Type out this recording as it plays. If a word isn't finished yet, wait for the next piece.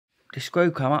this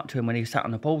screw come up to him when he sat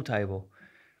on the pool table.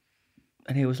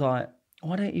 And he was like,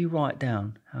 why don't you write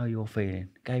down how you're feeling?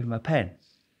 Gave him a pen.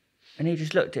 And he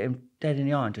just looked at him dead in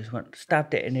the eye and just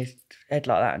stabbed it in his head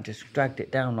like that and just dragged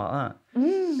it down like that.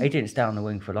 He didn't stay on the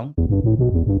wing for long.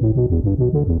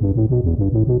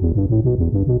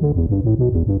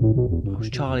 I was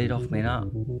charlied off me up,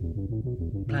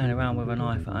 playing around with a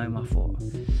knife at home. I thought,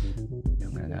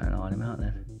 I'm going to go and iron him out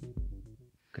then.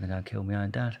 I'm going to go and kill my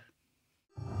own dad.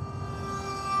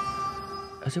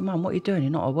 I said, Mum, what are you doing?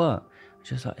 You're not at work.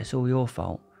 She's like, it's all your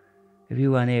fault. If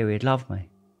you weren't here, he'd love me.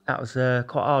 That was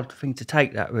quite a hard thing to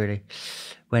take, that, really.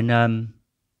 When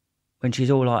she's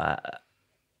all I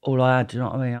had, do you know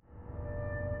what I mean?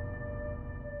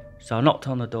 So I knocked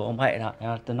on the door and waited up there.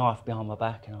 I had the knife behind my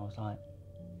back and I was like,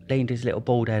 leaned his little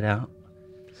bald head out.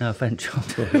 No offence, John.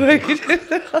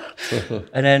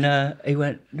 And then he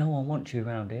went, no one wants you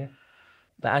around here.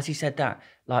 But as he said that,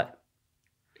 like,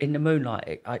 in the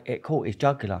moonlight, it caught his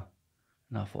jugular.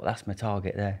 And I thought, that's my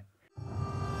target there.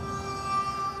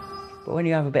 But when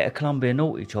you have a bit of Colombian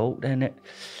naughty talk, then it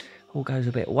all goes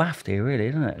a bit wafty,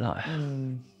 really, doesn't it? Like,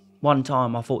 one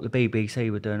time I thought the BBC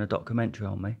were doing a documentary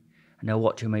on me and they're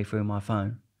watching me through my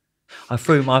phone. I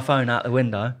threw my phone out the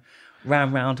window,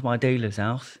 ran round to my dealer's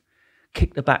house,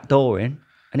 kicked the back door in,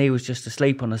 and he was just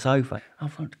asleep on the sofa. I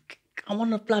thought, I'm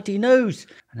on the bloody news.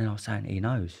 And then I was saying, he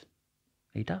knows.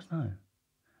 He does know.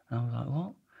 And I was like,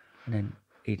 what? And then,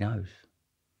 he knows.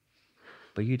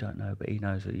 But you don't know, but he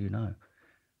knows that you know.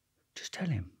 Just tell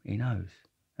him, he knows.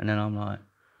 And then I'm like,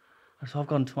 so I've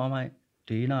gone to my mate,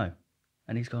 do you know?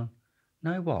 And he's gone,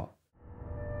 no what?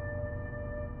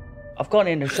 I've gone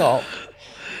in the shop,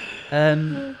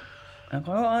 and I've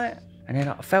gone, all right. And then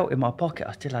I felt in my pocket,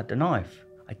 I still had the knife.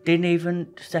 I didn't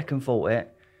even second thought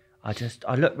it.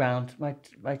 I looked round,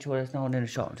 made sure there's no one in the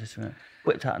shop, just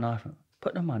whipped out a knife, and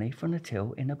put the money from the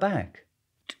till in the bag.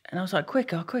 And I was like,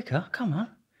 quicker, come on.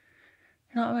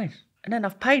 You know what I mean? And then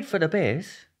I've paid for the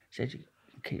beers. He said, you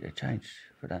can keep the change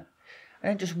for that. And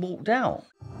then just walked out.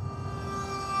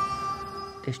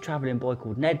 This travelling boy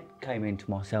called Ned came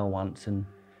into my cell once and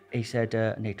he said,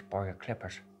 I need to borrow your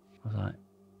clippers. I was like,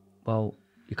 well,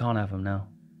 you can't have them now.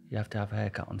 You have to have a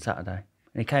haircut on Saturday.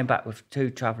 And he came back with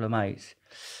 2 traveller mates.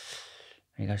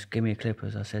 And he goes, give me your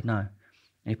clippers. I said, no. And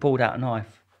he pulled out a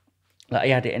knife. Like,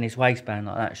 he had it in his waistband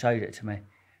like that, showed it to me.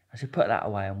 I said, put that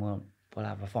away and we'll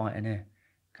have a fight in here.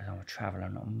 Because I'm a traveller,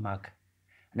 not a mug.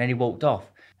 And then he walked off.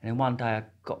 And then one day I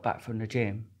got back from the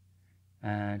gym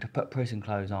and I put prison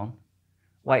clothes on,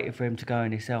 waited for him to go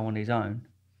in his cell on his own,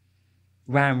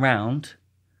 ran round,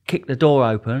 kicked the door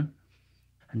open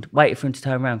and waited for him to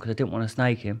turn around because I didn't want to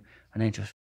snake him, and then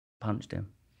just punched him.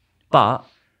 But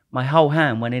my whole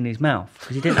hand went in his mouth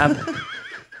because he didn't have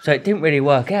so it didn't really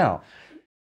work out.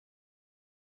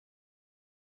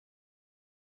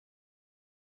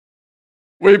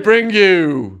 We bring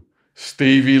you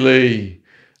Stevie Lee,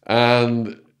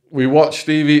 and we watched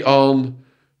Stevie on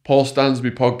Paul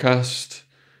Stansby podcast.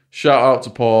 Shout out to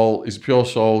Paul, he's a pure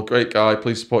soul, great guy.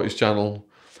 Please support his channel.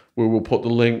 We will put the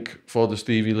link for the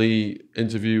Stevie Lee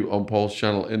interview on Paul's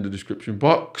channel in the description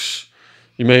box.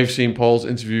 You may have seen Paul's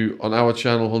interview on our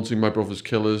channel, Hunting My Brother's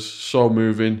Killers, so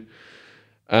moving.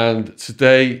 And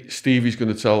today, Stevie's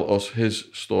going to tell us his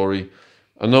story.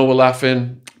 I know we're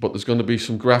laughing, but there's going to be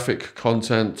some graphic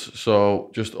content, so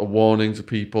just a warning to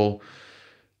people.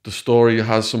 The story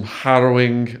has some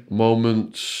harrowing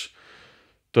moments.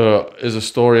 There is a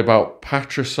story about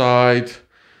patricide.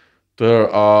 There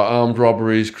are armed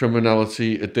robberies,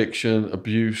 criminality, addiction,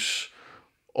 abuse,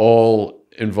 all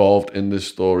involved in this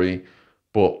story.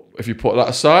 But if you put that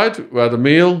aside, we had a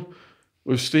meal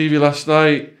with Stevie last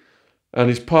night and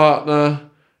his partner,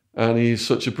 and he's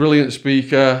such a brilliant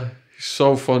speaker. He's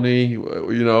so funny,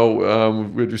 you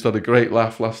know. We just had a great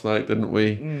laugh last night, didn't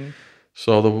we?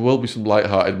 So there will be some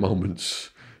light-hearted moments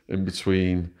in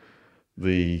between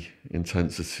the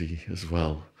intensity as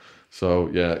well. So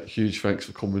yeah, huge thanks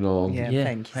for coming on. Yeah,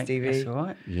 thank you, Stevie. That's all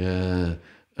right. Yeah,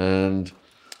 and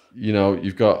you know,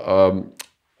 you've got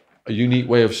a unique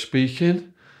way of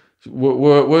speaking.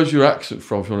 Where's your accent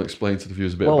from? If you want to explain to the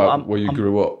viewers a bit about where you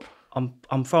grew up.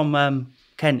 I'm from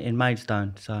Kent in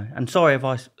Maidstone, so, and sorry if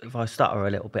I stutter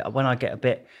a little bit. When I get a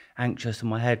bit anxious in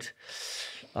my head,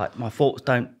 like my thoughts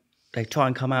they try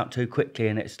and come out too quickly,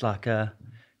 and it's like yeah,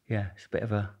 it's a bit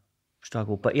of a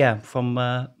struggle. But yeah, from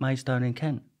Maidstone in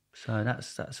Kent, so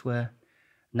that's where,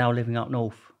 now living up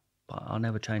north, but I'll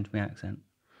never change my accent.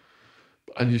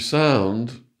 And you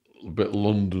sound a bit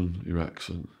London, your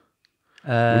accent.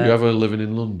 Were you ever living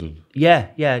in London? Yeah.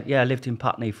 I lived in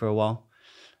Putney for a while.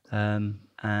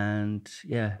 And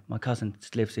yeah, my cousin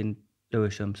lives in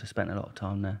Lewisham, so I spent a lot of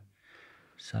time there.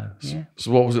 So yeah. So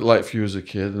what was it like for you as a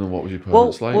kid, and what was your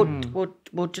Well, parents like?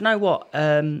 well, do you know what?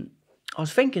 I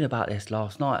was thinking about this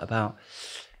last night about.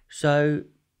 So,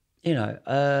 you know,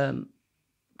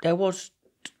 there was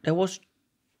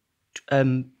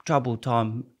troubled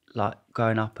time like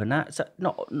growing up and that. So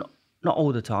not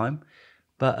all the time,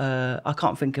 but I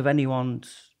can't think of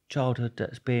anyone's childhood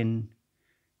that's been,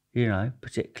 you know,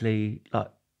 particularly like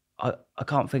I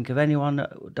can't think of anyone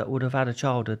that would have had a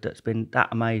childhood that's been that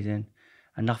amazing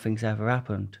and nothing's ever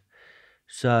happened.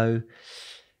 So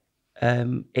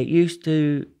it used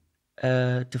to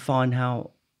define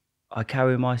how I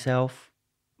carry myself,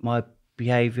 my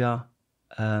behaviour,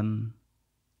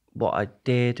 what I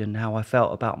did and how I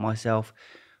felt about myself.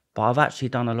 But I've actually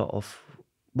done a lot of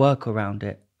work around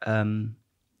it. And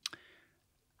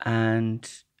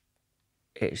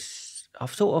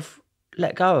I've sort of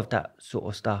let go of that sort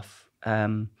of stuff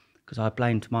because I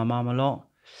blamed my mum a lot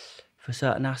for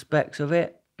certain aspects of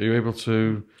it. Are you able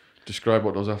to describe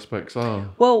what those aspects are?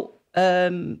 Well,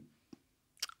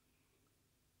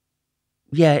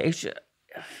 yeah,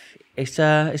 it's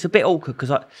a bit awkward because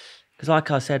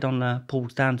like I said on Paul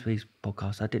Stansby's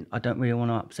podcast, I don't really want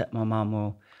to upset my mum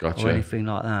or anything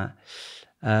like that.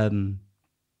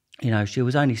 You know, she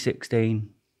was only 16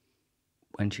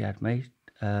 when she had me.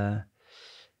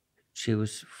 She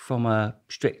was from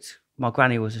my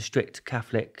granny was a strict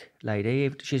Catholic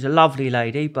lady. She's a lovely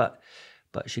lady, but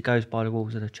she goes by the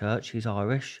rules of the church. She's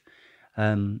Irish.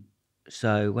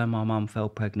 So when my mum fell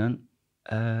pregnant,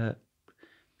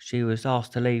 she was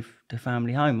asked to leave the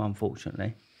family home,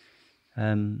 unfortunately.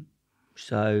 And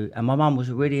my mum was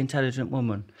a really intelligent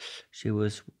woman. She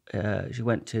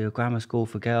went to a grammar school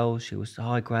for girls. She was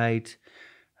high grade.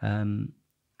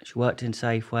 She worked in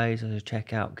Safeways as a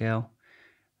checkout girl.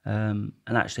 And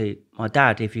actually, my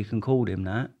dad, if you can call him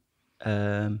that,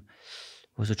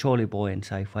 was a trolley boy in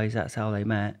Safeways. That's how they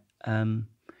met.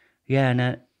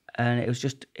 Yeah, and it was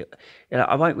just, you know,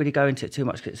 I won't really go into it too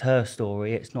much because it's her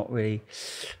story. It's not really,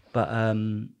 but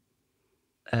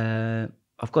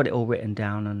I've got it all written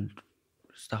down and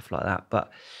stuff like that. But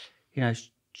you know,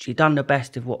 she done the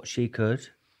best of what she could.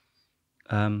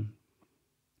 We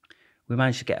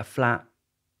managed to get a flat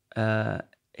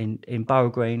in Borough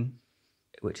Green,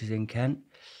 which is in Kent,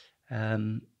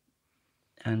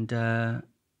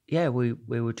 yeah, we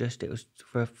were just, it was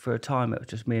for a time, it was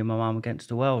just me and my mum against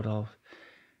the world.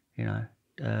 You know,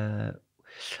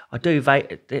 I do,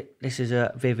 this is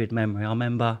a vivid memory. I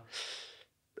remember,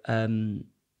 because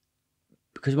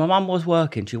my mum was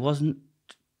working, she wasn't,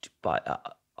 but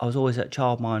I was always at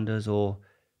childminders or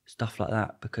stuff like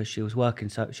that because she was working.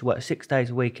 So she worked 6 days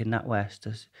a week in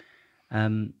NatWest,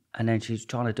 and then she was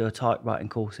trying to do a typewriting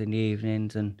course in the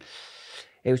evenings, and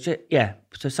it was just, yeah.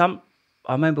 So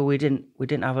I remember we didn't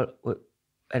have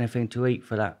anything to eat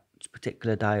for that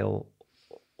particular day or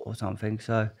something.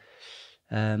 So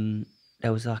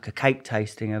there was like a cake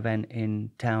tasting event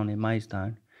in town in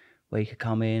Maidstone where you could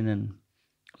come in and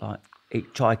like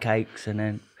try cakes, and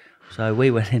then so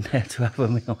we went in there to have a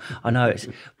meal. I know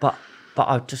but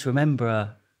I just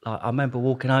remember I remember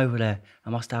walking over there. I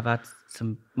must have had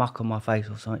some muck on my face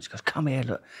or something. She goes, "Come here,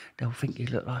 look. They'll think you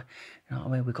look like, you know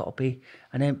what I mean? We've got to be."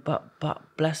 And then, but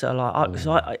bless her,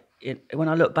 like, when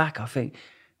I look back, I think,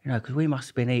 you know, because we must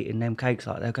have been eating them cakes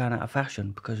like they're going out of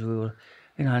fashion because we were,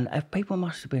 you know, and people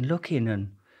must have been looking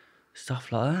and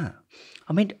stuff like that.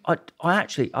 I mean, I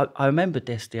remembered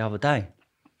this the other day.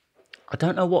 I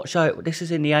don't know what show this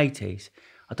is in the 80s.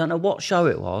 I don't know what show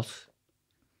it was,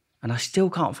 and I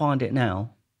still can't find it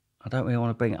now. I don't really want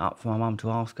to bring it up for my mum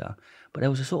to ask her, but there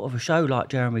was a sort of a show like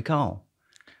Jeremy Kyle,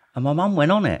 and my mum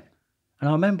went on it, and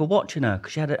I remember watching her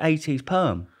because she had an 80s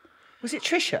perm. Was it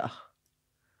Trisha?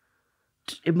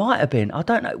 It might have been. I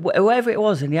don't know. Whoever it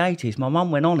was in the 80s, my mum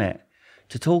went on it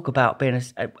to talk about being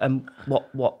and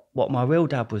what my real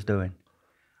dad was doing.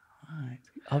 Right.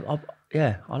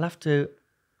 I'll have to.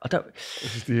 I don't.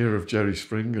 This is the era of Jerry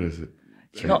Springer, is it?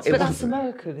 But that's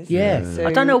American, isn't it? Yeah. So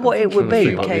I don't know what it would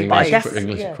be. But I guess the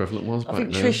English equivalent was back then.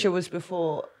 I think Trisha was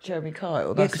before Jeremy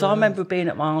Kyle. Yeah, because I remember being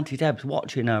at my Auntie Deb's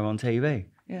watching her on TV.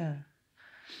 Yeah.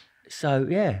 So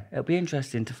yeah, it'll be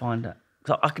interesting to find out.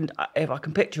 So if I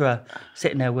can picture her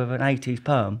sitting there with an 80s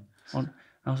perm on,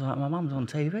 I was like, my mum's on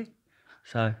TV.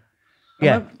 So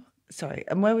yeah. Sorry,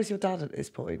 and where was your dad at this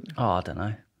point? Oh, I don't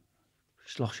know.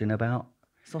 Sloshing about.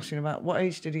 Sloshing about. What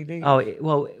age did he leave? Oh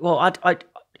well,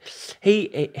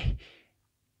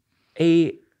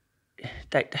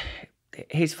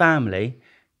 his family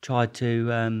tried to.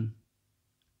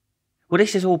 Well,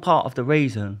 this is all part of the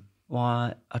reason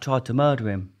why I tried to murder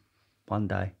him one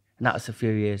day, and that was a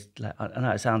few years later. I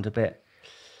know it sounds a bit,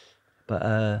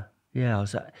 but Yeah, I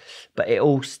was, but it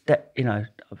all,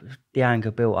 the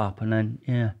anger built up, and then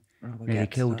We'll nearly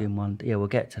get to killed that. him one. Yeah, we'll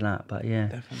get to that, but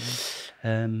yeah.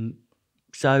 Definitely.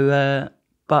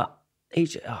 But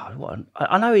he's.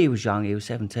 I know he was young. He was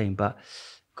 17, but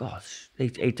gosh, he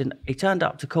didn't. He turned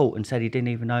up to court and said he didn't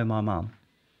even know my mum.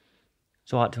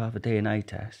 So I had to have a DNA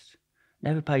test.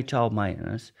 Never paid child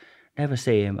maintenance. Never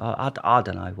see him. I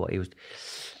don't know what he was.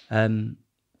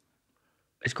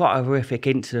 It's quite a horrific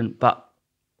incident, but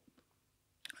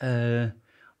I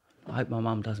hope my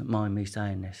mum doesn't mind me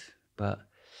saying this, but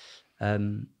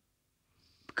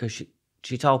because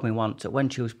she told me once that when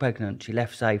she was pregnant, she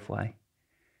left Safeway,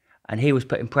 and he was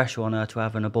putting pressure on her to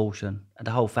have an abortion, and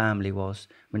the whole family was.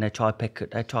 When they tried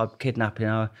kidnapping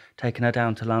her, taking her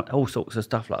down to London, all sorts of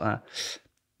stuff like that.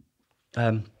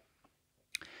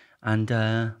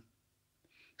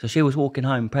 So she was walking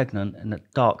home pregnant in a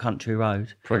dark country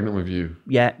road. Pregnant with you?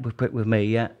 Yeah, with me,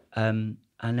 yeah. And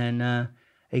then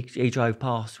he drove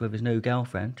past with his new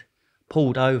girlfriend,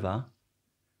 pulled over,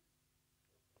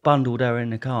 bundled her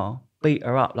in the car, beat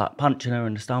her up, like punching her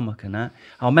in the stomach and that.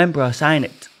 I remember her saying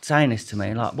this to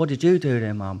me, like, "What did you do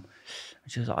then, Mum?"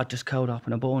 And she was like, "I just curled up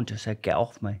in a ball and just said, get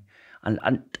off me."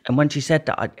 And when she said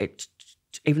that,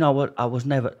 even though I was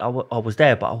there, but I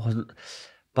wasn't.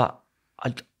 But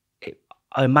I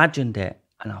imagined it,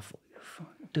 and I thought,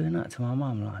 doing that to my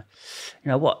mum, like,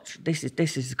 what? This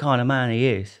is the kind of man he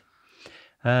is.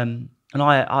 And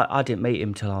I didn't meet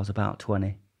him till I was about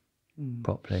 20,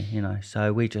 properly,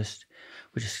 So we just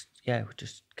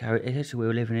carried it. So we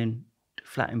were living in a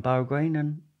flat in Borough Green,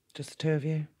 and Just the two of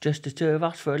you? just the two of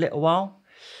us for a little while.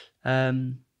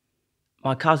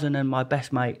 My cousin and my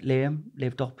best mate Liam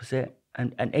lived opposite,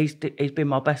 and he's been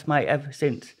my best mate ever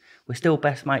since. We're still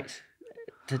best mates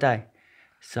today.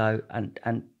 So and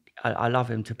I love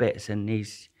him to bits, and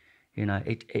he's, when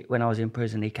I was in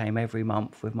prison, he came every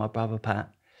month with my brother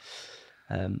Pat,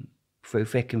 through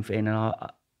thick and thin, and I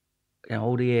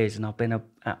all the years, and I've been an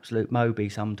absolute Moby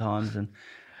sometimes, and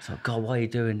it's like, God, why are you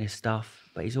doing this stuff?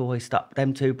 But he's always stuck.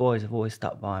 Them two boys have always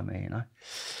stuck by me,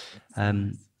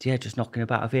 just knocking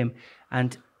about with him.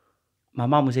 And my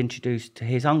mum was introduced to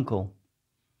his uncle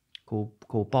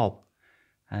called Bob,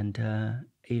 and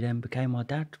he then became my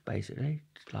dad, basically.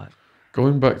 It's like,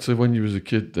 going back to when you was a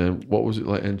kid, then what was it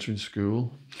like entering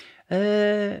school?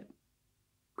 it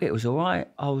was all right.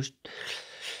 I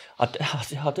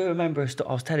do remember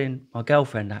I was telling my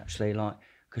girlfriend, actually, like,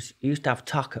 because you used to have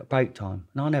tuck at break time,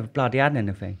 and I never bloody had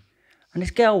anything. And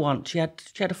this girl once, she had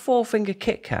a 4-finger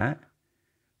Kit Kat,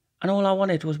 and all I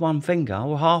wanted was one finger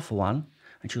or half of one,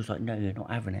 and she was like, "No, you're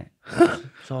not having it."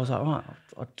 So I was like, right,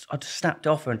 I just snapped it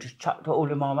off her and just chucked it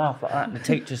all in my mouth like that, and the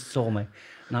teachers saw me,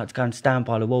 and I had to go and stand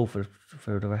by the wall for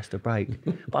the rest of the break.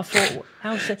 But I thought,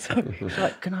 how's it? She was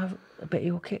like, "Can I have a bit of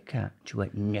your Kit Kat?" She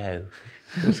went, "No."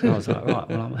 So I was like, right,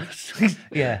 well,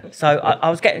 yeah. So I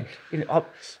was getting,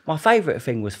 my favourite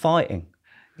thing was fighting.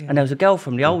 Yeah. And there was a girl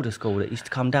from the older school that used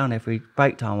to come down every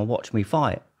break time and watch me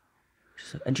fight.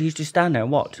 And she used to stand there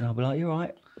and watch, and I'd be like, "You all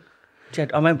right?" I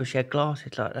remember she had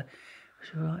glasses like that.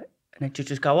 She was all right. And then she'd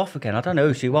just go off again. I don't know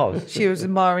who she was. She was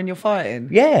admiring your fighting?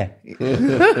 Yeah.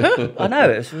 I know,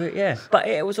 it was, yeah. But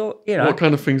it was all, What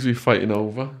kind of things were you fighting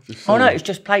over? No, it was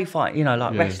just play fight,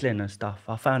 like wrestling and stuff.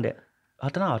 I found it, I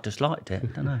don't know, I just liked it. I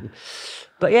don't know.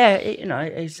 But yeah,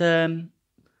 it's, my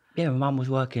mum was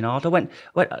working hard. I went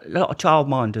a lot of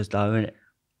childminders though,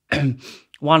 and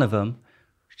one of them,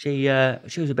 she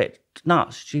was a bit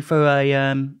nuts. She threw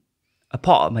a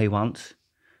pot at me once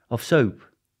of soup.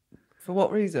 For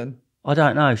what reason? I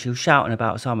don't know. She was shouting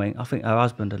about something. I think her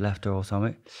husband had left her or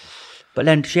something. But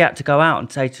then she had to go out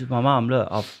and say to my mum, "Look,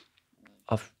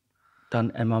 I've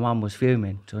done," and my mum was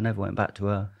fuming, so I never went back to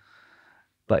her.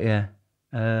 But yeah.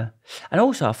 And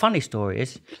also a funny story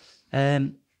is, I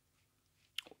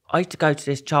used to go to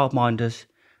this childminder's,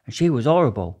 and she was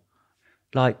horrible.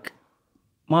 Like,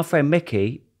 my friend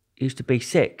Mickey used to be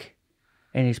sick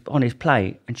on his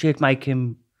plate, and she'd make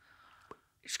him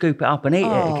scoop it up and eat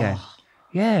it again.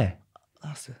 Yeah.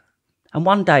 And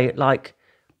one day, like,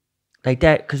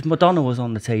 because Madonna was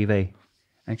on the TV,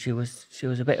 and she was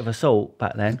a bit of a salt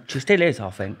back then. She still is, I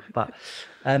think. But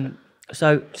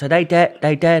so they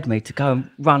dared me to go and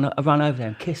run over there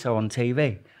and kiss her on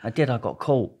TV. I did. I got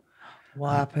caught.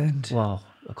 What happened? Well,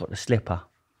 I got the slipper.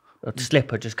 The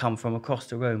slipper just come from across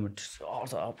the room, and I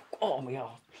was like, "Oh my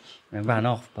God," and ran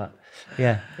off. But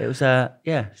yeah, it was a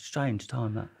strange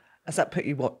time that. Has that put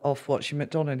you off watching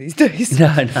Madonna these days? No,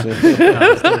 I still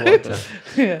watch her.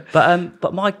 Yeah.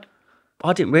 But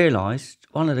I didn't realise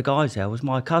one of the guys there was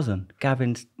my cousin,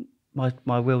 Gavin's, my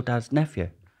real dad's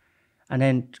nephew, and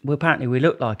then apparently we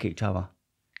looked like each other.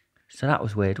 So that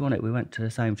was weird, wasn't it? We went to the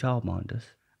same childminders.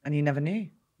 And you never knew?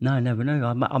 No, I never knew.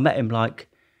 I met him like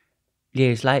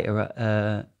years later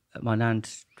at my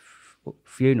nan's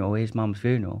funeral, his mum's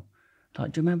funeral.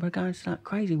 Like, do you remember going to that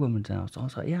crazy woman's house? I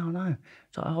was like, yeah, I know.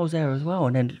 So I was there as well,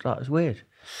 and then like, it was weird.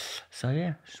 So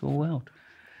yeah, small world.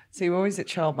 So you were always at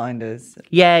childminders?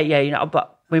 Yeah, you know,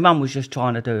 but my mum was just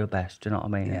trying to do her best, do you know what I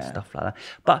mean, and Yeah. stuff like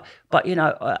that. But you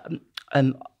know,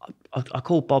 I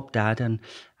called Bob Dad, and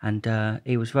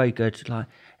he was very good. Like,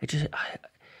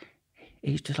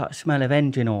 he used to like smell of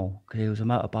engine oil because he was a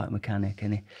motorbike mechanic,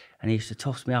 and he used to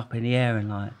toss me up in the air, and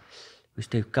like we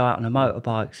used to go out on the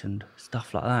motorbikes and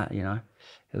stuff like that. You know,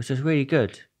 it was just really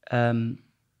good.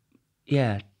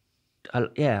 Yeah, I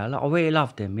really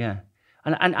loved him. Yeah,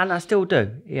 and I still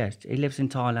do. Yes, he lives in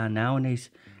Thailand now, and he's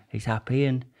happy,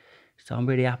 and so I'm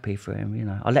really happy for him. You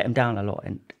know, I let him down a lot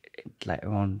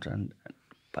later on,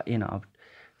 but you know,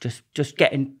 just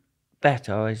getting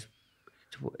better is.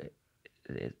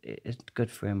 It's good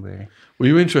for him, really. Were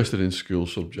you interested in school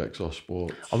subjects or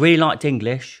sports? I really liked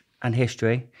English and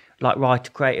history,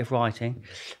 like creative writing.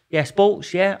 Yeah,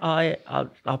 sports. Yeah, I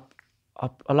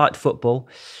liked football.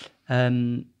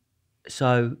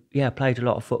 So yeah, I played a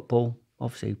lot of football.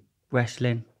 Obviously,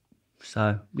 wrestling.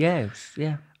 So yeah,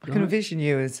 I can envision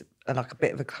you as like a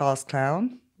bit of a class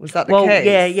clown. Was that the Well,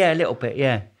 case? yeah, a little bit.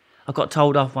 Yeah, I got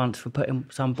told off once for putting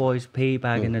some boy's PE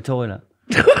bag in the toilet.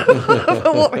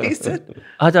 For what reason?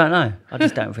 I don't know. I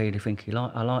just don't really think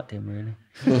I liked him, really.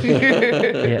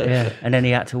 yeah. And then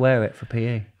he had to wear it for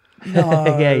PE.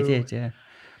 No. Yeah, he did, yeah.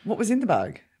 What was in the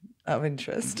bag, out of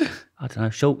interest? I don't know,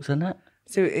 shorts and that?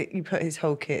 So you put his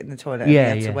whole kit in the toilet and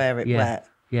Yeah, he had to wear it wet?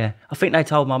 Yeah. I think they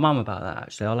told my mum about that,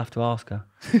 actually. I'll have to ask her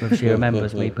if she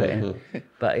remembers me putting...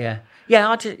 But yeah.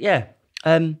 Yeah,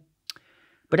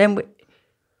 but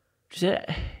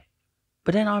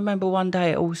then I remember one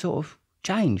day it all sort of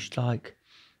changed. Like,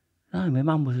 no, my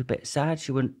mum was a bit sad.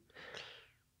 She wouldn't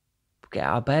get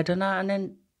out of bed and that. And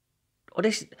then,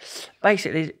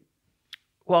 basically,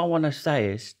 what I want to say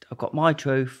is I've got my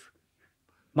truth,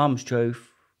 mum's truth,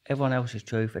 everyone else's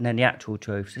truth, and then the actual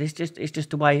truth. So it's just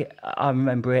the way I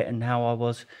remember it and how I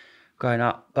was growing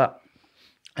up.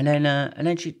 And then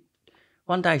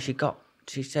one day she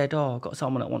said, "Oh, I've got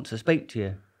someone that wants to speak to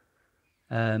you."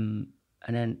 And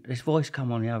then this voice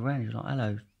come on the other end. He was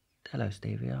like, hello,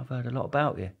 Stevie. I've heard a lot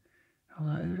about you. I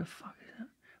was like, who the fuck is that?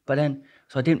 But then,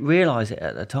 so I didn't realise it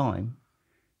at the time,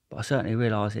 but I certainly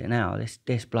realise it now.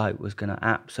 This bloke was going to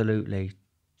absolutely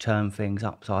turn things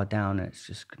upside down. And it's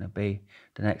just going to be,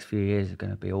 the next few years are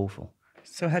going to be awful.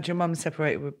 So had your mum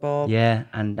separated with Bob? Yeah,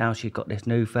 and now she's got this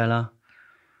new fella.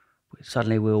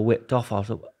 Suddenly we were whipped off.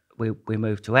 We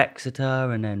moved to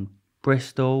Exeter and then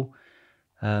Bristol.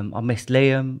 I missed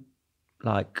Liam.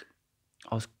 Like,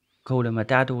 I was calling my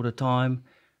dad all the time,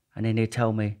 and then he'd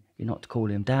tell me, "You're not to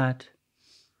call him dad."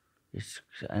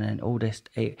 And then all this,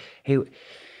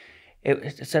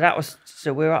 so that was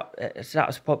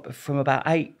probably from about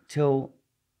 8 till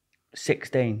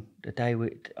 16. The day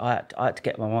I had to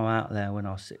get my mum out there when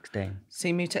I was 16. So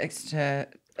you moved to Exeter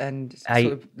and 8.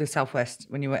 sort of the southwest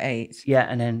when you were 8? Yeah,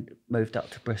 and then moved up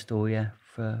to Bristol. Yeah,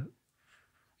 What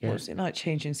was it like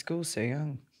changing school so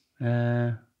young?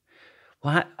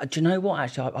 Well, do you know what?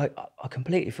 Actually, I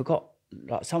completely forgot.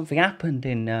 Like, something happened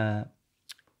and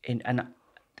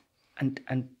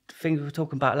things we're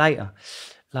talking about later.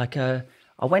 Like, I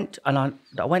went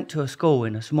to a school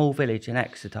in a small village in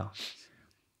Exeter,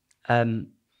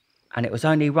 and it was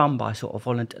only run by sort of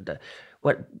volunteer.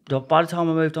 By the time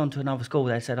I moved on to another school,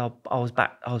 they said I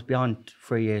was behind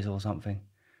 3 years or something,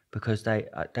 because they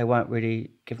weren't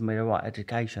really giving me the right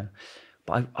education.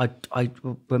 But I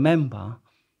remember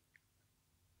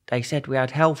they said we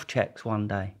had health checks one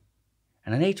day,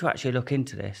 and I need to actually look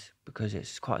into this because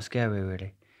it's quite scary,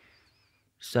 really.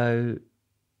 So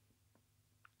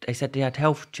they said they had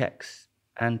health checks,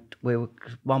 and we were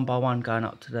one by one going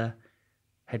up to the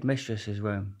headmistress's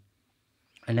room,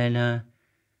 and then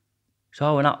so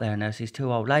I went up there, and there's these 2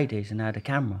 old ladies, and they had a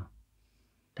camera.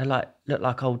 They looked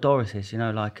like old Dorises, you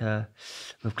know, like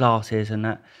with glasses and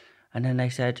that. And then they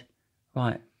said,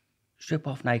 "Right, strip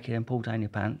off naked and pull down your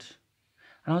pants."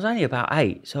 And I was only about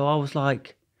 8, so I was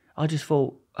like, I just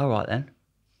thought, all right then.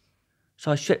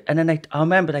 So I stripped, and then I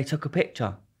remember they took a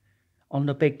picture on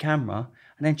the big camera,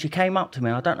 and then she came up to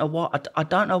me, and I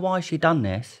don't know why she done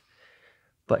this,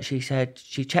 but she said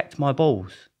she checked my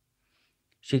balls.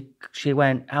 She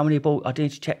went, "How many balls? I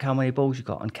need to check how many balls you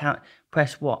got, and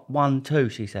press what, 1, 2,"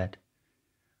 she said.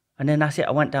 And then that's it.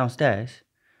 I went downstairs,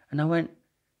 and I went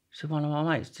to one of my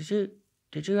mates,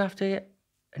 did you have to get?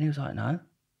 And he was like, "No."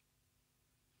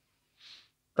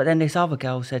 But then this other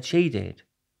girl said she did.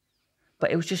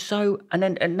 But it was just so, and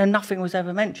then nothing was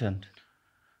ever mentioned.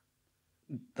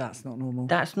 That's not normal.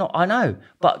 That's not, I know,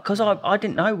 but because I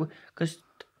didn't know, because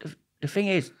the thing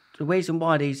is, the reason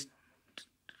why these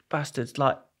bastards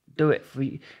like do it for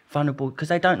vulnerable, because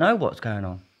they don't know what's going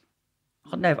on.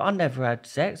 I never had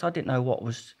sex. I didn't know what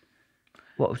was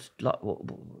like.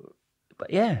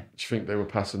 But yeah. Do you think they were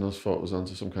passing those photos on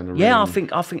to some kind of? Yeah, I think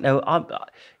they were.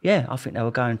 I think they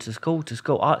were going to school.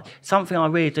 Something I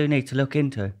really do need to look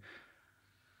into.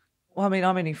 Well, I mean,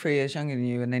 I'm only 3 years younger than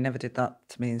you, and they never did that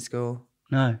to me in school.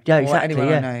 No, yeah, Or exactly. anyone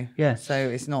Yeah, I know. yeah. So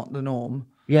it's not the norm.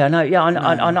 Yeah, no, yeah,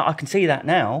 I know. I can see that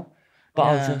now, but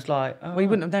I was Yeah. just like, oh, Well, you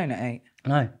wouldn't have known at 8.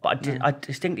 no, but I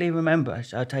distinctly remember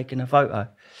taking a photo,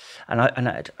 and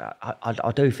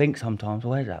I do think sometimes,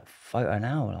 where's that photo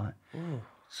now? Like,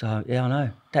 so yeah, I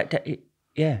know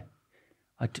yeah,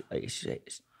 it's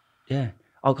yeah.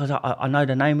 Oh, because I know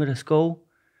the name of the school,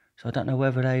 so I don't know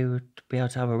whether they would be able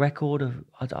to have a record of.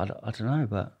 I don't know,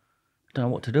 but I don't know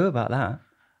what to do about that.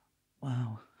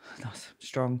 Wow, that's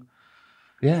strong.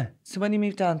 Yeah. So when you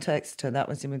moved down to Exeter, that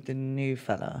was in with the new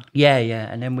fella? Yeah,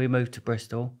 and then we moved to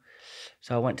Bristol.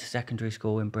 So I went to secondary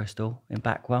school in Bristol, in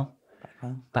Backwell.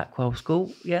 Backwell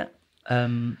School, yeah.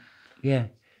 Yeah.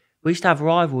 We used to have a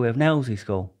rivalry with Nelsey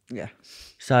School. Yeah.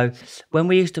 So when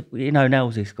we used to,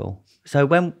 Nelsey School. So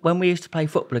when we used to play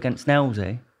football against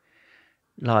Nelsey,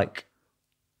 like,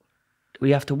 we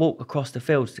have to walk across the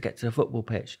fields to get to the football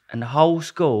pitch. And the whole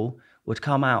school would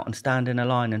come out and stand in a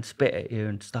line and spit at you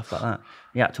and stuff like that.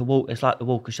 You had to walk, it's like the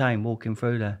walk of shame, walking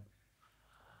through there.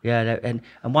 Yeah, and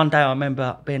one day I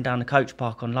remember being down the coach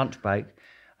park on lunch break,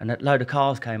 and a load of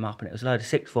cars came up, and it was a load of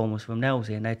sixth formers from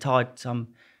Nelsey, and they tied some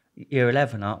year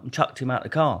 11 up and chucked him out the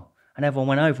car. And everyone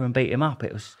went over and beat him up.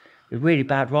 It was a really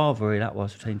bad rivalry, that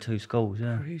was, between two schools,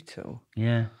 yeah. Brutal.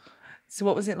 Yeah. So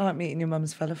what was it like meeting your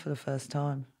mum's fella for the first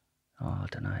time? Oh, I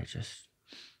don't know, just...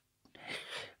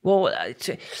 Well,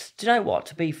 do you know what?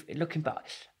 To be looking back,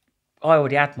 I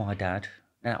already had my dad,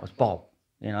 and that was Bob,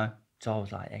 So I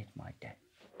was like, hey, my dad.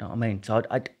 You know what I mean? So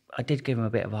I did give him a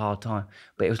bit of a hard time.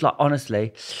 But it was like,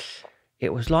 honestly,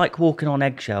 it was like walking on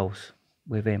eggshells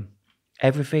with him.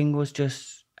 Everything was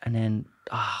just, and then,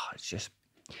 it's just,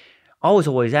 I was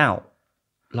always out.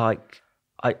 Like,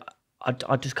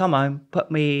 I'd just come home, put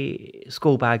me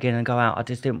school bag in and go out. I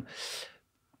just didn't.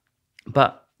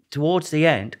 But towards the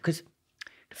end, because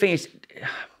the thing is,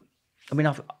 I mean,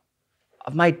 I've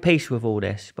made peace with all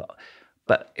this,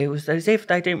 but it was as if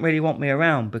they didn't really want me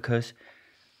around because,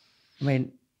 I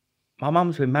mean, my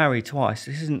mum's been married twice.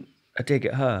 This isn't a dig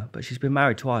at her, but she's been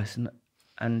married twice,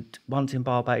 and once in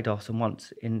Barbados and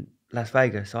once in Las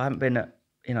Vegas. So I haven't been at,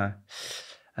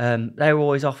 they were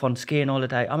always off on skiing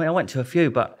holiday. I mean, I went to a few,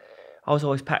 but I was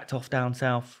always packed off down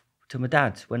south to my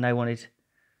dad's when they wanted,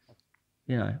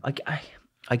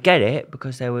 I get it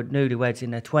because they were newlyweds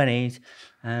in their 20s,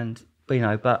 and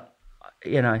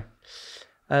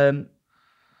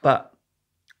but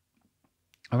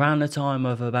around the time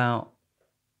of about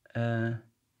and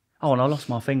I lost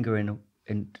my finger in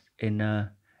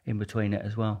between it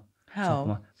as well. How?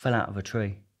 So I fell out of a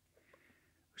tree,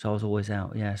 so I was always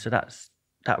out. Yeah, so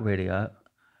that really hurt.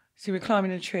 So you were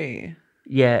climbing a tree?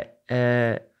 Yeah,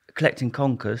 collecting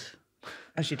conkers.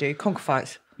 As you do, conker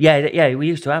fights. Yeah, we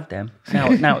used to have them.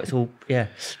 Now it's all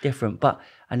different.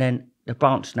 And then the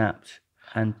branch snapped,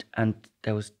 and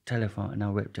there was telephone, and I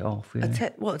ripped it off. Yeah.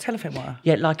 A telephone wire?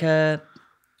 Yeah, like a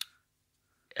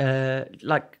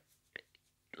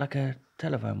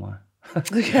telephone wire.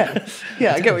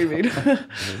 yeah, I get what you mean.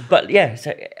 But yeah,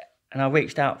 so and I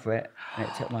reached out for it, and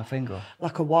it took my finger off.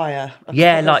 Like a wire. Like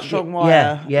a strong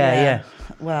wire. Yeah.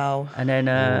 Wow. And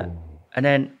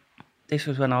then this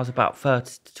was when I was about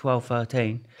 12,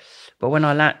 13. But when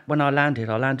I landed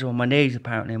on my knees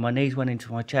apparently, and my knees went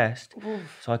into my chest,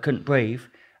 so I couldn't breathe.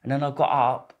 And then I got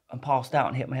up and passed out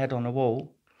and hit my head on the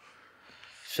wall.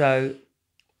 So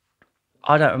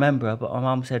I don't remember, but my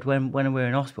mum said when we were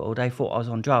in hospital, they thought I was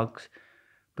on drugs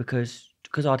because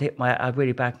I'd hit a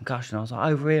really bad concussion. I was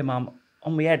like, over here, mum,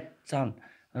 on my head, son,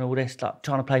 and all this, like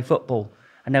trying to play football.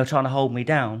 And they were trying to hold me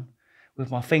down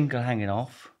with my finger hanging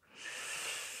off.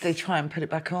 They try and put it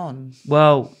back on?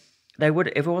 Well, they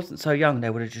would, if it wasn't so young, they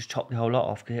would have just chopped the whole lot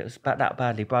off because it was that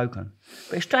badly broken.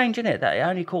 But it's strange, isn't it, that it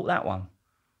only caught that one?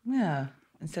 Yeah,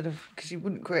 instead of, because you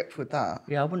wouldn't grip with that.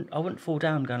 Yeah, I wouldn't fall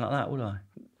down going like that, would I?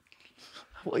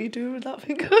 What are you doing with that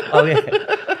finger? Oh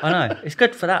yeah, I know. It's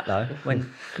good for that though.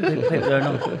 When people are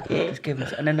not just giving,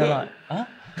 and then they're like, huh?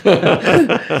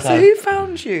 So who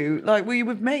found you? Like, were you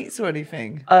with mates or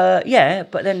anything? Yeah,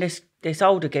 but then this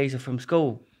older geezer from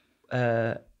school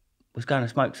was going to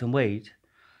smoke some weed,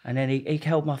 and then he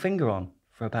held my finger on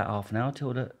for about half an hour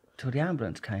till till the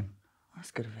ambulance came.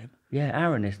 That's good of him. Yeah,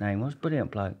 Aaron, his name was.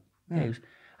 Brilliant bloke. Yeah, he was,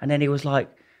 and then he was like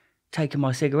taking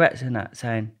my cigarettes and that,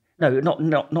 saying, no,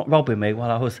 not robbing me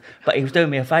while I was, but he was doing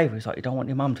me a favour. He's like, you don't want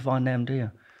your mum to find them, do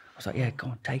you? I was like, yeah, go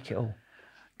on, take it all.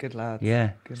 Good lad.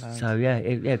 Yeah. Good lad. So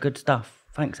yeah, good stuff.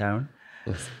 Thanks, Aaron.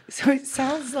 So it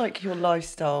sounds like your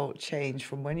lifestyle changed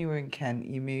from when you were in Kent.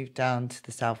 You moved down to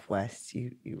the southwest.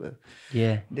 You were,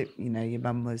 Yeah. you know, your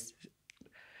mum was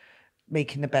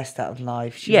making the best out of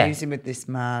life. She Yeah. moves in with this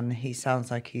man. He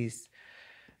sounds like he's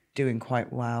doing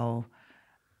quite well.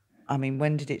 I mean,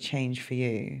 when did it change for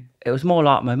you? It was more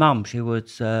like my mum. She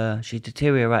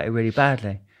deteriorated really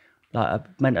badly. Like her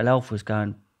mental health was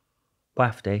going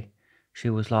wafty. She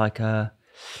was like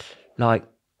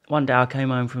one day I came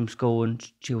home from school and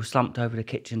she was slumped over the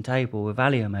kitchen table with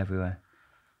Valium everywhere.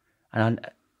 And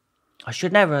I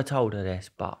should never have told her this,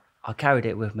 but I carried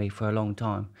it with me for a long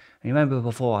time. And you remember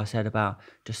before I said about,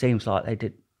 just seems like they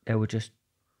didn't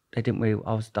really,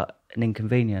 I was like an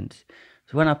inconvenience.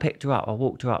 So when I picked her up, I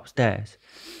walked her upstairs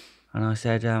and I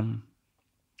said,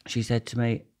 she said to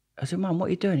me, I said, Mum, what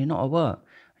are you doing? You're not at work.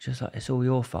 She was like, it's all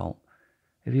your fault.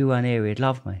 If you weren't here, he'd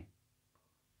love me.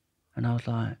 And I was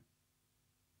like,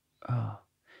 oh.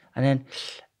 And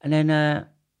then,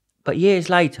 but years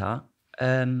later,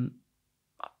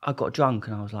 I got drunk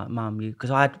and I was like, Mum,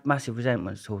 because I had massive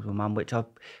resentments towards my mum, which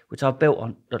I've built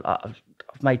on. I've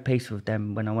made peace with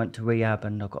them when I went to rehab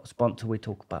and I got a sponsor. We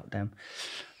talk about them.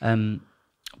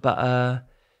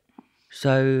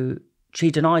 So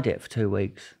she denied it for 2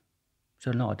 weeks.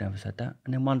 So no, I never said that.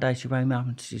 And then one day she rang me up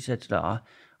and she said, look,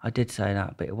 I did say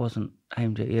that, but it wasn't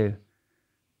aimed at you.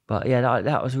 But yeah,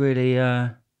 that was really,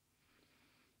 that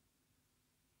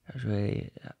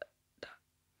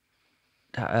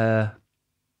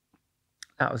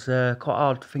was quite a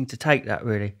hard thing to take, that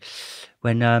really.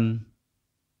 When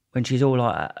she's all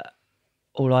I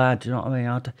had, do you know what I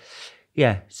mean?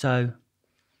 Yeah, so,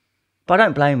 but I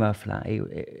don't blame her for that.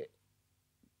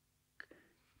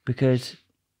 Because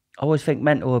I always think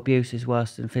mental abuse is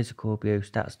worse than physical abuse.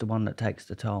 That's the one that takes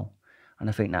the toll. And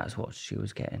I think that's what she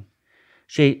was getting.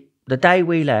 The day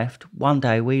we left, one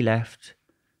day we left,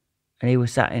 and he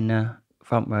was sat in the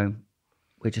front room.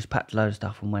 We just packed a load of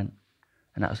stuff and went.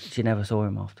 And she never saw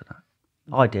him after that.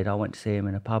 I did. I went to see him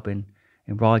in a pub in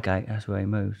Reigate. That's where he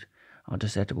moved. I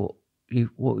just said, what you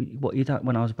done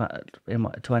when I was about in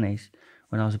my 20s,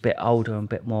 when I was a bit older and a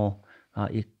bit more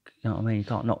like you know what I mean? You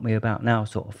can't knock me about now,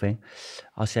 sort of thing.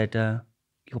 I said,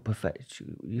 you're perfect.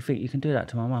 You think you can do that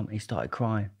to my mum? He started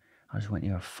crying. I just went,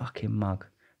 you're a fucking mug.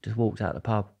 Just walked out the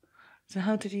pub. So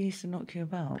how did he used to knock you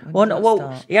about?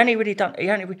 He only really done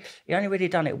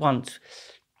it once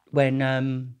when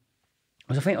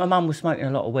because I think my mum was smoking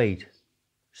a lot of weed,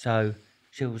 so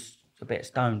she was a bit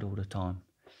stoned all the time.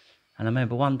 And I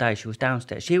remember one day she was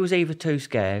downstairs. She was either too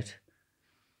scared,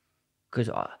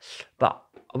 but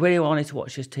I really wanted to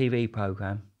watch this TV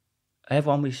programme.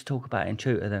 Everyone used to talk about it in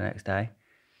tutor the next day.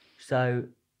 So,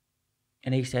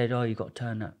 and he said, oh, you've got to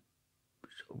turn that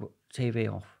TV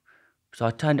off. So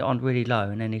I turned it on really low,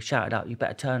 and then he shouted out, you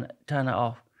better turn it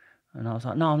off. And I was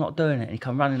like, no, I'm not doing it. And he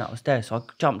come running up the stairs. So I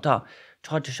jumped up,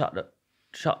 tried to shut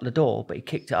the door, but he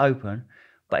kicked it open.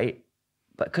 But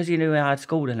because he knew I had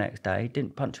school the next day, he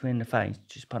didn't punch me in the face,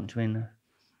 just punched me in the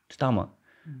stomach.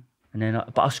 And then,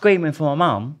 but I was screaming for my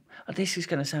mum. This is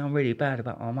going to sound really bad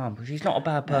about my mum, because she's not a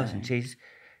bad person. No.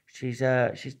 She's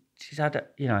had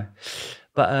it, you know.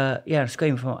 But yeah, I was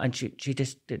screaming for her, and she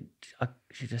just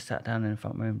sat down in the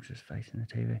front room, just facing the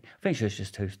TV. I think she was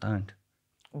just too stoned.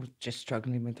 Or just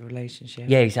struggling with the relationship.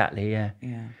 Yeah, exactly. Yeah.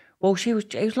 Yeah. Well, it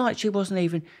was like she wasn't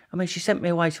even. I mean, she sent me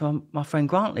away to my friend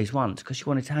Grantley's once because she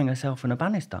wanted to hang herself on a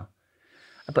banister.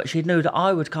 But she knew that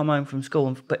I would come home from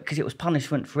school, but because it was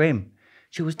punishment for him.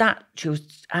 She was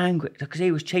angry because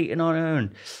he was cheating on her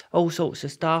and all sorts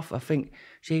of stuff. I think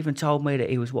she even told me that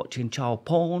he was watching child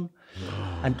porn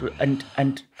and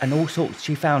all sorts.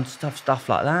 She found stuff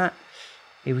like that.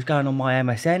 He was going on my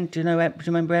MSN. Do you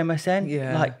remember MSN?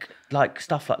 Yeah. Like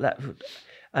stuff like that.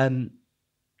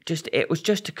 It was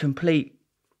just a complete,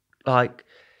 like,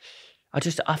 I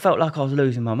felt like I was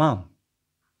losing my mum.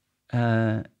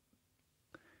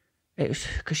 It was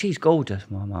because she's gorgeous.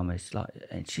 My mum is like,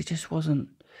 and she just wasn't.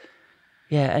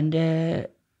 Yeah, and I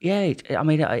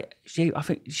mean, I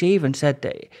think she even said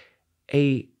that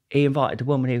he invited the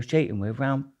woman he was cheating with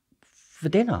round for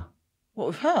dinner. What,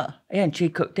 with her? Yeah, and she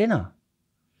cooked dinner.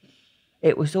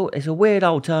 It's a weird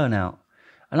old turnout,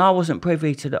 and I wasn't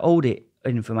privy to the audit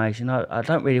information. I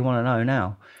don't really want to know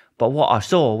now, but what I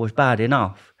saw was bad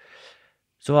enough.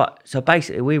 So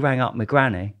basically, we rang up my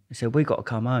granny and said we got to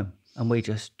come home, and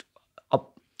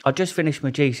I just finished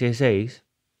my GCSEs,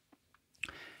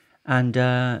 And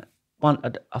I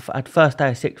had first day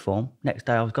of sixth form, next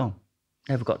day I was gone.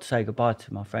 Never got to say goodbye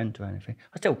to my friends or anything.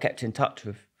 I still kept in touch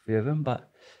with a few of them, but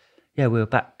yeah, we were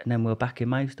back, and then we were back in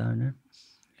Maidstone then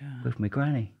with my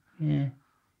granny. Yeah.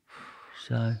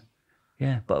 So,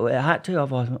 yeah, but I had to,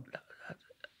 otherwise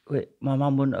my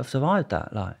mum wouldn't have survived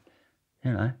that. Like,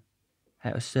 you know,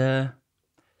 it was,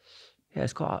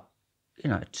 it's quite, you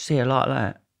know, to see her like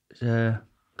that, it's a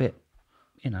bit,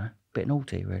 you know, bit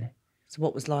naughty, really. So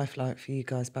what was life like for you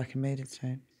guys back in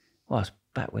Maidstone? Well, I was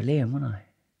back with Liam, wasn't I?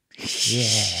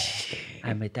 Yeah.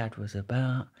 And my dad was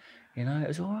about, you know, it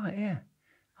was all right, yeah.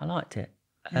 I liked it.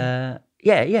 Yeah.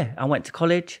 I went to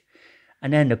college,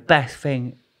 and then the best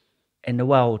thing in the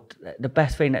world, the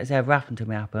best thing that's ever happened to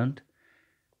me happened.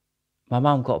 My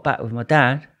mum got back with my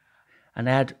dad, and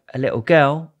they had a little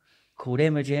girl called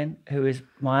Imogen, who is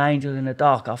my angel in the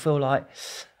dark. I feel like,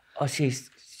 oh, she's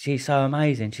so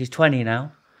amazing. She's 20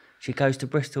 now. She goes to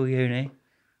Bristol Uni.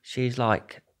 She's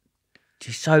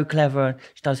so clever,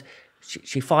 and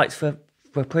she fights for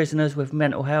prisoners with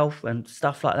mental health and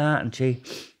stuff like that. And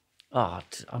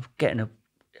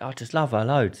I just love her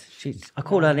loads. I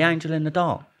call her the angel in the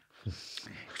dark.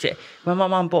 When my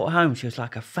mum brought her home, she was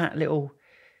like a fat little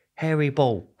hairy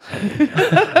ball.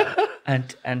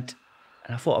 and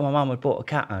I thought my mum had brought a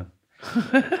cat home.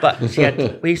 But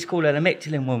we used to call her the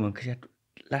Michelin woman because she had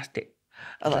elastic.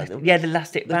 The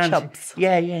elastic band. Chubs.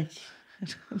 Yeah.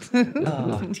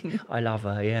 Oh, I love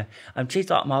her, yeah. And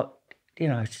she's like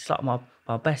she's like my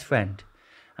best friend.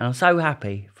 And I'm so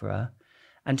happy for her.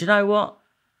 And do you know what?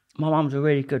 My mums are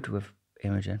really good with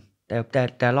Imogen. They're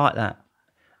like that.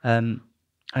 And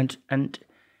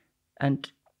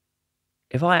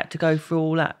if I had to go through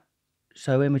all that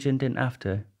so Imogen didn't have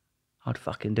to, I'd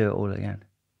fucking do it all again.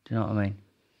 Do you know what I mean?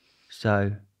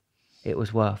 So it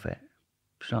was worth it.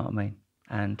 Do you know what I mean?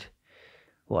 And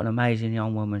what an amazing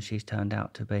young woman she's turned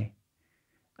out to be.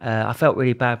 I felt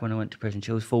really bad when I went to prison.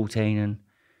 She was 14,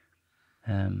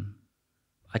 and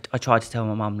I tried to tell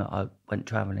my mum that I went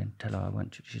travelling. Tell her I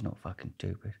went. She's not fucking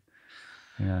stupid,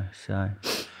 you know. So,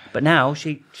 but now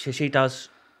she does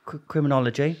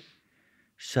criminology.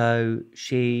 So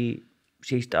she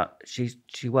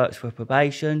works for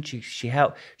probation. She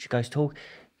goes talk.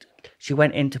 She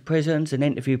went into prisons and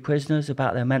interviewed prisoners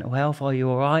about their mental health. Are you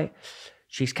all right?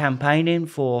 She's campaigning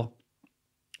for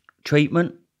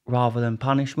treatment rather than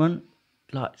punishment.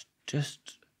 Like,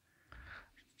 just,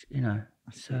 you know,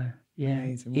 so, yeah.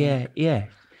 Amazing work. Yeah.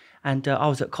 And I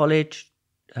was at college.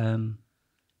 Is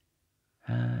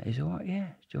it all right? Yeah,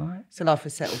 it's all right. So life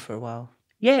was settled for a while.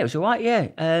 Yeah, it was all right, yeah.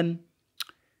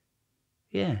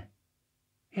 Yeah,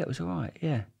 it was all right,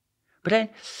 yeah. But then,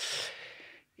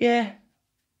 yeah,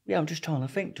 I'm just trying to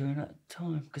think during that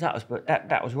time, because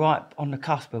that was right on the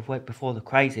cusp of before the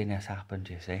craziness happened,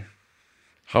 you see.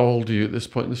 How old are you at this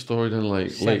point in the story then?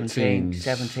 Like 17, late teens?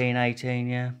 17, 18,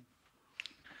 yeah.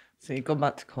 So you'd gone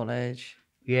back to college.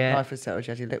 Yeah. Life was settled.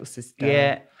 You had your little sister.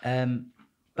 Yeah,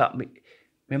 but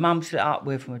my mum split up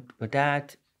with my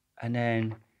dad, and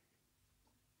then,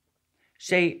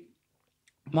 see,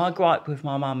 my gripe with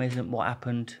my mum isn't what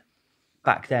happened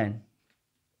back then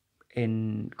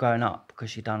in growing up,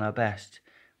 because she'd done her best.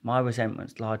 My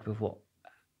resentments lied with what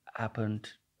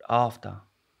happened after,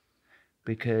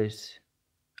 because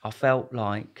I felt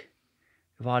like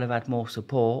if I'd have had more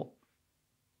support,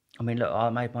 I mean, look, I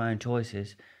made my own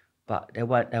choices, but they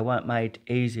weren't made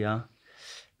easier,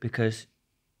 because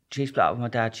she split up with my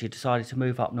dad. She decided to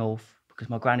move up north because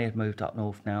my granny had moved up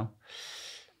north now,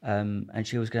 and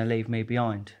she was going to leave me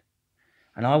behind.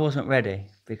 And I wasn't ready,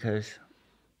 because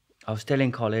I was still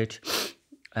in college,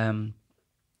 and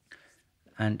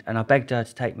I begged her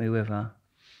to take me with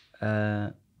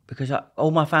her, because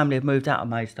all my family had moved out of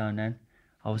Maidstone then.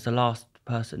 I was the last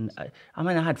person. I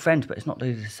mean, I had friends, but it's not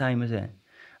really the same, is it?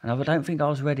 And I don't think I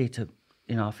was ready to,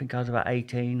 you know, I think I was about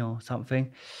 18 or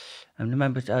something. And I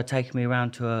remember her taking me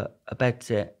around to a bed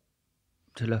sit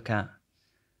to look at.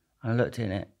 And I looked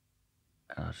in it,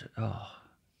 and I said, oh,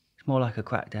 it's more like a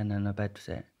crack den than a bed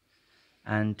sit.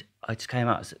 And I just came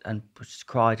out and just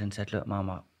cried and said, look, Mum,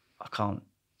 I can't,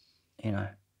 you know,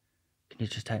 can you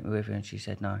just take me with you? And she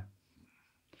said no.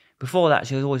 Before that,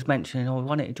 she was always mentioning, oh,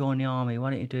 why don't you join the army? Why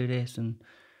don't you do this? And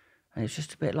it's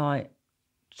just a bit like,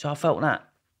 so I felt that.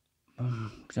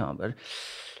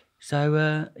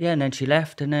 So, yeah, and then she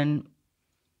left, and then,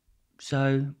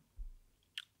 so,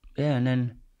 yeah, and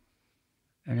then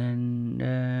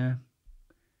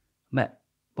met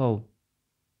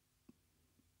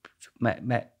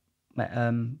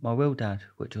my real dad,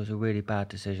 which was a really bad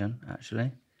decision,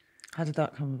 actually. How did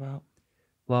that come about?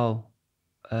 Well,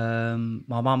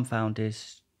 my mum found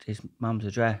his mum's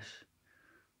address,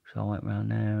 So I went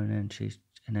round there, and then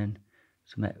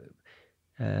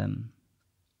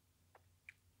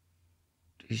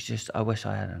it's just, I wish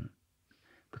I hadn't,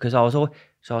 because I was all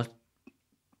so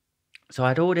I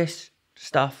had all this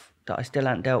stuff that I still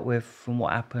hadn't dealt with from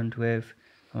what happened with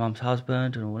my mum's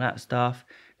husband and all that stuff.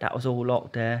 That was all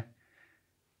locked there.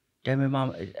 Then my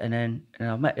mum, and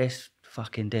I met this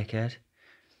fucking dickhead,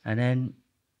 and then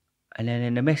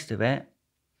in the midst of it,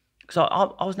 because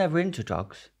I was never into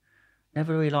drugs,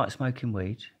 never really liked smoking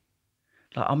weed.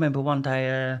 Like, I remember one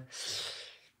day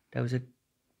there was a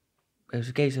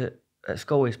geezer at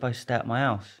school. He was supposed to stay at my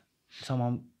house.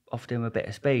 Someone offered him a bit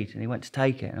of speed, and he went to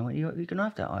take it. And I went, "You gonna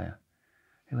have that, are you?"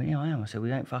 He went, "Yeah, I am." I said,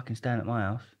 "We ain't fucking staying at my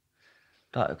house."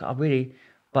 Like,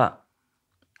 but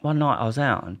one night I was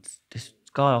out, and this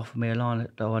guy offered me a line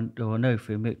that I knew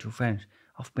through mutual friends.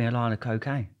 Offered me a line of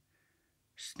cocaine.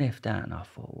 Sniffed that, and I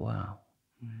thought, wow.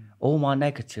 All my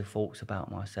negative thoughts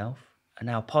about myself and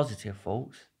now positive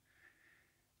thoughts.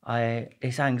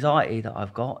 This anxiety that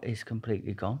I've got is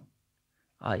completely gone.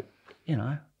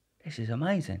 This is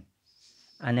amazing.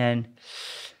 And then,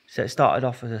 so it started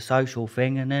off as a social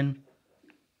thing, and then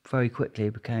very quickly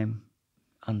it became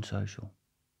unsocial,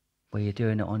 where you're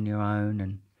doing it on your own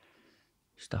and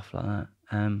stuff like that.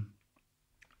 And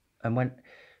when,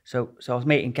 so I was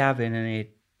meeting Gavin, and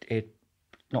he'd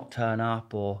not turn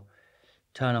up or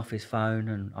turn off his phone,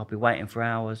 and I'd be waiting for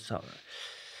hours, so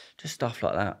just stuff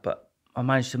like that. But I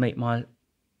managed to meet my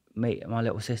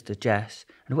little sister Jess,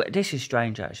 and this is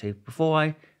strange actually. Before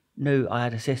I knew I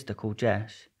had a sister called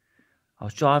Jess, I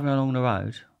was driving along the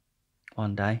road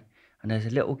one day, and there's a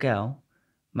little girl.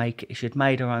 She'd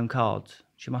made her own cards.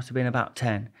 She must have been about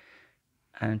 10,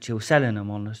 and she was selling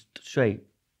them on the street.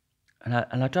 And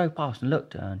I drove past and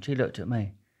looked at her, and she looked at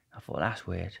me. I thought, that's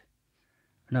weird.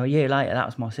 And a year later, that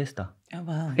was my sister. Oh,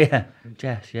 wow. Yeah,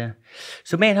 Jess, yeah.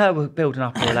 So me and her were building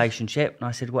up a relationship, and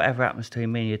I said, whatever happens to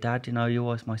me and your dad, you're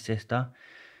always my sister.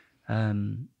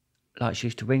 Like, she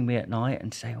used to ring me at night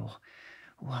and say, oh,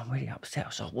 I'm really upset. I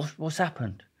was like, what's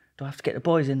happened? Do I have to get the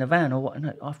boys in the van or what?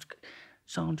 And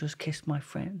Sandra's kissed my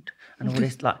friend and all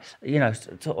this, like,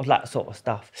 sort of that sort of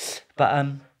stuff. But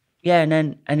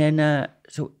yeah,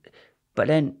 but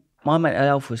then my mental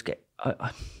health was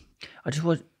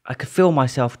I could feel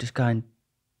myself just going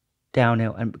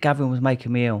downhill, and Gavin was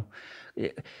making me ill,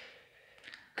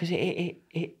 because it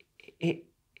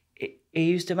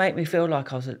used to make me feel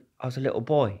like I was a little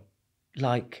boy,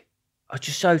 like I was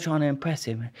just so trying to impress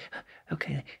him.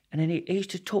 Okay, and then he used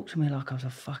to talk to me like I was a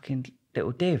fucking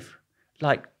little div,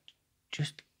 like,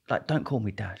 just like, don't call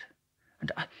me dad.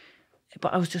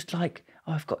 But I was just like,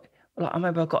 I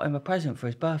remember I got him a present for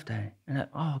his birthday, and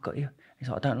I got you. He's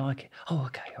like, I don't like it. Oh,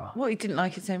 okay, all right. What, he didn't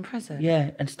like his own present?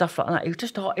 Yeah, and stuff like that.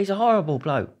 He's a horrible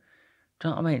bloke. Do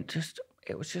you know what I mean?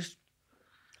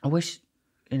 I wish,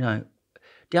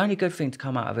 the only good thing to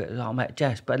come out of it was I met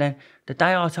Jess. But then the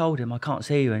day I told him I can't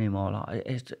see you anymore, like,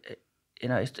 he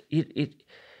was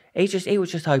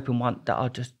just hoping that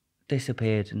I'd just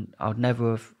disappeared and I'd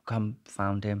never have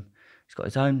found him. He's got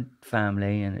his own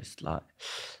family, and it's like,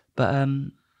 but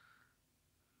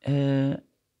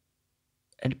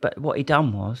but what he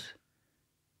done was,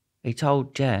 he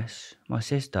told Jess, my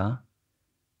sister,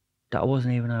 that I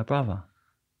wasn't even her brother.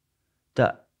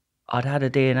 That I'd had a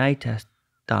DNA test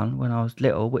done when I was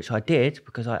little, which I did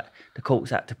because the courts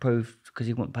had to prove, because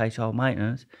he wouldn't pay child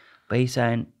maintenance. But he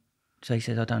says, I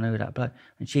don't know who that bloke.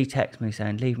 And she texted me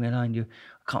saying, leave me alone.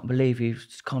 I can't believe you've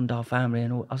conned our family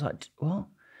and all. I was like, what?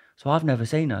 So I've never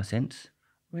seen her since.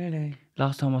 Really?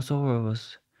 Last time I saw her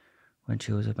was when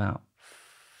she was about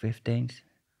 15.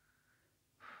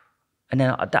 And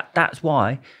then that's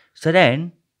why. So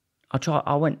then I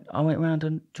went around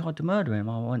and tried to murder him.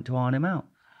 I went to iron him out.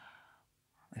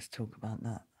 Let's talk about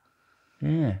that.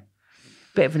 Yeah.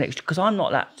 Bit of an extra, because I'm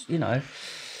not that,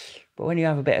 but when you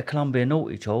have a bit of Colombian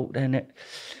naughty talk, then it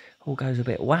all goes a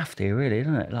bit wafty, really,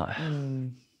 doesn't it? Like,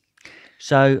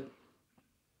 So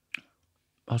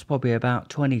I was probably about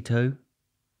 22,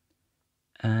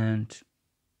 and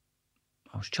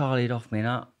I was charlied off me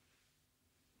nut,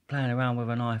 playing around with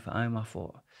a knife at home. I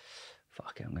thought,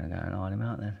 fuck it, I'm going to go and iron him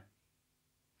out then.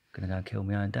 I'm going to go and kill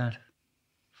my own dad.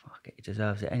 Fuck it, he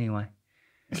deserves it anyway.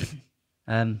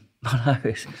 I know,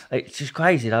 it's just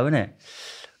crazy though, isn't it?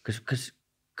 Because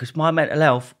my mental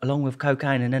health, along with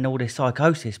cocaine and then all this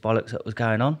psychosis bollocks that was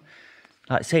going on,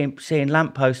 like seeing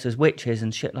lampposts as witches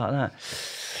and shit like that.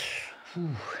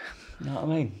 You know what I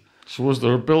mean? So was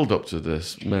there a build-up to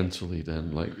this mentally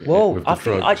then, like, well, with the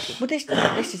drugs?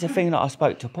 This is a thing that I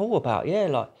spoke to Paul about. Yeah,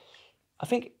 like, I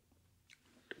think,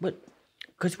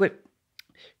 because with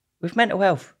mental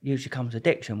health usually comes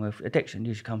addiction. With addiction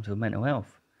usually comes with mental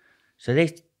health. So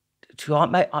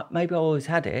maybe I always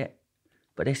had it,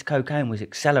 but this cocaine was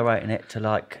accelerating it to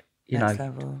like, Next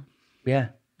level. Yeah.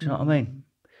 Do you know what I mean?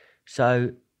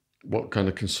 So, What kind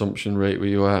of consumption rate were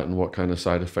you at, and what kind of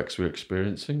side effects were you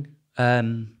experiencing?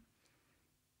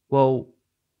 well,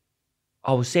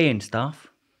 I was seeing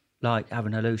stuff, like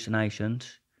having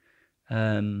hallucinations.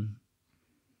 One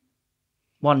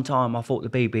time I thought the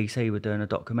BBC were doing a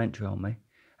documentary on me,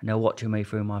 and they were watching me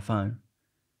through my phone.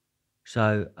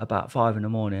 So about 5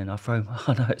 a.m, I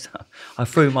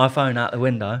threw my phone out the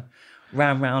window,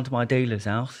 ran round to my dealer's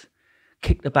house,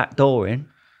 kicked the back door in,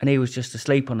 and he was just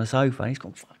asleep on the sofa. And he's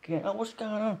gone, fucking hell, what's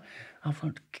going on? I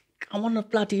thought, I'm on the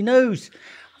bloody news.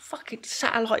 Fucking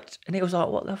satellites. And he was like,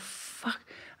 what the fuck?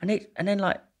 And then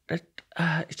like,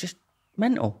 it's just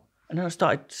mental. And then I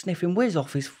started sniffing whiz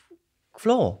off his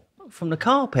floor from the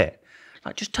carpet.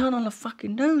 Like, just turn on the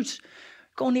fucking news.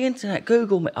 Go on the internet,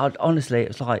 Google me. Honestly, it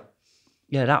was like,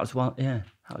 yeah, that was one. Yeah.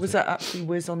 Was that actually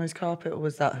whiz on his carpet, or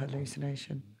was that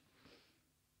hallucination?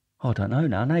 I don't know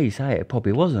now. Now you say it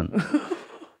probably wasn't.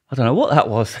 I don't know what that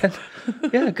was.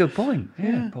 Yeah, good point.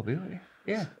 Yeah, probably.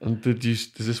 Yeah. And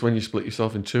is this when you split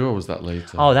yourself in two, or was that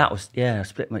later? Oh, that was, I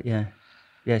split my, yeah.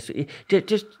 So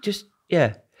just,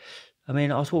 yeah. I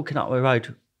mean, I was walking up the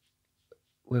road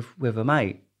with a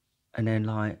mate, and then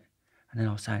I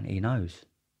was saying, he knows.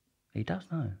 He does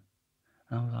know.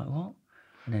 And I was like, what?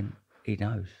 And then he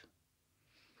knows.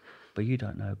 But you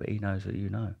don't know, but he knows that you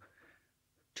know.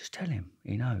 Just tell him,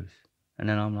 he knows. And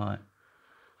then I'm like,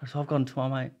 so I've gone to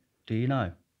my mate, do you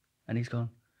know? And he's gone,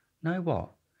 know what?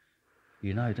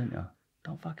 You know, don't you?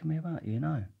 Don't fucking me about, you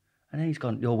know. And then he's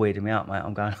gone, you're weirding me out, mate,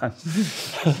 I'm going home.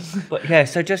 But yeah,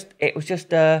 so it was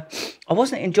just, I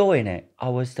wasn't enjoying it. I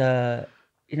was, the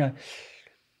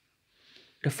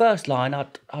first line,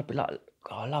 I'd be like,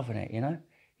 God, loving it,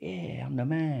 Yeah, I'm the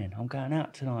man, I'm going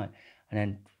out tonight. And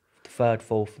then the third,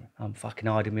 fourth, I'm fucking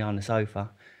hiding behind the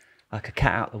sofa, like a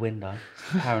cat out the window,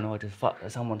 paranoid as fuck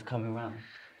that someone's coming round.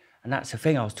 And that's the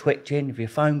thing, I was twitching. If your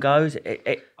phone goes,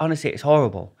 it honestly, it's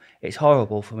horrible. It's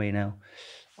horrible for me now.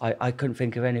 I couldn't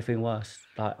think of anything worse.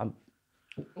 Like,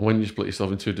 when you split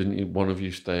yourself in two, didn't one of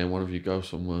you stay and one of you go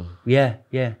somewhere? Yeah.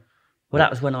 Well, that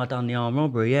was when I done the armed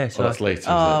robbery, yeah. So that's later,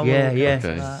 oh, is it? Yeah.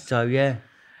 Okay. So, yeah.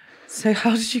 So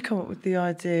how did you come up with the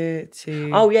idea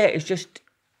to Oh, yeah, it's just...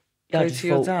 go to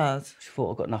your dad? Just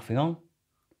thought I've got nothing on.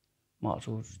 Might as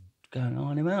well just go and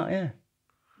iron him out, yeah.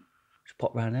 Just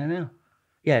pop round there now.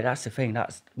 Yeah, that's the thing.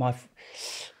 That's my...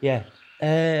 Yeah.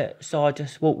 So I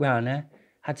just walked round there,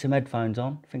 had some headphones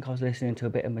on. I think I was listening to a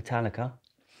bit of Metallica.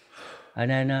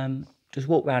 And then just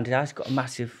walked round his house. He's got a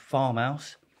massive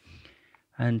farmhouse.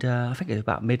 And I think it was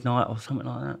about midnight or something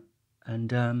like that.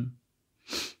 And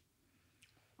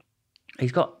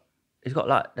he's got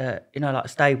like, like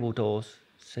stable doors.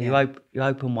 So you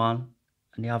open one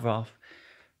and the other half.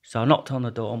 So I knocked on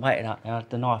the door. I'm waiting out there. I had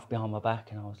the knife behind my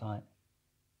back, and I was like,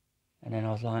 and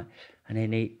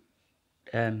then he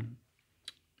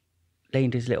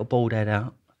leaned his little bald head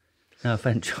out. No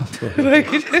offence, John.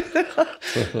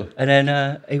 And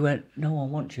then he went, no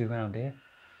one wants you around here.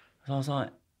 So I was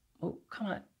like, well, come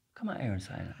out here and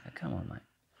say that. Come on, mate.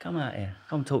 Come out here.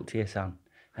 Come talk to your son.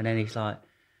 And then he's like,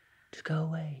 just go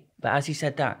away. But as he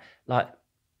said that, like,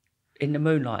 in the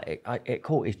moonlight, it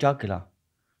caught his jugular.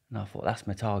 And I thought, that's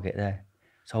my target there.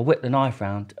 So I whipped the knife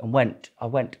round and I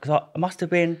went, because I must have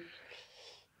been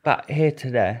about here to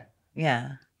there.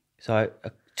 Yeah. So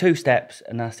 2 steps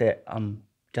and that's it. I'm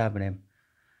jabbing him.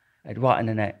 And right in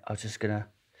the neck. I was just going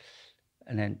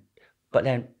to, but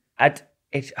then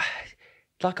it's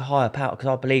like a higher power, because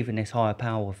I believe in this higher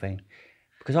power thing.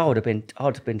 Because I'd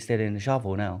have been stealing the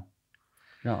shovel now.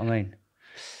 You know what I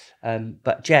mean?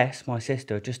 But Jess, my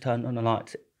sister, just turned on the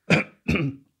lights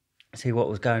see what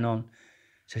was going on.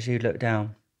 So she looked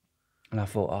down, and I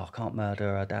thought, I can't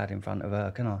murder her dad in front of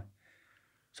her, can I?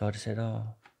 So I just said,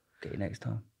 get you next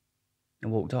time,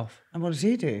 and walked off. And what did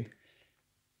he do?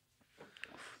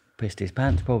 Pissed his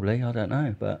pants, probably. I don't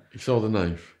know, but You saw the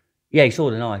knife? yeah, he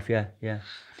saw the knife. Yeah.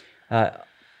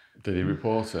 Did he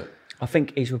report it? I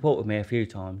think he's reported me a few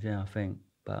times. Yeah, I think,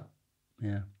 but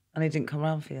yeah. And he didn't come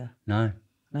round for you? No.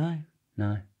 So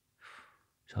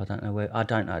I don't know where. I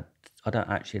don't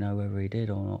actually know whether he did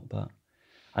or not, but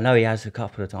I know he has a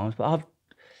couple of times. But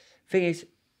thing is,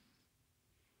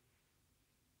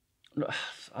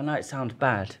 I know it sounds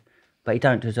bad, but he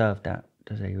don't deserve that,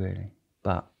 does he really?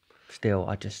 But still,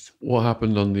 I just... What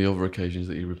happened on the other occasions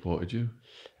that he reported you?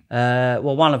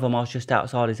 Well, one of them, I was just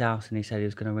outside his house and he said he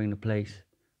was going to ring the police.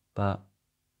 But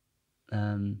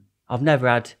I've never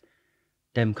had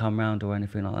them come round or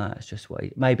anything like that. It's just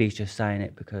maybe he's just saying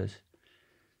it because,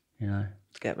 you know.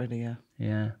 To get rid of you.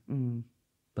 Yeah.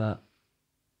 But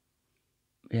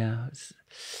yeah,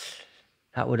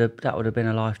 that would have been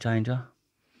a life changer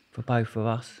for both of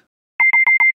us.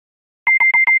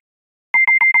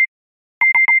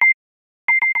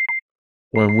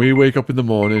 When we wake up in the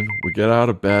morning, we get out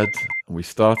of bed and we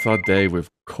start our day with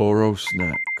Coro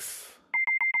Snacks.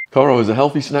 Coro is a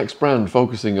healthy snacks brand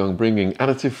focusing on bringing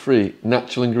additive-free,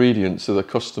 natural ingredients to their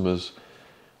customers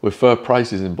with fair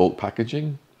prices in bulk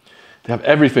packaging. They have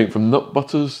everything from nut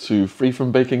butters to free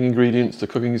from baking ingredients to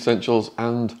cooking essentials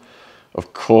and,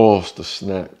 of course, the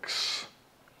snacks.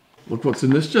 Look what's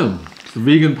in this, Jen. It's the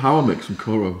vegan power mix from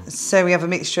Coro. So we have a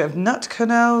mixture of nut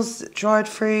kernels, dried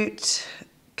fruit,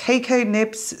 cacao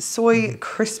nibs, soy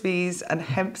crispies, and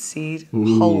hemp seed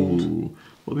hold. Ooh.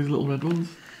 What are these little red ones?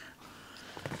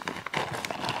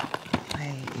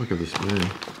 Hey. Look at this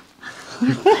man.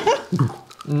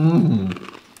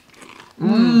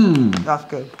 That's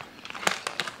good.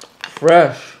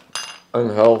 Fresh and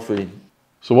healthy.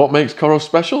 So what makes Coro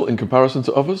special in comparison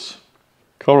to others?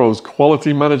 Coro's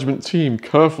quality management team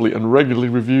carefully and regularly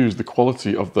reviews the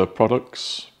quality of their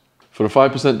products. For a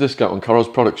 5% discount on Coro's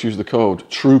products, use the code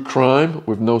TRUECRIME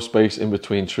with no space in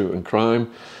between true and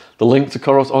crime. The link to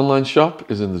Coro's online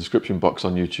shop is in the description box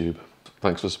on YouTube.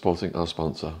 Thanks for supporting our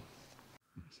sponsor.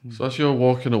 So as you're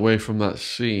walking away from that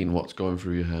scene, what's going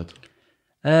through your head?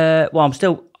 Well,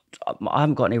 I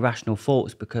haven't got any rational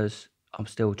thoughts because I'm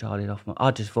still charging off.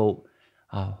 I just thought,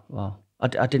 oh, well,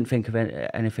 I didn't think of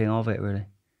anything of it, really.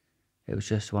 It was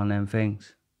just one of them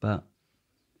things. But,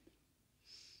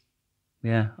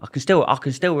 yeah, I can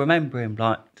still remember him,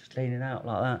 like, just leaning out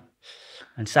like that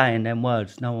and saying them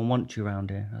words, no one wants you around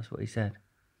here. That's what he said.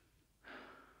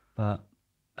 But,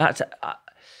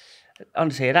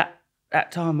 honestly, at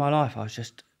that time in my life, it was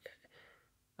just,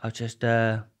 like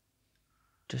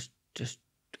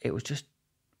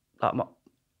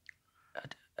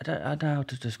I don't know how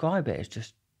to describe it. It's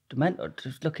just mental.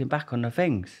 Just looking back on the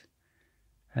things.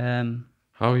 How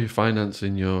are you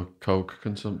financing your coke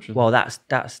consumption? Well, that's.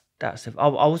 I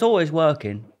was always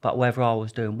working, but whether I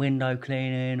was doing window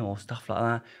cleaning or stuff like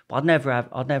that, but I'd never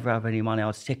have any money. I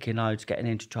was ticking loads, getting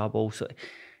into trouble, so,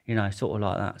 you know, sort of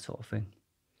like that sort of thing.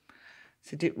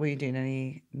 So were you doing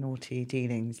any naughty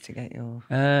dealings to get your...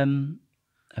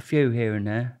 A few here and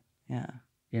there. Yeah.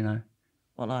 You know.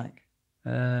 What like?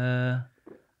 Don't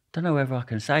know whether I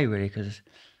can say really because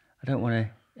I don't want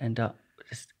to end up.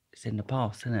 It's in the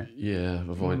past, isn't it? Yeah,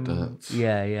 avoid that.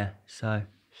 Yeah. So,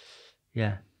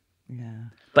 yeah. Yeah.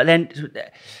 But then,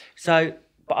 the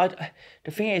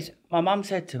thing is, my mum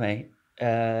said to me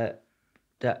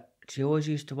that she always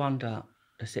used to wonder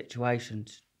the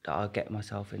situations that I get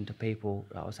myself into, people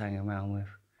that I was hanging around with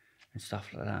and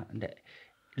stuff like that.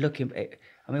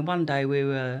 And one day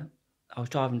I was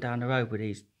driving down the road with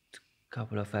these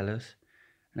couple of fellas,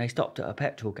 and they stopped at a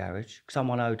petrol garage.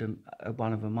 Someone owed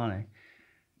one of them money, and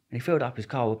he filled up his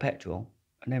car with petrol,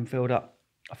 and then filled up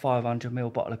a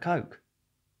 500ml bottle of Coke.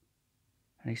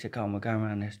 And he said, "Come on, we're going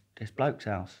around this bloke's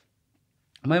house."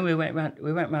 And when we went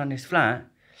round this flat,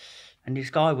 and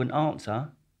this guy wouldn't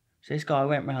answer, so this guy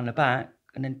went round the back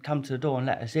and then come to the door and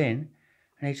let us in,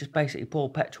 and he just basically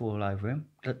poured petrol all over him,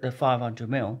 the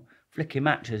 500ml, flicking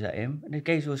matches at him, and the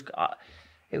geezer was,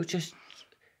 it was just,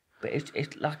 but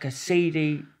it's like a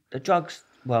seedy, the drugs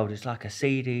world is like a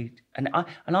seedy, and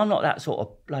I'm not that sort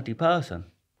of bloody person.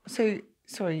 So,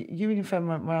 sorry, you and your friend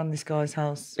went around this guy's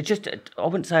house? It's just, I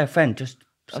wouldn't say a friend, just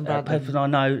a person I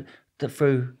know that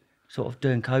through sort of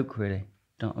doing coke, really.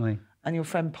 Do you know what I mean? And your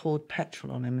friend poured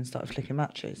petrol on him and started flicking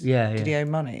matches? Yeah. Did he owe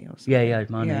money or something? Yeah, he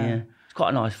owed money, yeah. It's quite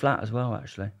a nice flat as well,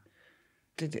 actually.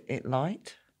 Did it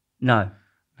light? No.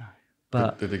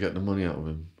 But Did they get the money out of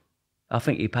him? I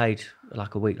think he paid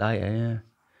like a week later, yeah.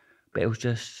 But it was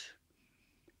just,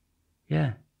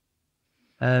 yeah.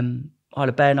 I had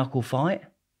a bare knuckle fight,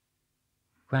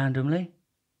 randomly.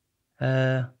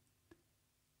 This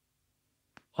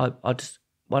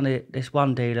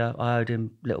one dealer, I owed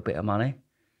him a little bit of money,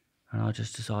 and I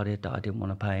just decided that I didn't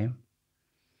want to pay him.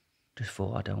 Just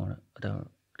thought I don't want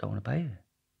to pay you.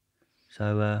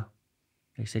 So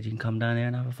he said, "You can come down here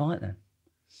and have a fight then."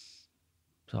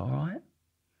 So all right.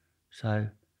 So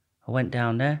I went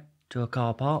down there to a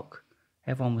car park.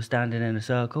 Everyone was standing in a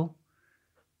circle.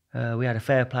 We had a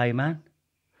fair play, man.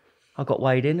 I got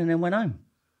weighed in and then went home.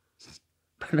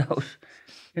 But that was,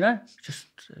 you know,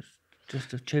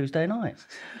 just a Tuesday night.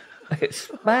 It's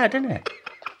bad, isn't it?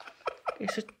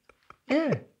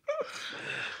 Yeah.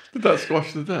 Did that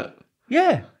squash the debt?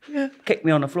 Yeah. Kicked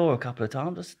me on the floor a couple of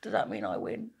times. I said, "Does that mean I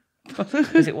win?"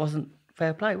 Because it wasn't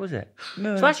fair play, was it?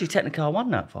 No. So actually, technically, I won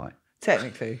that fight.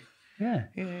 Technically. Yeah.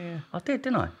 Yeah. I did,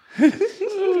 didn't I?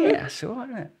 Yeah, that's all right,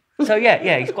 isn't it? So,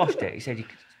 yeah, he squashed it. He said,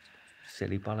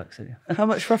 silly bollocks, didn't you? How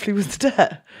much roughly was the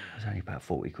debt? It was only about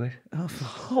 40 quid. Oh,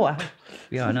 wow.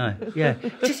 Yeah, I know. Yeah.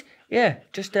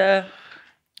 Just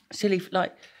silly,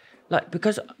 like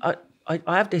because I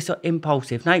have this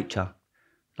impulsive nature.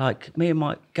 Like, me and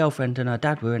my girlfriend and her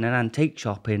dad were in an antique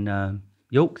shop in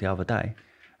York the other day,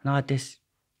 and I had this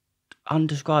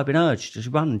undescribing urge to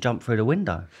just run and jump through the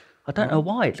window. I don't know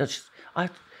why.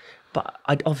 But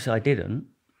obviously I didn't.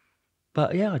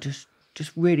 But yeah, I just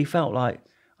really felt like,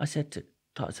 I said to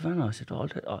Savannah, I said, I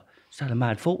just had a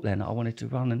mad thought then that I wanted to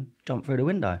run and jump through the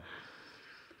window.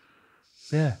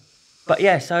 Yeah. But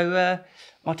yeah, so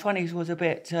my 20s was a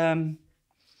bit,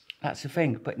 that's the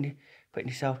thing, putting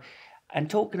yourself, and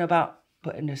talking about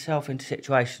putting yourself into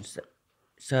situations.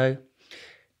 So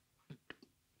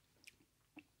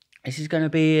this is going to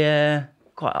be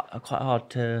quite hard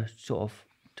to sort of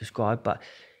describe, but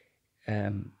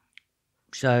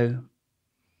so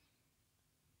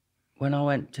when I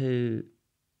went to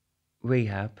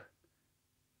rehab,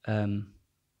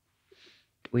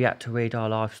 we had to read our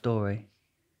life story,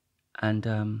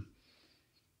 and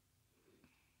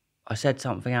I said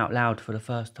something out loud for the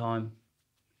first time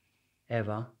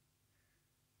ever.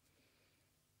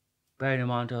 Bearing in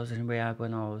mind I was in rehab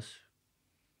when I was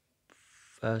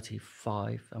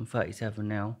 35, I'm 37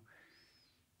 now,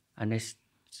 and this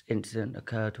incident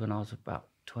occurred when I was about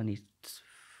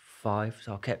 25,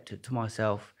 so I kept it to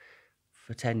myself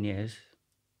for 10 years.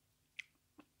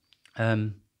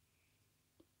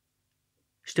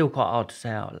 Still quite hard to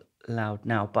say out loud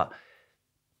now, but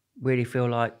really feel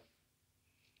like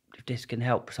if this can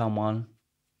help someone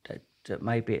that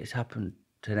maybe it's happened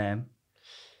to them,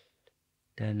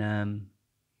 then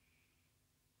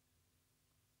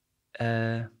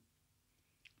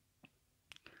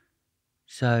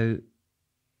so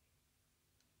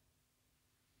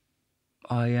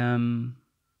I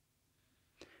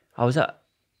was at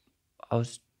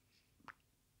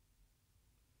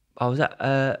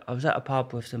a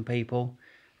pub with some people,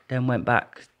 then went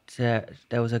back to,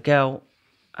 there was a girl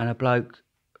and a bloke,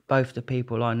 both the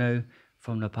people I knew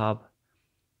from the pub.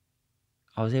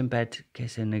 I was in bed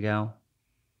kissing the girl,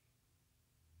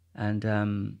 and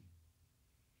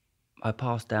I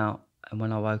passed out, and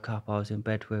when I woke up I was in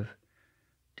bed with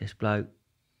this bloke,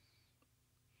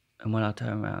 and when I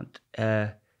turned around,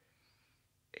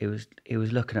 he was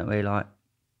looking at me like,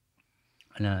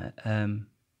 and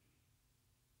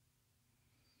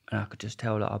I could just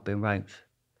tell that I'd been raped.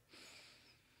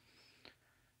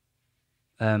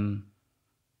 I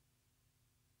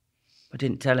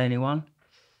didn't tell anyone.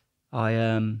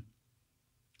 And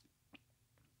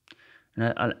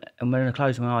when I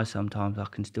close my eyes sometimes I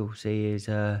can still see his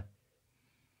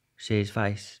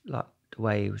face, like the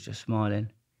way he was just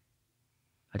smiling.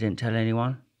 I didn't tell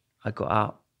anyone. I got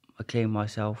up, I cleaned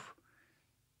myself,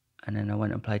 and then I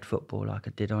went and played football like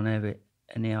I did on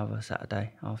any other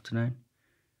Saturday afternoon.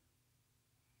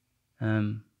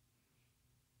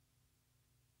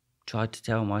 Tried to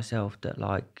tell myself that,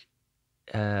 like,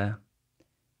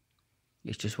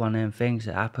 it's just one of them things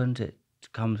that happens. It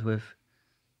comes with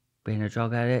being a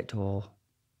drug addict, or,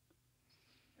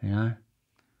 you know.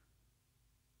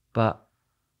 But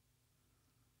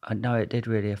I know it did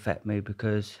really affect me,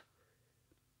 because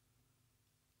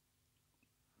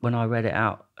when I read it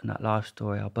out in that life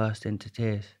story, I burst into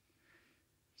tears.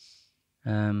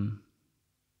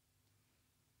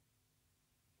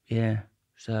 Yeah,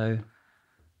 so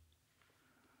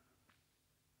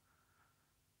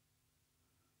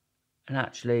and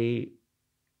actually,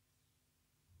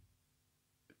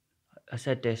 I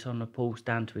said this on the Paul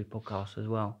Stanley podcast as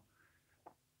well.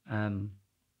 And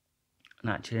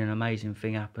actually, an amazing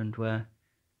thing happened where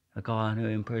a guy I knew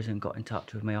in prison got in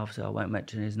touch with me. Obviously, I won't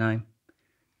mention his name,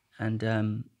 and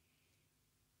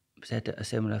said that a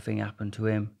similar thing happened to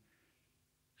him,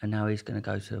 and now he's going to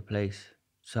go to the police.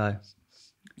 So,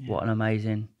 what an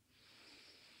amazing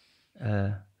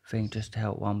thing just to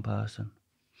help one person.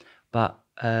 But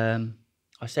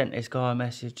I sent this guy a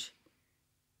message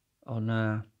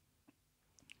on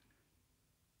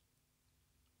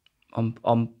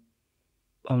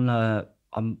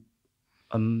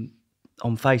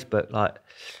Facebook, like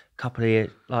a couple of years,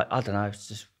 like, I don't know, it's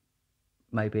just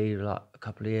maybe like a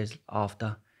couple of years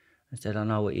after, and said, I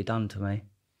know what you done to me.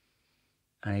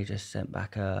 And he just sent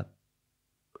back a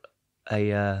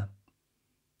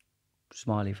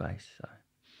smiley face. So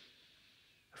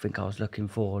I think I was looking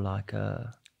for like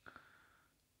a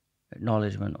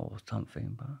acknowledgement or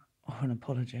something, but Or an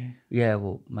apology. yeah,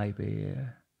 well, maybe, yeah.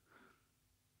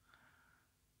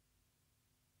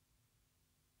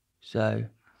 So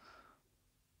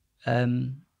try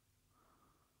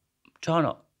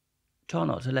not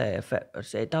to let it affect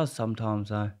us. It does sometimes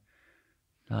though.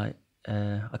 Like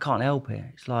I can't help it.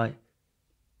 It's like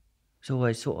it's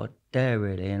always sort of there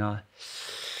really, and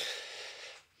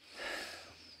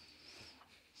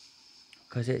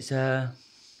because it's a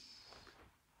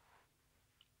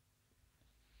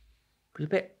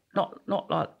bit not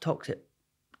like toxic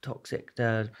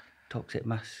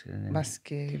masculinity,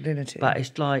 Masculinity. but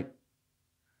it's like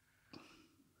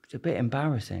it's a bit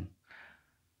embarrassing.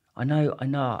 I know,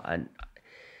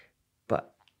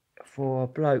 but for a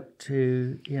bloke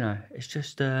to, it's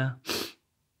just,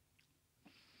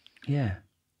 yeah,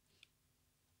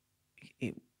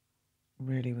 It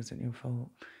really wasn't your fault.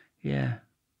 yeah.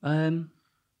 But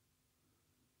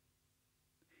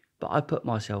I put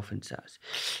myself in that.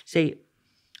 See,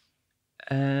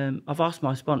 I've asked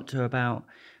my sponsor about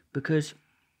because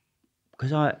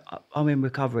I'm in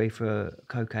recovery for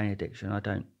cocaine addiction. I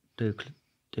don't do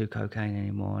cocaine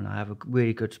anymore, and I have a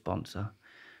really good sponsor.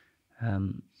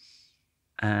 And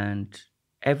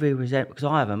every resentment, because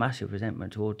I have a massive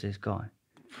resentment towards this guy.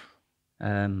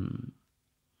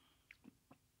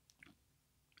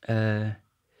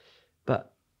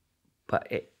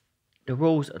 But the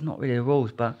rules are not really the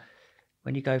rules, but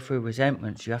when you go through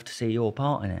resentments, you have to see your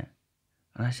part in it.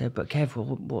 And I said, but Kev,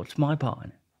 what's my part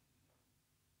in it?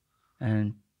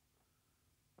 And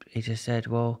he just said,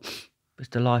 well, it's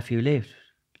the life you lived.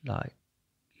 Like,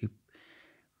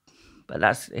 but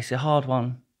it's a hard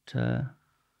one to,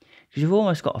 because you've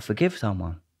almost got to forgive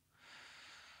someone.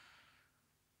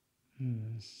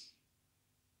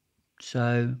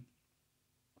 So,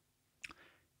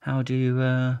 how do you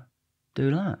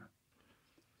do that?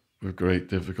 With great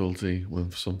difficulty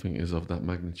when something is of that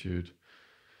magnitude.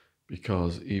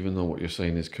 Because even though what you're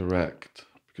saying is correct,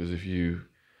 because if you've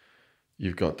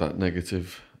got that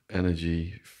negative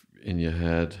energy in your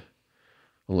head,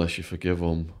 unless you forgive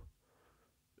them,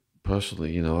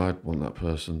 personally, I'd want that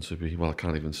person to be, well, I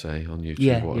can't even say on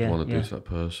YouTube what I'd want to do to that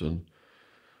person.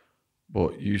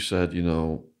 But you said,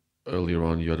 earlier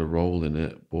on you had a role in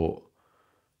it, but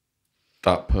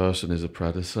that person is a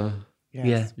predator. Yes.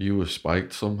 Yeah. You were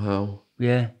spiked somehow.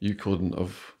 Yeah. You couldn't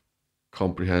have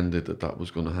comprehended that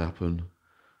was going to happen.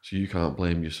 So you can't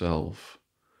blame yourself.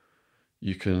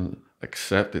 You can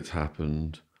accept it's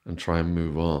happened and try and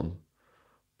move on,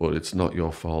 but it's not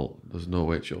your fault. There's no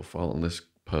way it's your fault, and this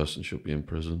person should be in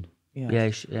prison.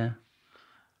 Yes. Yeah.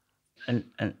 And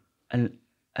I'm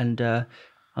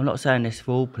not saying this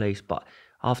for all police, but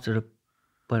after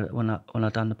when I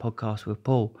done the podcast with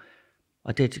Paul,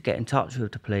 I did get in touch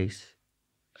with the police,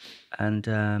 and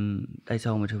they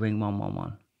told me to ring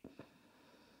 111.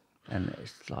 And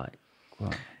it's like,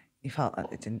 right. You felt like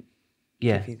they didn't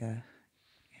Yeah. give you the...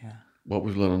 Yeah. What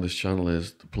we've learned on this channel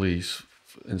is the police,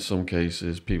 in some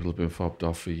cases, people have been fobbed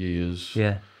off for years.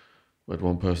 Yeah. We had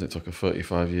one person, it took her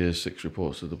 35 years, 6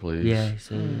 reports to the police. Yeah.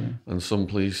 So, And some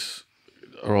police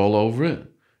are all over it.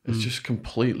 It's just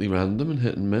completely random and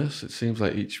hit and miss. It seems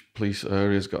like each police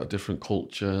area's got a different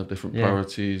culture, different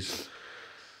priorities.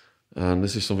 And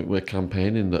this is something we're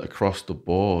campaigning, that across the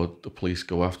board, the police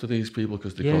go after these people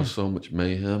because they cause so much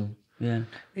mayhem. Yeah.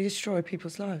 They destroy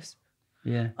people's lives.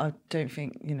 Yeah. I don't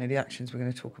think, the actions we're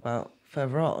going to talk about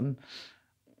further on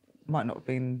might not have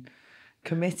been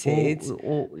committed.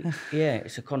 Yeah,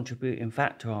 it's a contributing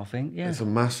factor, I think. Yeah. It's a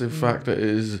massive factor. It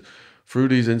is, through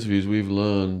these interviews, we've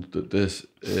learned that this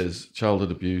is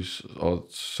childhood abuse or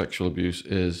sexual abuse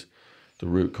is the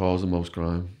root cause of most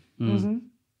crime.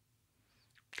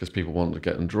 Because people want to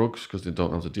get in drugs because they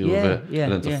don't have to deal with it.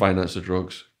 And then to finance the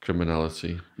drugs,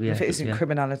 criminality. Yeah. If it isn't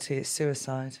criminality, it's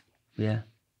suicide. Yeah.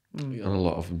 And a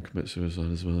lot of them commit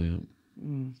suicide as well,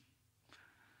 And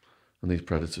these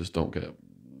predators don't get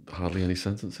hardly any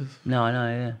sentences. No, I know,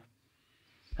 yeah.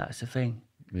 That's the thing.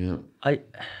 Yeah. Do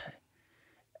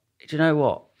you know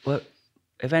what? Well,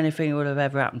 if anything would have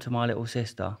ever happened to my little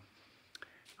sister,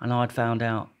 and I'd found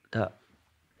out that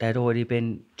they'd already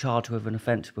been charged with an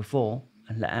offence before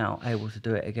and let out, able to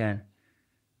do it again,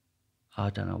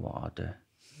 I don't know what I'd do.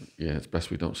 Yeah, it's best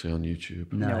we don't see on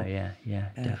YouTube. No, yeah,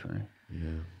 definitely.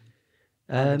 Yeah.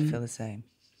 I would feel the same.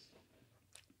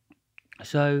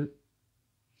 So,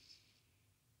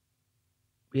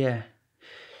 yeah.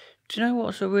 Do you know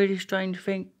what's a really strange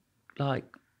thing? Like,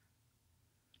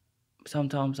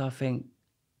 sometimes I think,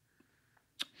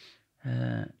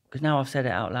 because now I've said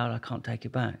it out loud, I can't take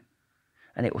it back.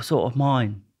 And it was sort of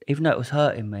mine. Even though it was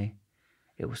hurting me,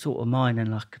 it was sort of mine,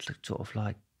 and like, sort of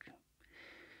like,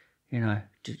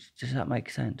 does that make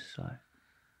sense? Like,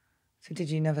 So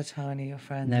did you never tell any of your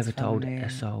friends? never told family? a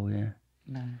soul, yeah.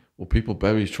 No. Well, people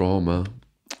bury trauma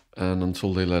And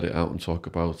until they let it out and talk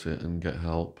about it and get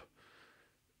help,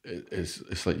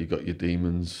 it's like you got your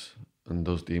demons, and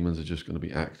those demons are just going to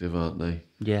be active, aren't they?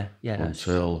 Yeah.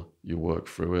 Until you work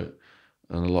through it.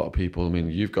 And a lot of people, I mean,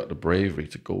 you've got the bravery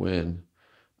to go in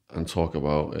and talk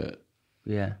about it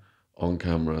on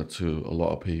camera to a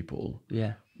lot of people.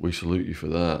 Yeah. We salute you for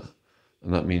that.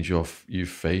 And that means you've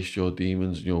faced your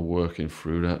demons and you're working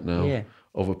through that now. Yeah.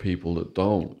 Other people that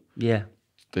don't, Yeah.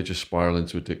 they just spiral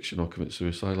into addiction or commit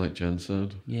suicide, like Jen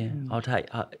said. Yeah.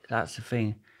 That's the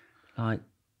thing. Like,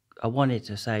 I wanted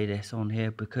to say this on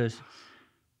here because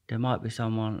there might be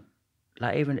someone,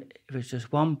 like, even if it's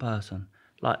just one person,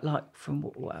 like from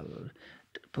whatever,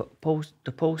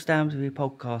 the Paul Stamsby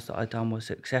podcast that I done was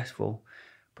successful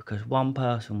because one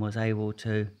person was able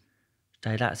to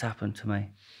say, that's happened to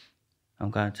me,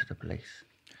 I'm going to the police.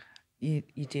 You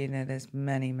do know there's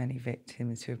many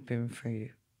victims who have been through,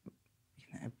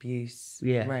 abuse,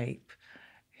 rape,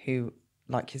 who,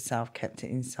 like yourself, kept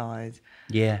it inside.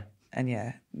 Yeah.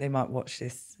 And they might watch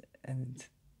this and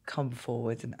come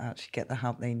forward and actually get the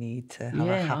help they need to have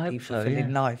a happy,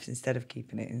 fulfilling life instead of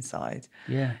keeping it inside.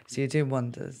 Yeah. So you're doing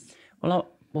wonders. Well,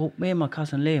 me and my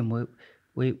cousin Liam,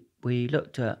 we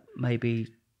looked at maybe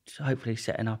hopefully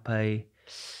setting up a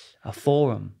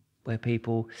forum where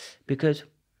people, because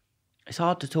it's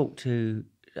hard to talk to,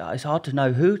 it's hard to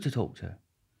know who to talk to.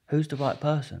 Who's the right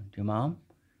person? Your mum?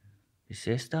 Your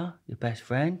sister? Your best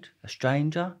friend? A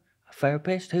stranger? A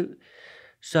therapist? Who?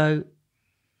 So,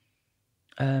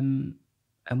 and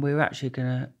we were actually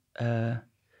going to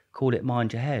call it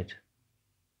Mind Your Head,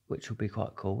 which would be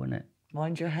quite cool, wouldn't it?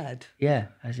 Mind your head? Yeah,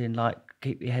 as in, like,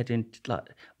 keep your head in, like,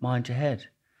 mind your head.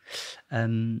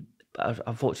 But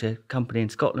unfortunately, a company in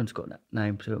Scotland's got that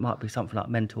name, so it might be something like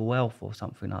Mental Wealth or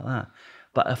something like that.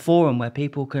 But a forum where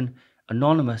people can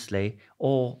anonymously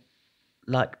or,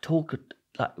 like, talk,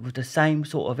 like, with the same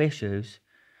sort of issues,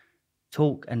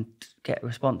 talk and get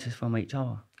responses from each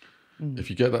other. If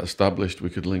you get that established, we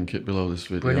could link it below this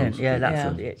video. Brilliant. Yeah,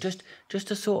 that's it.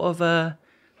 Just a sort of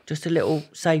just a little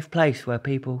safe place where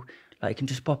people, like, can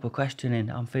just pop a question in.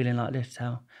 I'm feeling like this.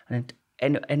 How? And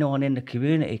then anyone in the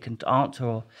community can answer.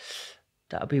 Or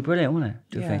that'd be brilliant, wouldn't it?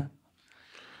 Do you think?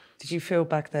 Did you feel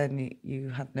back then you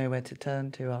had nowhere to turn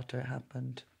to after it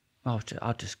happened? I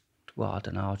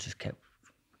don't know. I just kept,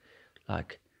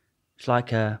 like, it's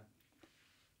like I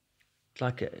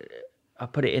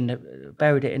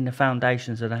buried it in the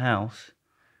foundations of the house,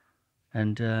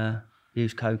 and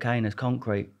used cocaine as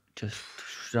concrete. Just,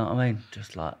 you know what I mean?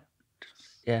 Just like,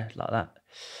 like that.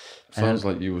 Sounds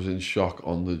like you was in shock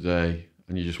on the day,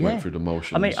 and you just went through the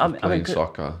motions of playing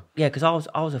soccer. Yeah, because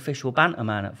I was official banter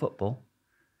man at football,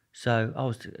 so I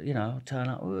was, I'd turn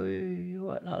up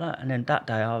like that, and then that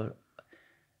day I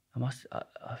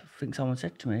think someone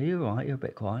said to me, "Are you all right? You're a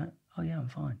bit quiet." Oh yeah, I'm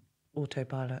fine.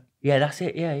 Autopilot. Yeah, that's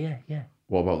it. Yeah.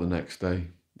 What about the next day?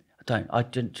 Do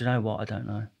you know what? I don't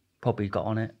know. Probably got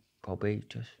on it. Probably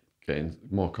just Getting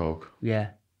more coke.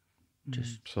 Yeah,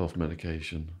 just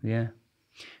self-medication. Yeah,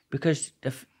 because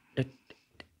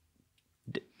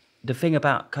the thing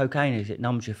about cocaine is it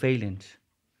numbs your feelings.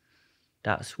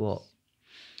 That's what.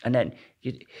 And then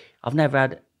I've never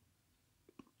had.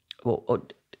 Well,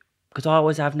 because I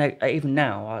always have even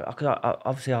now.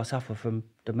 Obviously I suffer from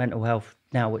the mental health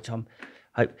now, which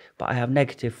but I have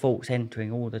negative thoughts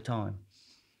entering all the time.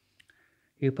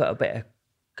 You put a bit of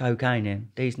cocaine in,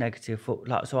 these negative thoughts,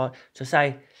 like, so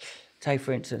say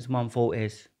for instance, one thought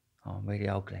is, "Oh, I'm really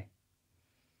ugly."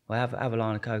 Well, have a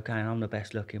line of cocaine, I'm the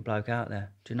best looking bloke out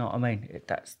there. Do you know what I mean?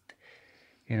 That's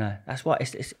why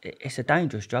it's a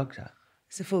dangerous drug, that.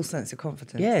 It's a full sense of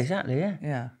confidence. Yeah, exactly,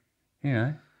 yeah.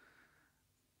 Yeah.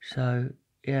 So,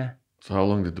 yeah. So how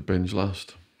long did the binge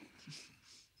last?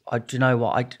 Do you know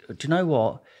what?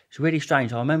 It's really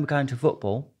strange. I remember going to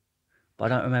football, but I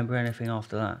don't remember anything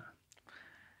after that.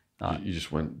 Like, You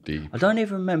just went deep. I don't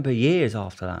even remember years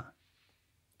after that.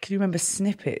 Can you remember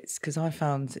snippets? Because I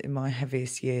found in my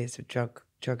heaviest years of drug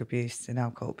abuse and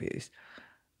alcohol abuse,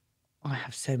 I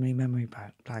have so many memory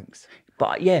blanks.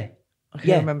 But yeah. I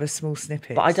can remember small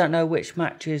snippets. But I don't know which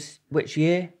matches, which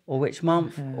year or which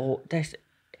month or this.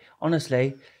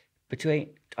 Honestly,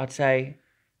 I'd say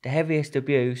the heaviest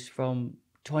abuse from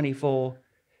 24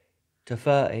 to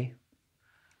 30,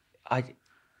 I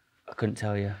couldn't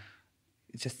tell you.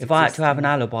 Just if I had to have an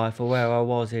alibi for where I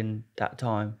was in that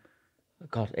time,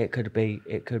 God, I could have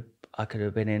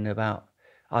been in about,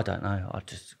 I don't know.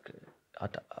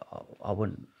 I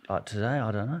wouldn't like to say.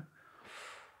 I don't know.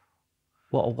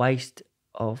 What a waste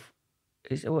of.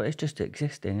 It's just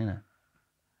existing, isn't it?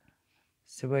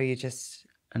 So were you just?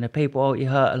 And the people you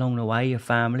hurt along the way, your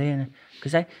family, and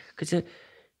because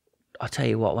I tell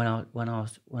you what, when I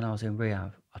was in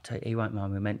rehab, I tell you, he won't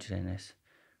mind me mentioning this,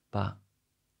 but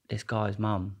this guy's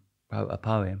mum wrote a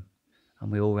poem,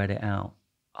 and we all read it out.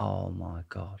 Oh my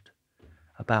God,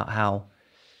 about how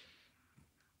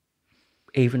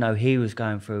even though he was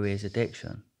going through his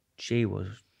addiction, she was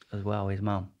as well, his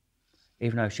mum.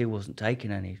 Even though she wasn't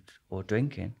taking any or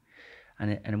drinking,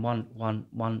 and one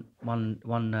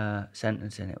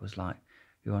sentence in it was like,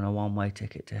 "You're on a one-way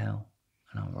ticket to hell,"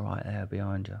 and I'm right there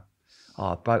behind you.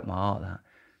 Oh, it broke my heart, that.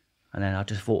 And then I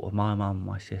just thought of my mum and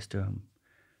my sister,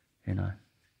 and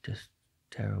just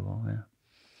terrible. Yeah.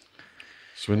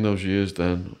 So in those years,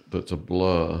 then, that's a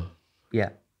blur. Yeah.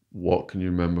 What can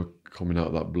you remember coming out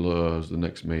of that blur as the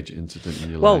next major incident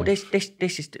in your Well, life? this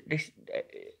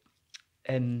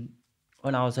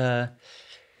when I was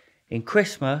in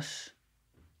Christmas,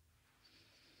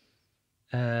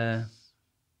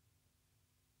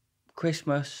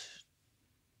 Christmas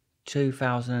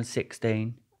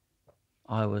 2016,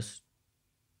 I was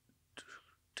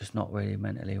just not really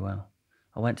mentally well.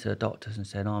 I went to the doctors and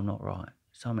said, I'm not right.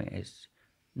 Something is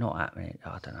not happening.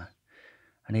 I don't know.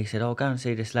 And he said, go and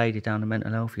see this lady down the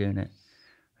mental health unit.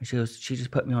 And she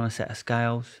just put me on a set of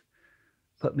scales,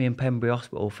 put me in Pembury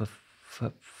Hospital for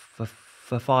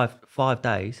 5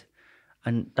 days,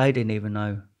 and they didn't even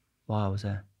know why I was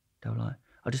there. They were like,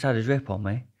 I just had a drip on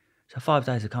me. So 5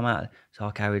 days had come out, so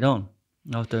I carried on.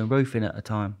 I was doing roofing at the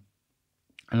time.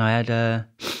 And I had a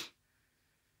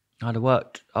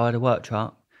work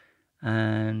truck,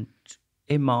 and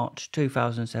in March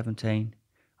 2017,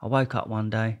 I woke up one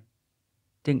day,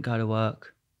 didn't go to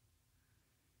work,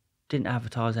 didn't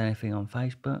advertise anything on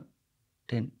Facebook,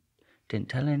 didn't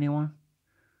tell anyone,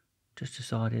 just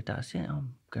decided that's it,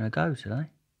 I'm gonna go today.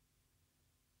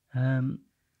 And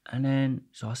then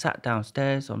so I sat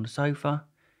downstairs on the sofa.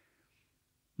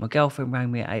 My girlfriend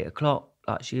rang me at 8 o'clock,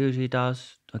 like she usually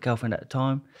does. My girlfriend at the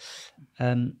time.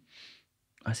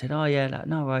 I said, oh yeah, like,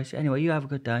 no worries. Anyway, you have a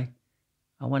good day.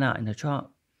 I went out in the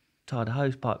truck, tied the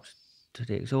hose pipes to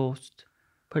the exhaust,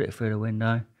 put it through the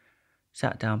window,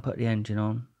 sat down, put the engine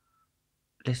on,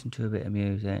 listened to a bit of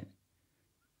music,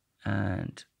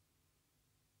 and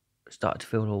started to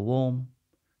feel all warm,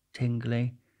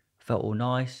 tingly, felt all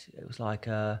nice. It was like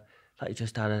you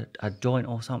just had a joint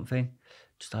or something,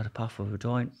 just had a puff of a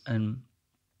joint, and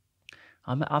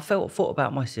I thought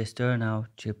about my sister and how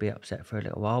she'd be upset for a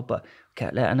little while, but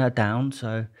kept letting her down,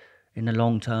 so in the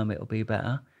long term it'll be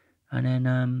better. And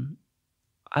then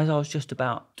as I was just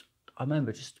about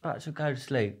to go to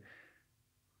sleep,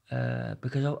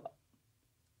 because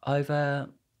I've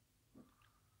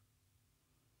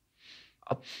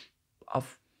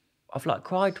like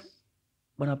cried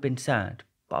when I've been sad,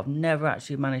 but I've never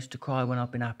actually managed to cry when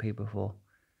I've been happy before.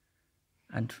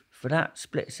 And for that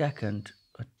split second,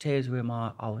 tears were in my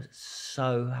eyes. I was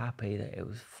so happy that it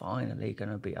was finally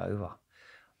going to be over.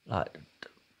 Like,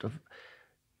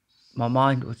 my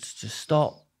mind would just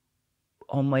stop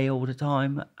on me all the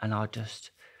time, and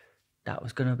that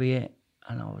was going to be it.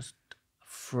 And I was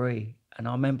free. And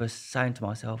I remember saying to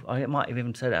myself, I might have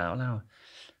even said it out loud,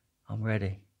 I'm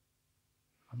ready.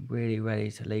 I'm really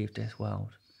ready to leave this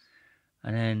world.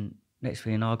 And then next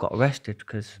thing you know, I got arrested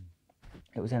because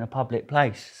it was in a public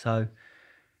place. So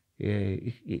yeah,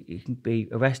 you can be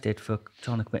arrested for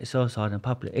trying to commit suicide in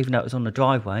public, even though it was on the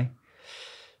driveway.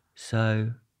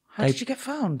 So how did you get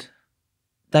found?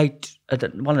 One of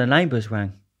the neighbours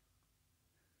rang.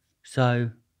 So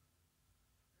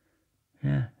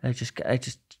yeah, they just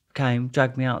came,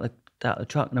 dragged me out the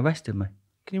truck and arrested me.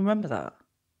 Can you remember that?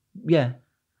 Yeah.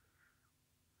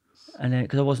 And then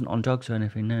because I wasn't on drugs or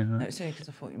anything then. Right? No, it's only because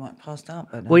I thought you might have passed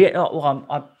out. But no. Well, yeah.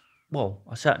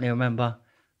 I certainly remember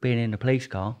being in the police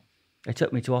car. They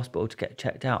took me to hospital to get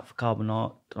checked out for carbon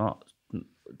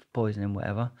poisoning,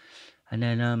 whatever, and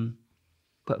then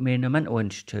put me in a mental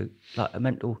institute, like a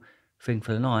mental thing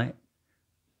for the night.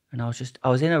 And I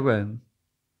was in a room.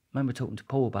 I remember talking to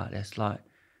Paul about this. Like,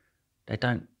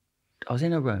 I was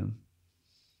in a room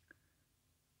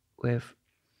with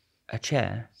a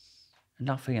chair and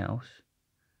nothing else,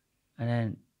 and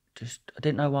then I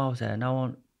didn't know why I was there. No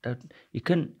one, you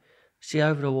couldn't see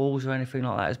over the walls or anything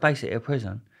like that. It was basically a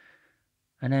prison.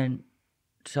 And then,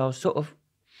 so I was sort of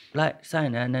like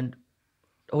saying there, and then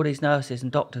all these nurses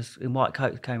and doctors in white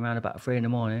coats came around about 3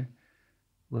 a.m.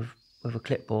 with a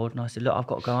clipboard, and I said, look, I've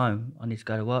got to go home. I need to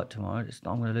go to work tomorrow.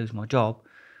 I'm going to lose my job.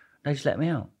 They just let me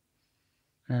out.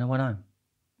 And then I went home.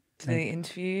 Did they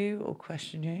interview you or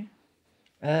question you?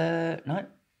 No.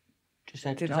 Just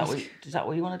said, is that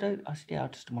what you want to do? I said, yeah, I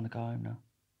just want to go home now.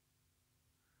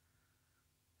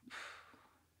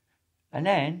 And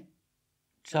then,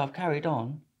 so I've carried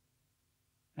on,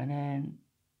 and then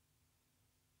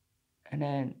And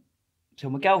then, so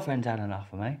my girlfriend's had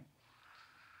enough of me.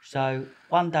 So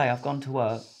one day I've gone to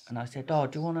work and I said, "Oh,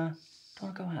 do you wanna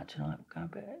go out tonight? Go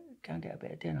and get a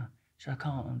bit of dinner." She said, "I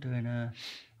can't. I'm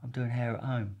doing hair at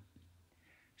home."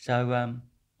 So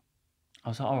I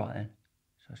was like, "All right then."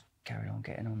 So I carried on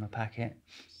getting on the packet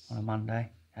on a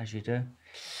Monday, as you do.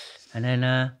 And then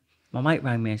my mate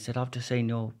rang me and said, "I've just seen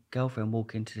your girlfriend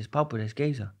walk into this pub with this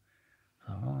geezer."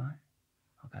 I was like, "All right,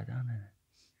 I'll go down there."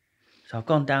 So I've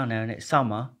gone down there and it's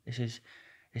summer. This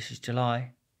is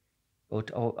July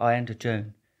or end of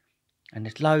June. And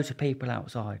there's loads of people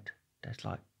outside. There's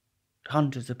like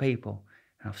hundreds of people.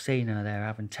 And I've seen her there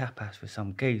having tapas with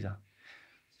some geezer.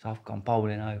 So I've gone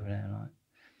bowling over there and like,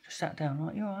 just sat down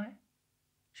like, "You all right?"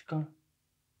 She's gone,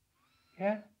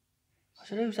 "Yeah." I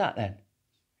said, "Who's that then?"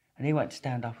 And he went to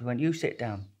stand up and went, "You sit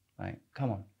down, mate, come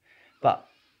on."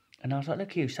 And I was like, "Look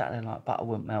at you sat there like butter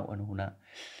wouldn't melt and all that."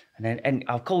 And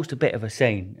I've caused a bit of a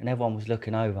scene and everyone was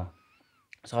looking over.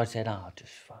 So I said, "Oh,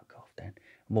 just fuck off then,"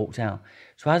 and walked out.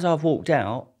 So as I've walked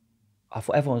out, I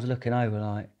thought everyone was looking over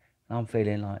like, and I'm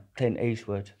feeling like Clint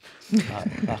Eastwood,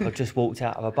 like I just walked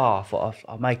out of a bar. I thought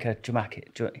I'll make a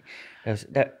dramatic.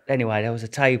 Anyway, there was a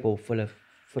table full of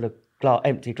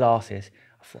empty glasses.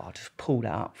 I thought I'll just pull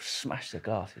that up, smash the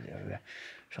glasses everywhere.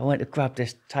 So I went to grab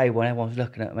this table and everyone was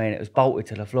looking at me and it was bolted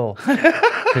to the floor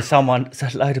because so a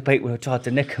load of people had tried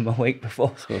to nick them a week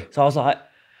before. So I was like,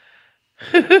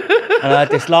 and I had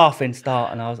this laughing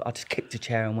start and I just kicked a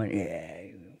chair and went, "Yeah."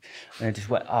 And then just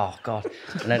went, "Oh God."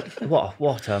 And then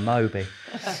what a Moby.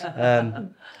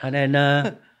 And then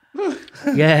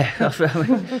yeah,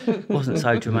 it wasn't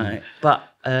so dramatic. But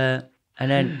and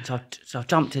then so I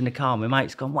jumped in the car. My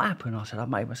mate's gone, "What happened?" I said, "I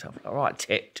made myself all right,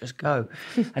 tit, just go."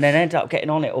 And then ended up getting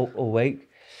on it all week.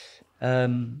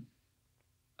 And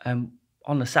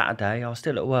on the Saturday, I was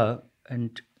still at work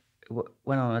and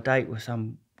went on a date with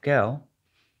some girl.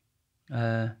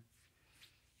 I'm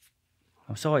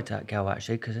sorry to that girl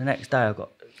actually, because the next day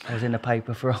I was in the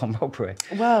paper for armed robbery.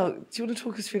 Well, do you want to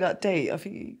talk us through that date? I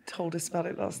think you told us about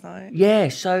it last night. Yeah,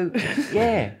 so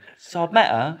I've met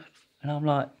her, and I'm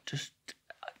like,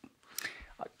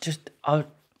 I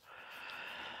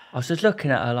was just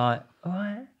looking at her like, "All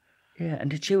right, yeah."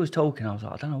 And she was talking. I was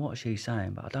like, I don't know what she's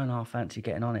saying, but I don't know. I fancy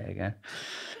getting on it again.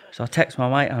 So I texted my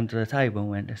mate under the table and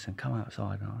went, "Listen, come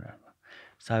outside."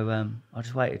 So I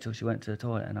just waited till she went to the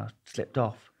toilet and I slipped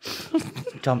off,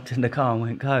 jumped in the car and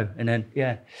went go. And then,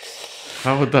 yeah.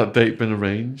 How had that date been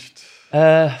arranged?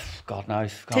 God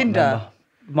knows. Can't Tinder? remember.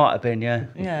 Might have been, yeah.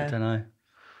 Yeah. I don't know.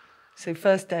 So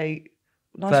first date,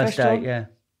 nice First restaurant? date, yeah.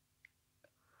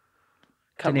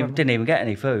 Didn't even get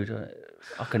any food.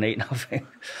 I couldn't eat nothing.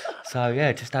 So,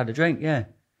 yeah, just had a drink, yeah.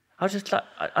 I was just like,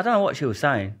 I don't know what she was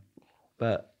saying,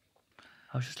 but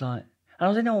I was just like, and I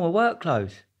was in all my work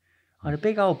clothes. I had a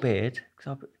big old beard.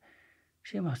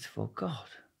 She must have thought, God,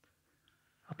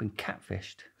 I've been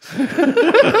catfished.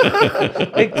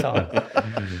 Big time.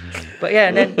 But yeah,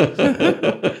 and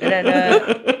then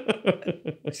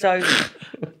so,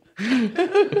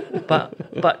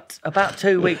 but about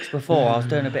 2 weeks before, I was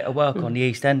doing a bit of work on the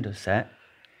EastEnders set.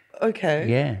 Okay.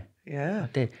 Yeah, I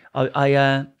did.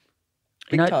 I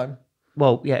Big time.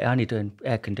 Well, yeah, only doing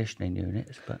air conditioning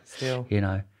units, but Still,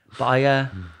 But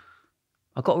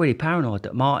I got really paranoid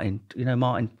that Martin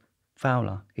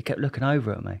Fowler, he kept looking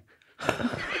over at me.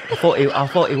 I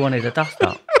thought he wanted a dust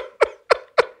up.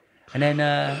 And then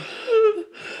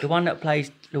the one that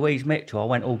plays Louise Mitchell, I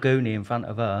went all goony in front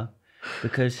of her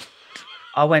because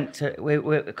I went to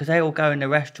because they all go in the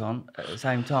restaurant at the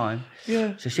same time.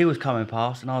 Yeah. So she was coming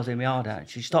past and I was in my yard out.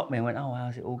 She stopped me and went, "Oh,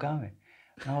 how's it all going?"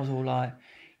 And I was all like,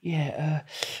 yeah,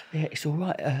 it's all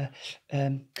right.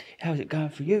 How's it going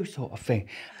for you, sort of thing?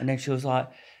 And then she was like,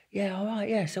 "Yeah, all right,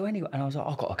 yeah." So anyway, and I was like,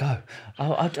 "I've got to go."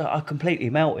 I completely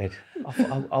melted.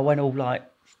 I went all like,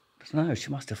 no,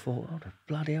 she must have thought, "What the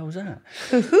bloody hell was that?"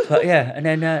 But yeah, and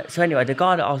then so anyway, the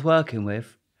guy that I was working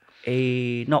with,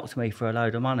 he knocked me for a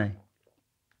load of money.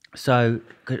 So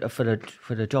for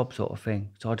the job sort of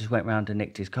thing. So I just went round and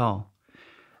nicked his car,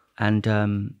 and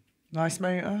nice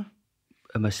motor,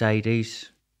 a Mercedes.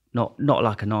 Not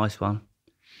like a nice one.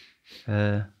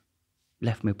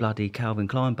 Left me bloody Calvin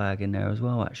Klein bag in there as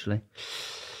well, actually.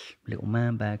 Little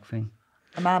man bag thing.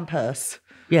 A man purse.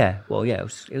 Yeah, well, yeah,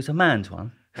 it was a man's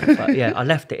one. But yeah, I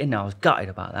left it in there. I was gutted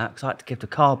about that because I had to give the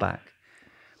car back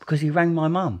because he rang my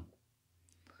mum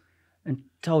and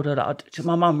told her that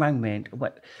my mum rang me, and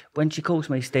when she calls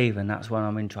me Stephen, that's when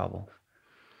I'm in trouble.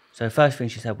 So the first thing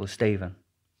she said was, "Stephen,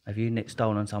 have you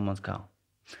stolen someone's car?"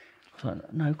 I was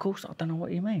like, "No, of course, I don't know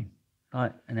what you mean."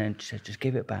 Right, and then she said, "Just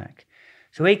give it back."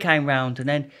 So he came round and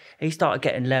then he started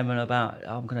getting lemon about,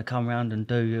 I'm going to come round and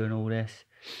do you and all this.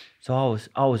 So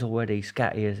I was already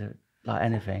scatty as like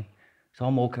anything. So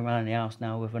I'm walking around the house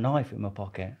now with a knife in my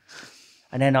pocket.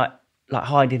 And then I like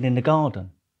hiding in the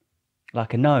garden,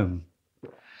 like a gnome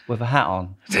with a hat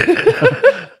on,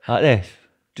 like this,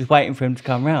 just waiting for him to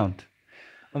come round.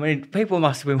 I mean, people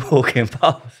must have been walking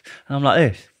past, and I'm like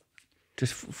this,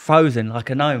 just frozen like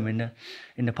a gnome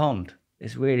in the pond.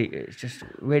 It's just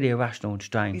really irrational and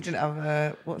strange. You didn't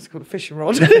have what's it called, a fishing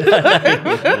rod? No,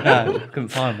 couldn't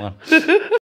find one.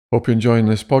 Hope you're enjoying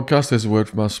this podcast. There's a word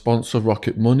from our sponsor,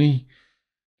 Rocket Money.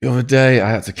 The other day,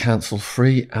 I had to cancel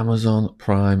 3 Amazon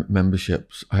Prime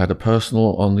memberships. I had a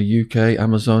personal on the UK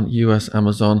Amazon, US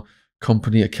Amazon,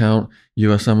 company account,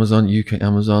 US Amazon, UK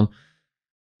Amazon.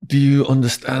 Do you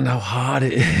understand how hard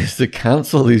it is to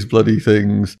cancel these bloody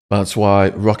things? That's why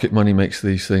Rocket Money makes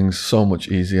these things so much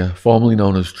easier, formerly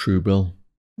known as Truebill.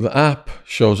 The app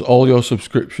shows all your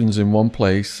subscriptions in one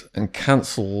place and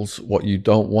cancels what you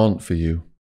don't want for you.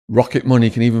 Rocket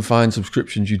Money can even find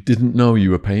subscriptions you didn't know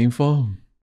you were paying for.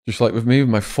 Just like with me, with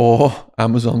my 4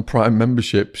 Amazon Prime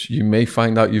memberships, you may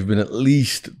find out you've been at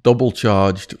least double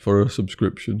charged for a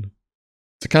subscription.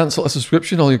 To cancel a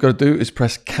subscription, all you've got to do is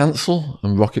press cancel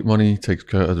and Rocket Money takes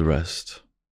care of the rest.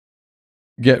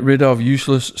 Get rid of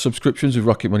useless subscriptions with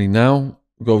Rocket Money now.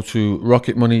 Go to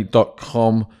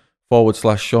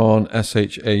rocketmoney.com/Sean,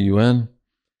 SHAUN.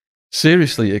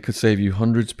 Seriously, it could save you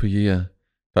hundreds per year.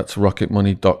 That's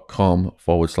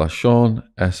rocketmoney.com/Sean,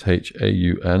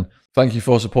 SHAUN. Thank you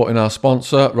for supporting our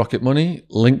sponsor, Rocket Money.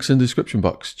 Links in the description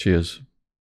box. Cheers.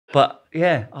 But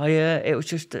yeah, it was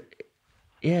just,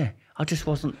 I just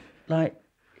wasn't like,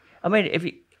 I mean,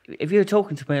 if you were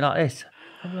talking to me like this,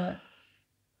 I'm like,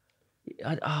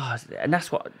 and that's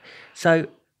what, so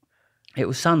it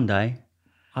was Sunday,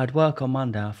 I'd work on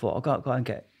Monday, I thought, I've got to go and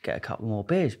get a couple more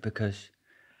beers because,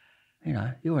 you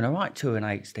know, you're in a right 2 and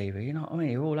 8, Stevie, you know what I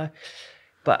mean? You're all like,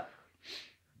 but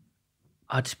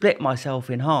I'd split myself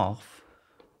in half,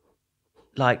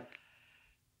 like,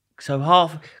 so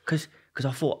half, because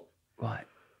I thought, right,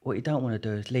 what you don't want to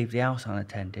do is leave the house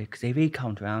unattended, because if he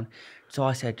comes round, so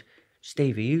I said,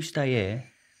 Stevie, you stay here,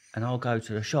 and I'll go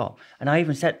to the shop. And I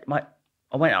even said,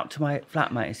 I went up to my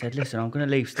flatmate and said, listen, I'm going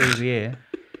to leave Stevie here,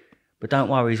 but don't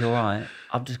worry, he's all right.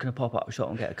 I'm just going to pop up the shop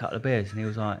and get a couple of beers. And he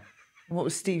was like... What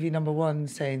was Stevie number 1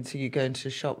 saying to you going to the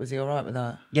shop? Was he all right with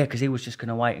that? Yeah, because he was just going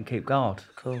to wait and keep guard.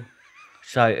 Cool.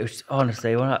 So it was,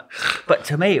 honestly, but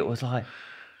to me, it was like,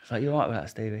 you're right with that,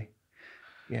 Stevie?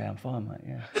 Yeah, I'm fine, mate,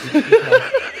 yeah.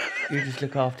 You just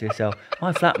look after yourself.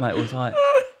 My flatmate was like,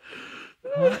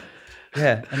 what?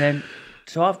 Yeah, and then,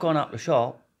 so I've gone up the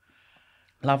shop,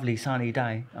 lovely sunny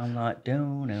day. I'm like,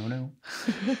 no, you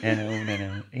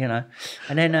know.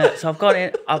 And then, so I've gone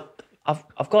in,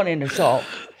 I've gone in the shop,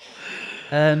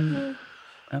 and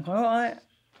I've gone, all right.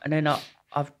 And then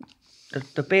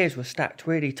the beers were stacked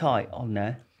really tight on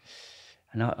there.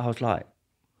 And I was like,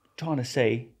 trying to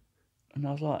see. And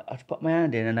I was like, I put my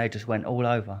hand in and they just went all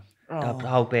over. The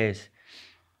whole beers.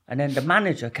 And then the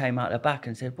manager came out the back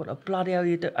and said, what the bloody hell are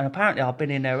you doing? And apparently I've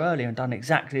been in there earlier and done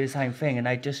exactly the same thing and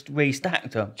they just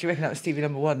restacked them. Do you reckon that was Stevie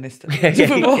number 1 this time? Yeah.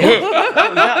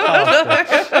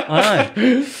 I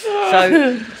know.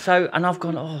 So, and I've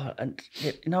gone, and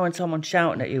you know when someone's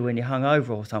shouting at you when you're hungover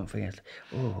or something, it's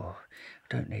like, I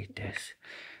don't need this.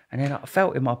 And then I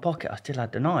felt in my pocket, I still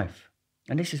had the knife.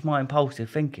 And this is my impulsive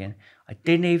thinking. I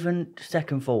didn't even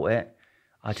second thought it.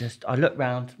 I looked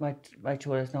round, made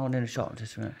sure there's no one in the shop, and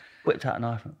just whipped out a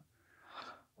knife.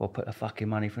 Well, put the fucking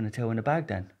money from the till in the bag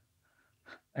then.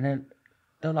 And then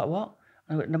they were like, what?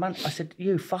 And I said,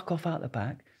 you fuck off out the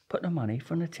bag, put the money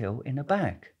from the till in the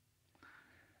bag.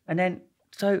 And then,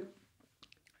 and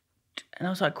I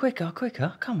was like, quicker,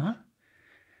 come on.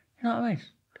 You know what I mean?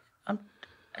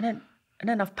 And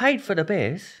then I've paid for the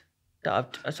beers.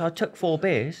 So I took 4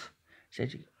 beers.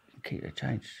 Said, you can keep the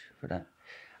change for that.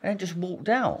 And then just walked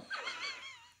out.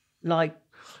 Like,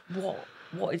 what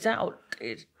is that?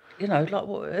 It's, you know, like,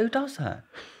 who does that?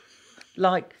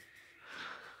 Like,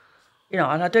 you know,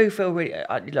 and I do feel really...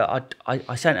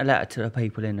 I sent a letter to the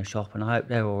people in the shop and I hope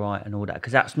they're all right and all that,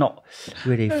 because that's not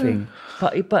really a thing.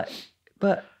 But,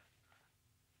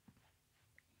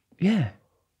 yeah.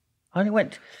 I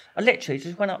literally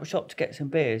just went up the shop to get some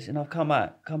beers and I've come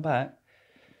back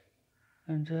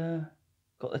and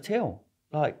got the till.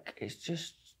 Like, it's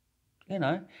just, you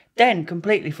know. Then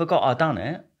completely forgot I'd done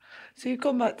it. So you've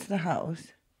gone back to the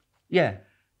house? Yeah.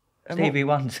 And Stevie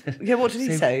once. Yeah, what did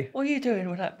he say? What are you doing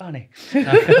with that bunny?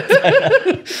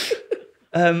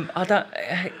 I don't...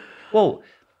 Well,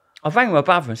 I rang my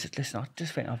brother and said, listen, I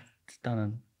just think I've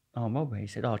done armed robbery. He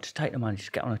said, "Oh, just take the money,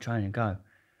 just get on a train and go."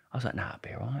 I was like, "Nah, I'll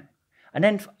be all right." And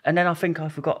then I think I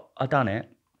forgot I'd done it.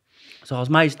 So I was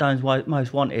Maidstone's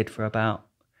most wanted for about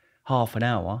half an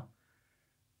hour.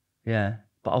 Yeah,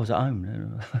 but I was at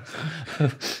home.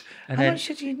 And How much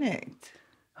had you nicked?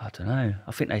 I don't know.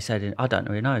 I think they said, I don't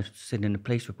really know, seen in the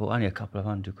police report, only a couple of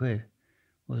 £100.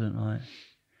 Wasn't like...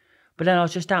 But then I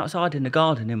was just outside in the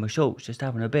garden in my shorts, just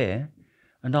having a beer,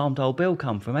 and armed old Bill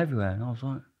come from everywhere. And I was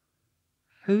like,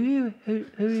 who are you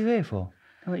here for?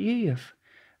 I went, you. And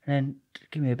then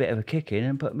give me a bit of a kick in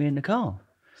and put me in the car.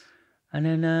 And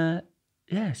then, and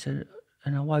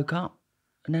I woke up,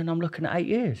 and then I'm looking at 8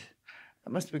 years.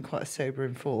 That must have been quite a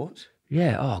sobering thought.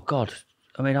 Yeah, oh God.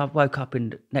 I mean, I woke up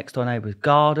in next door neighbours'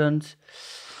 gardens,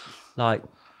 but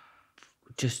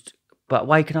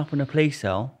waking up in a police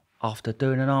cell after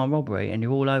doing an armed robbery and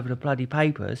you're all over the bloody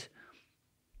papers.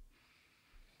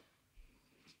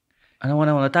 And I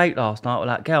went on a date last night with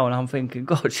that girl and I'm thinking,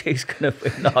 God, she's going to be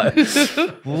like,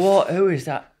 what? Who is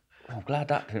that? I'm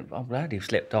glad he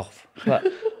slipped off. But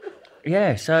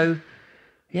yeah,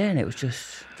 and it was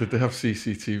just... Did they have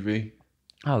CCTV?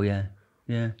 Oh, yeah.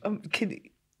 You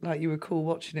recall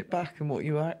watching it back and what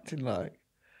you were acting like?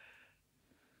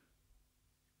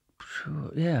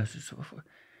 Sure, yeah.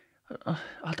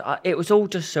 It was all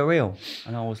just surreal.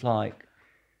 And I was like...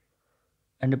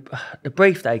 And the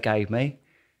brief they gave me,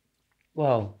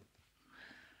 well...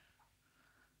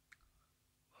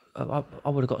 I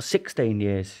would have got 16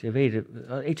 years if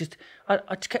I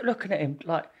just kept looking at him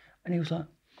and he was like, I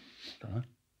don't know.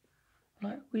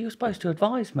 Like, well, you're supposed to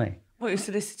advise me. Well, your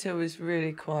solicitor was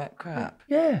really quite crap.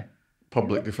 Yeah.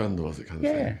 Public defender, was it, kind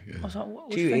of thing? Yeah. I was like, what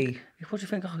do Duty. you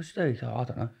think I should do? He said, I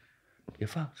don't know. You're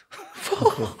fucked.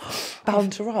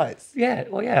 Bound to rights. Yeah,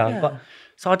 well, yeah. But,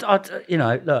 so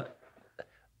look,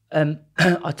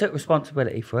 I took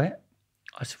responsibility for it.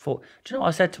 I thought, do you know what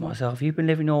I said to myself? You've been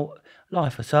living your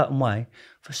life a certain way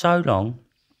for so long.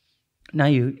 Now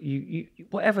you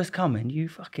whatever's coming, you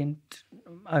fucking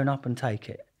own up and take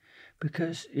it.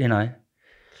 Because,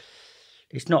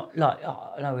 it's not like,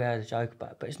 I know we had a joke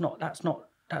about it, but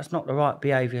that's not the right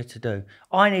behaviour to do.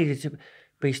 I needed to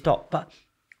be stopped, but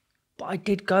I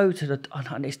did go to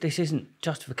and this isn't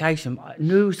justification, but I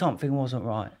knew something wasn't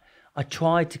right. I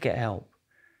tried to get help.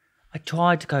 I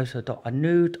tried to go to the doctor.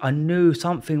 I knew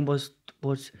something was,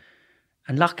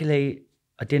 and luckily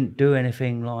I didn't do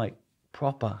anything like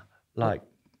proper, like,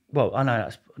 well, I know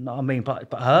that's not what I mean,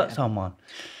 but hurt someone.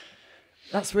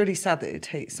 That's really sad that it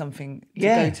takes something to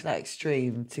go to that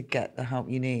extreme to get the help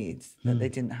you need, that they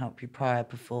didn't help you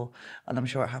before. And I'm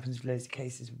sure it happens with loads of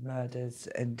cases of murders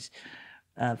and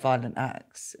violent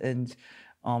acts and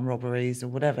armed robberies or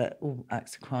whatever, all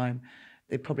acts of crime.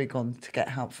 They've probably gone to get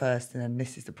help first and then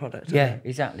this is the product. Yeah,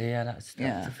 exactly. Yeah, that's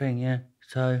the thing, yeah.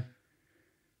 So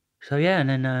yeah, and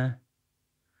then,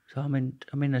 so I'm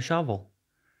in a shovel.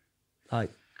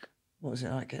 Like... What was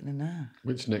it like getting in there?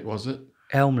 Which Nick was it?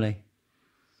 Elmley.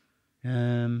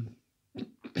 Yeah,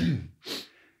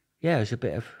 it was a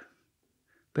bit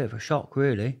of a shock,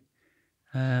 really.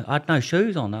 I had no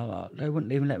shoes on. They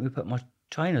wouldn't even let me put my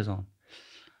trainers on.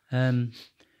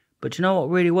 But you know what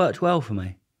really worked well for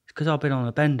me? It's because I've been on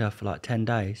a bender for like 10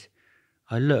 days.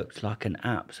 I looked like an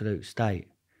absolute state.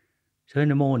 So in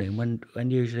the morning,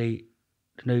 when usually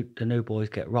the new boys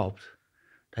get robbed,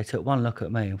 they took one look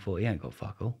at me and thought, he ain't got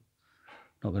fuck all.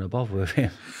 Not going to bother with him.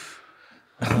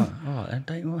 I was like, all right then,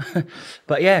 don't you want...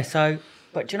 But yeah,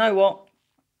 but do you know what?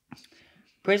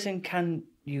 Prison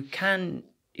you can,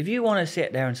 if you want to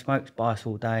sit there and smoke spice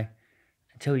all day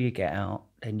until you get out,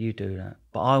 then you do that.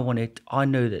 But I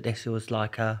knew that this was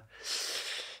like a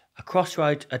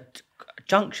crossroads, a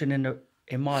junction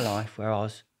in my life where I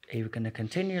was either going to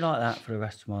continue like that for the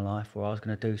rest of my life or I was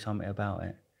going to do something about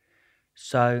it.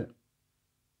 So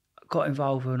I got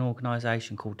involved with an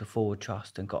organisation called the Forward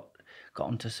Trust and got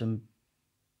onto some...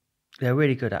 They're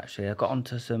really good, actually. I got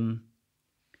onto some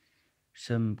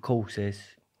courses.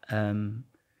 I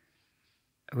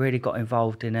really got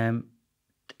involved in them.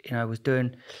 Was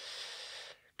doing...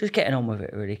 Just getting on with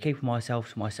it, really. Keeping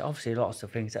myself to myself. Obviously, lots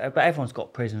of things. But everyone's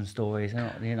got prison stories, you know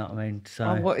what I mean? So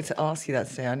I wanted to ask you that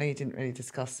today. I know you didn't really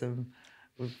discuss them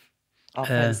with our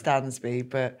friend Stansby,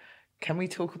 but can we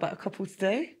talk about a couple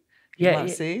today? You might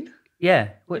have seen? Yeah.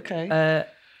 Okay.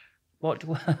 What?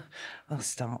 I'll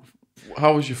start.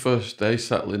 How was your first day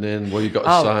settling in? Well, you got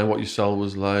a sign what your cell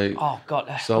was like. Oh God,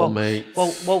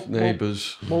 cellmates,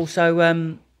 neighbours.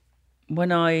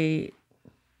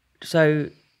 So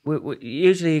we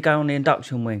usually you go on the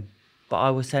induction wing, but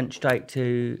I was sent straight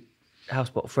to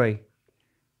houseboat 3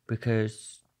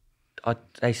 because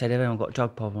they said, everyone got a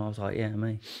drug problem. I was like, yeah,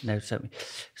 me. And they sent me.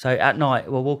 So at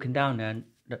night, we're walking down there, and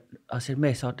I said,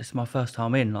 Miss, this is my first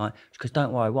time in. Like, because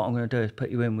don't worry, what I'm going to do is put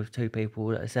you in with 2 people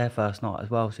that it's their first night as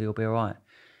well, so you'll be all right.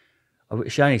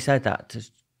 She only said that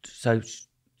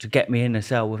to get me in the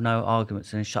cell with no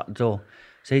arguments and then shut the door.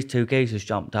 So these 2 geezers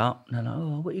jumped up and they're like,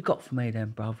 oh, what you got for me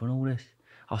then, brother, and all this.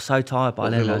 I was so tired by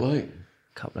then. What did they look like?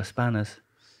 A couple of spanners.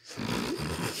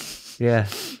 Yeah,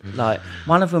 like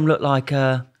one of them looked like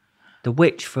the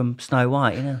witch from Snow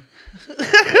White, you know.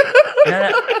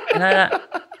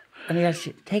 And he goes,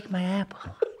 take my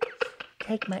apple.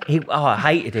 I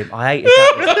hated him. I hated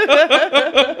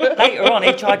that. Later on,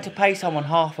 he tried to pay someone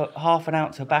half an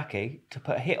ounce of baccy to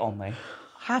put a hit on me.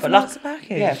 Half an ounce of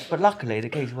baccy? Yeah, but luckily the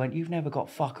geezer went, you've never got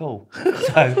fuck all.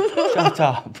 So, shut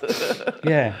up.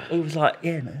 Yeah, he was like,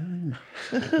 yeah, no.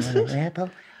 Apple.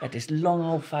 He had this long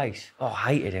old face. Oh,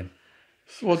 I hated him.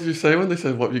 So what did you say when they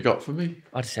said, what have you got for me?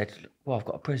 I just said, well, I've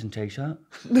got a prison T-shirt.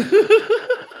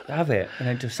 Have it. And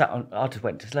then just sat on, I just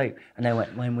went to sleep. And they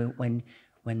went, when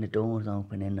the doors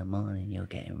open in the morning, you're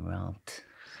getting robbed.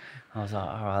 I was like,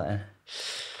 all right then.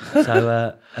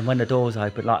 So, and when the doors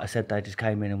opened, like I said, they just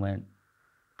came in and went,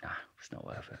 nah, it's not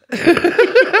worth it.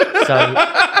 So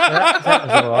that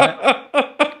was all right.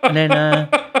 And then,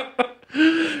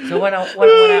 so when I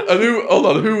went out...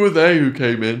 And who were they who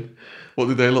came in? What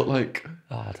did they look like?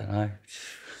 Oh, I don't know.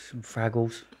 Some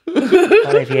fraggles.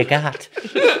 Whatever you got.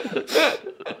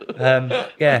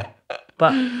 Yeah.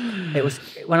 But it was,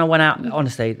 when I went out,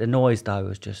 honestly, the noise though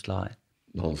was just like...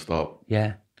 Non-stop.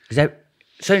 Yeah. Because as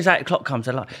soon as 8 o'clock comes,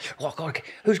 they're like, oh, God,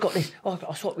 who's got this? Oh,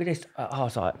 I'll swap with this. I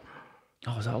was like,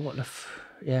 what the...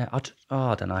 Yeah,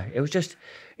 I don't know. It was just,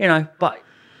 you know, but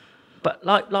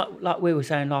like we were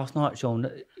saying last night, Sean,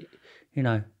 that, you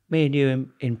know, me and you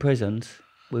in prisons,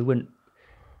 we're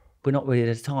not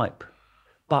really the type.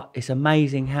 But it's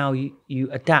amazing how you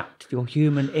adapt. Your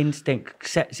human instinct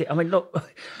sets it. I mean,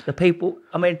 look, the people...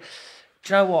 I mean,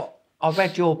 do you know what? I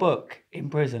read your book in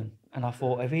prison and I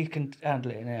thought, if he can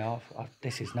handle it in here,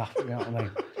 this is nothing, you know what I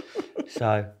mean?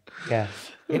 So, yeah.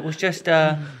 It was just...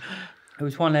 it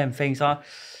was one of them things. But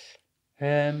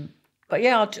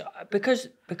yeah, because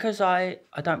I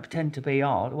don't pretend to be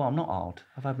hard. Well, I'm not hard.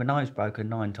 I've had my nose broken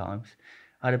 9 times.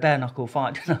 I had a bare knuckle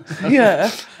fight, didn't I?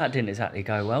 Yeah. That didn't exactly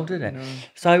go well, did it? No.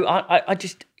 So I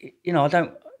just, you know,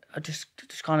 I just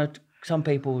kind of, some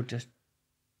people just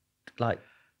like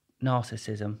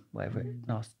narcissism, whatever it,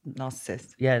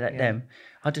 Narcissist. yeah, them.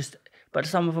 But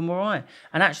some of them were right.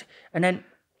 And actually, and then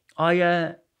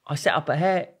I set up a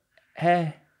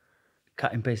hair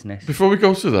cutting business. Before we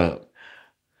go to that,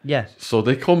 Yeah. so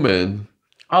they come in,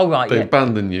 Oh, right, they yeah.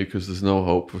 abandon you because there's no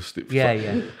hope for Steve.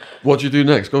 Yeah. What do you do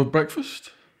next? Go to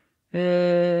breakfast? We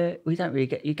don't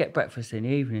really you get breakfast in the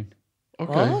evening.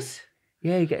 Okay. What?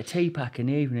 Yeah, you get a tea pack in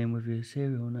the evening with your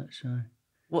cereal and that, so.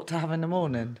 What to have in the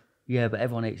morning? Yeah, but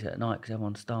everyone eats it at night because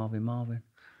everyone's starving, Marvin.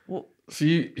 What? So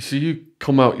you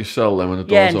come out your cell then when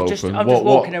the Yeah, door's and open. I'm just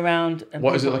walking around. And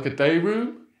What is it, like a day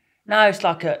room? No, it's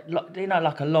like a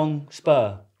long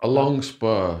spur. A long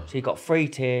spur. So you've got 3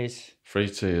 tiers, 3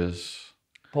 tiers.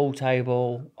 pool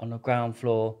table on the ground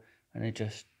floor, and it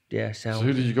just, yeah, So sells.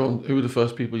 who did you go? Who were the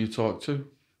first people you talked to?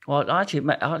 Well, I actually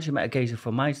met a geezer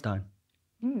from Maidstone.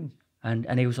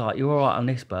 And he was like, you're all right on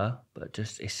this spur, but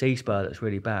just it's sea spur that's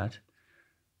really bad.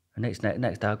 And next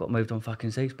day I got moved on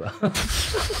fucking sea spur.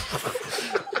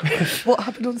 What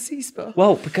happened on C-Spur?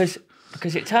 Well, because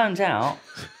it turns out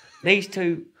these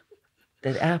 2,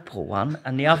 the Apple one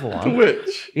and the other one,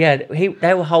 Which? yeah,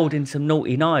 they were holding some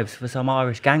naughty knives for some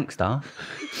Irish gangster,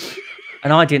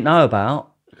 and I didn't know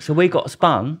about. So we got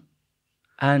spun,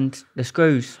 and the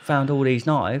screws found all these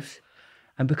knives,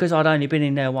 and because I'd only been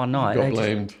in there one night, Got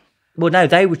blamed. well, no,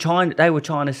 they were trying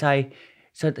to say.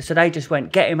 So they just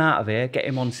went, get him out of here, get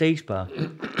him on C-Spur.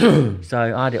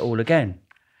 So I had it all again.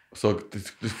 So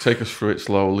just take us through it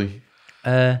slowly.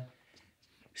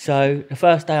 So the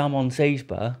first day I'm on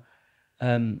C-Spur,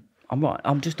 I'm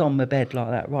just on my bed like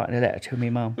that, writing a letter to my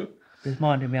mum, just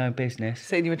minding my own business.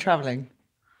 Saying you were travelling.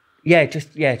 Yeah,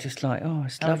 just like, oh,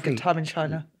 it's Have a lovely. good time in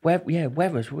China.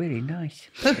 Weather's really nice.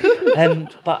 And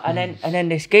then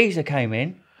this geezer came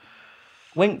in,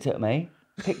 winked at me,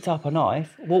 picked up a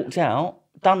knife, walked out,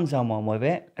 done someone with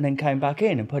it, and then came back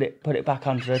in and put it back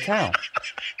under the towel.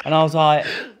 And I was like,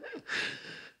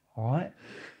 all right,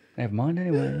 never mind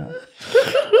anyway.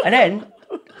 And then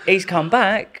he's come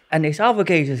back, and this other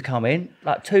geezer's come in,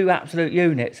 like 2 absolute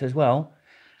units as well,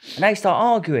 and they start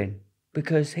arguing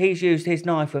because he's used his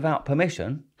knife without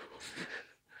permission.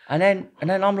 And then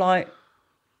I'm like,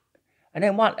 and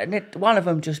then one of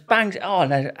them just bangs it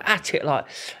on and they're at it like,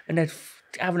 and they're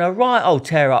having a right old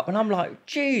tear up, and I'm like,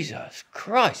 Jesus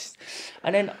Christ!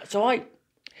 And then so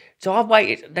I've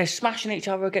waited. They're smashing each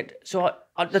other again. So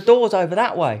the door's over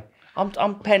that way.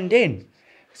 I'm penned in.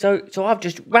 So I've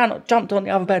just jumped on the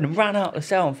other bed and ran out the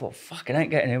cell and thought, fucking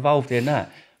ain't getting involved in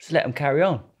that. Just let them carry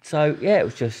on. So yeah, it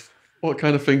was just. What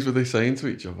kind of things were they saying to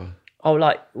each other?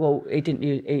 Oh, he didn't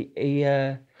use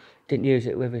didn't use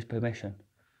it with his permission.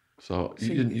 So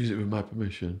you didn't use it with my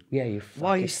permission? Yeah, you. Why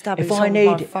are you stabbing If I someone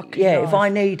need with a fucking yeah, knife? if I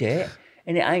need it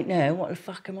and it ain't there, what the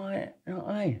fuck am I? You know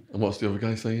what I mean? And what's the other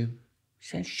guy saying? He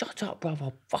said, "Shut up, bruv,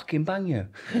 I'll fucking bang you."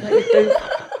 Do,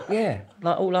 yeah,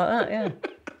 like all like that. Yeah.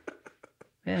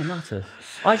 Yeah, nutters.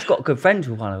 I just got good friends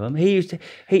with one of them. He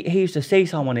used to see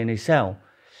someone in his cell,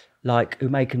 like who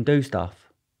make him do stuff.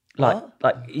 He's a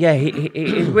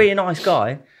really nice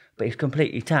guy, but he's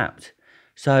completely tapped.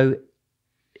 So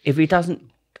if he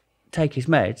doesn't take his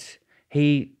meds,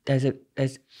 there's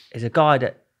a guy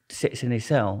that sits in his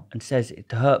cell and says it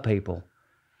to hurt people.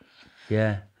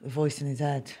 Yeah. The voice in his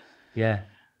head. Yeah.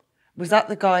 Was that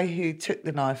the guy who took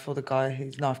the knife or the guy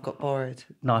whose knife got borrowed?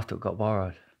 Knife that got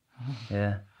borrowed.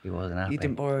 Yeah, he wasn't happy. You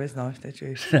didn't borrow his knife, did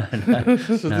you? So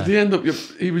did he end up?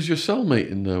 He was your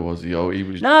cellmate in there, was he? Or he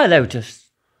was? No, they were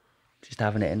just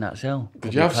having it in that cell.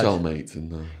 Did you have cellmates in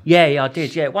there? Yeah, I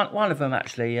did. Yeah, one of them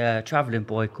actually, a travelling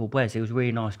boy called Wes. He was a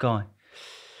really nice guy.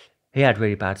 He had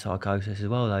really bad psychosis as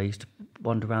well, though. He used to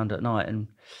wander around at night and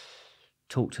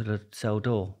talk to the cell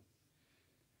door.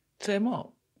 Say him what?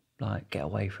 Like, get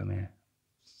away from here.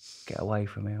 Get away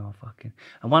from here, I fucking...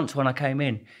 And once when I came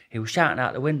in, he was shouting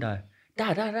out the window,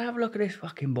 Dad, have a look at this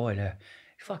fucking boy there.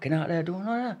 He's fucking out there doing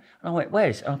like that. And I went,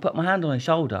 Wes? And I put my hand on his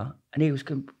shoulder, and he was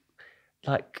like,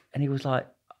 I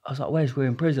was like, Wes, we're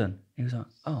in prison. He was like,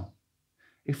 oh.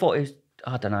 He thought he was,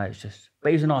 I don't know, it's just... But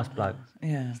he was a nice bloke.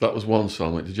 Yeah. So that was one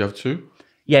cellmate. Did you have two?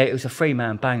 Yeah, it was a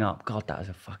 3-man bang up. God, that was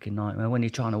a fucking nightmare. When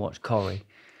you're trying to watch Corrie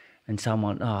and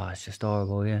someone, it's just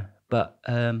horrible, yeah. But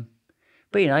you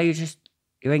know,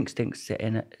 your instincts sit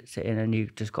in and you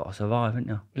just got to survive, haven't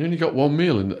you? You only got one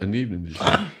meal in the evening, did you?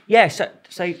 Yeah, so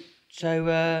you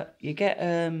get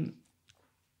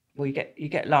you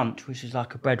get lunch, which is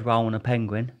like a bread roll and a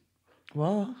penguin.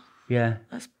 What? Yeah.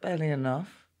 That's barely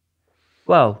enough.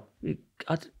 Well,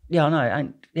 I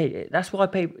know. That's why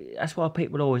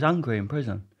people are always hungry in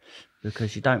prison,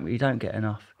 because you don't get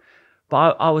enough.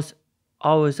 But I was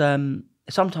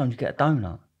sometimes you get a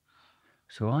donut.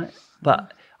 It's all right.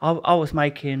 But I was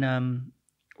making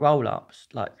roll-ups,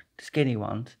 like skinny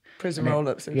ones. Prison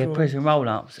roll-ups. Yeah, prison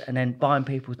roll-ups, and then buying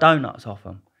people's donuts off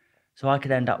them. So I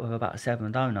could end up with about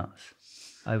 7 donuts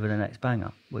over the next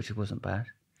bang-up, which wasn't bad.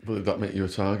 But did that make you a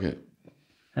target?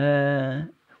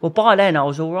 Well, by then I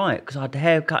was all right, because I had the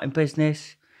haircutting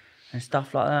business and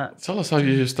stuff like that. Tell us how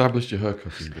you established your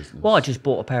haircutting business. Well, I just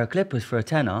bought a pair of clippers for a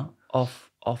tenner off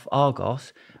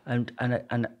Argos, and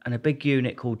a big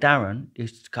unit called Darren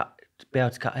used to be able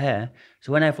to cut hair.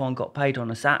 So when everyone got paid on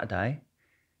a Saturday,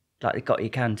 like they got your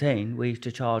canteen, we used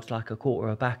to charge like a quarter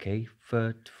of baccy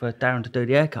for Darren to do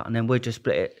the haircut, and then we'd just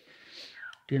split it,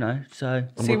 you know. So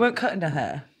you weren't cutting the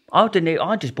hair? I didn't.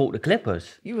 I just bought the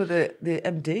clippers. You were the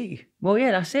MD. Well,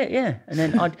 yeah, that's it. Yeah, and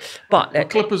then Are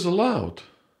clippers allowed?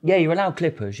 Yeah, you're allowed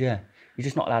clippers. Yeah, you're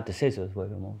just not allowed the scissors with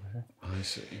them, obviously. I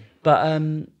see.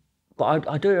 But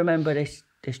I do remember this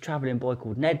travelling boy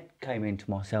called Ned came into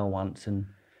my cell once, and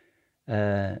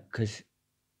because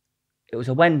it was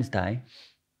a Wednesday,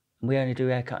 and we only do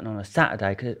haircutting on a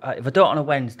Saturday. Because if I do it on a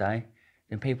Wednesday,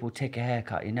 then people take a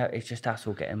haircut. You know, it's just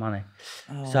hassle getting money.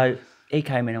 Oh. So he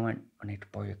came in and went, I need to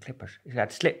borrow your clippers. He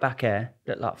had slick back hair,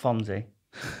 looked like Fonzie,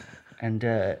 and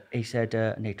he said,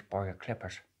 I need to borrow your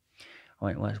clippers. I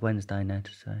went, well, it's Wednesday, Ned,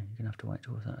 so you're gonna have to wait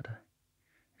till Saturday.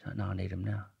 He's like, no, I need them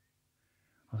now.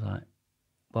 I was like,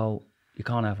 well, you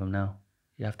can't have them now.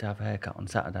 You have to have a haircut on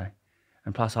Saturday.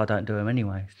 And plus, I don't do them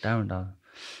anyway. Darren does.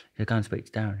 You go and speak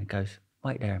to Darren. He goes,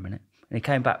 wait there a minute. And he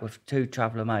came back with 2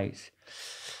 traveller mates.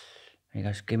 And he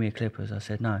goes, give me your clippers. I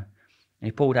said, no. And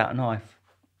he pulled out a knife.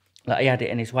 Like he had it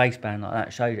in his waistband like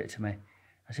that, showed it to me.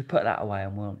 I said, put that away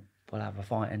and we'll have a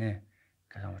fight in here.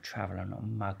 Because I'm a traveller, not a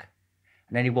mug.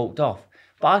 And then he walked off.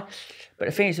 But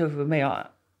the thing is with me, I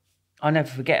never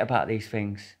forget about these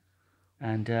things.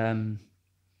 And,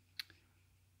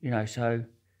 you know, so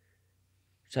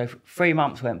 3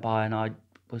 months went by and I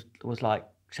was like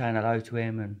saying hello to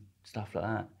him and stuff like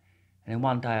that. And then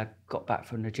one day I got back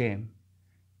from the gym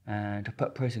and I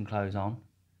put prison clothes on,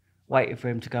 waited for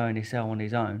him to go in his cell on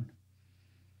his own,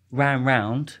 ran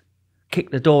round,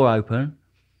 kicked the door open.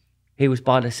 He was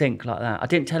by the sink like that. I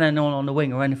didn't tell anyone on the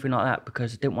wing or anything like that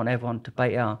because I didn't want everyone to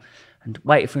bait out, and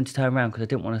waited for him to turn around because I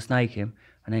didn't want to snake him,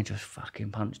 and then just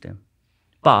fucking punched him.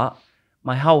 But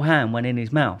my whole hand went in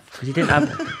his mouth because he didn't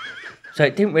have. So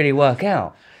it didn't really work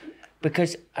out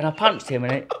and I punched him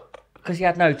because he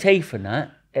had no teeth and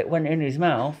that. It went in his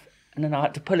mouth, and then I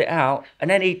had to pull it out, and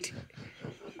then it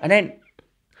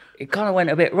kind of went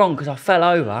a bit wrong because I fell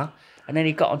over, and then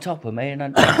he got on top of me, and I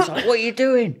was like, "What are you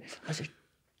doing?" I said,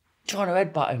 trying to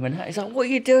headbutt him, and he's like, "What are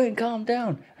you doing? Calm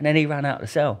down." And then he ran out of the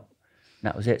cell. And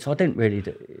that was it. So I didn't really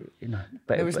do,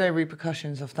 But There was no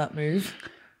repercussions of that move.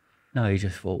 No, he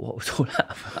just thought, what was all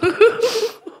that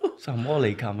about? Some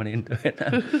Wally coming in doing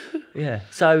that. Yeah.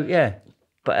 So, yeah.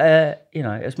 But,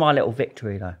 it was my little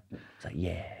victory, though. It's like,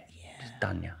 just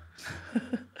done ya.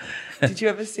 Did you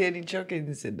ever see any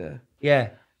juggins in there? Yeah.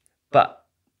 But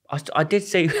I did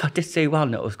see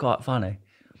one that was quite funny.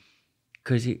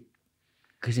 Because he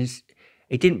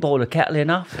didn't boil the kettle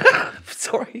enough.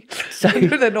 Sorry. So,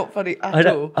 they're not funny at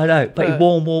all. I know, but he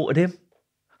warm watered him.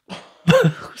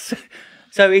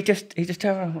 so he just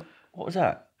turned around, what was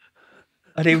that?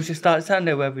 And he was just started standing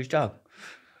there with his jug.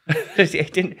 Because you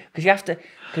have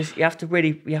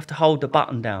to hold the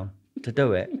button down to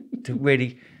do it,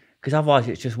 because otherwise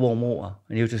it's just warm water,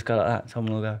 and you'll just go like that.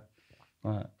 Someone will go,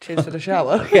 right. Cheers for the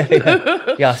shower.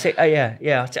 yeah. I see.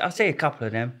 I see a couple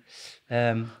of them,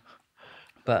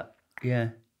 but yeah.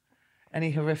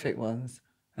 Any horrific ones?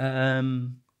 Yeah,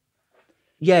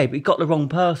 but he got the wrong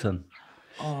person.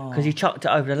 Because he chucked it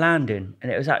over the landing,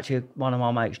 and it was actually one of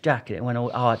my mate's jacket. It went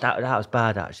all. Oh, that was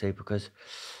bad actually, because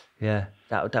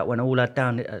that went all that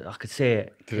down. I could see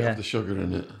it. Did it have the sugar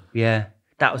in it? Yeah,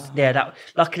 that was that.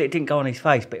 Luckily, it didn't go on his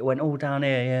face, but it went all down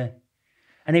here. Yeah,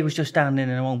 and he was just standing in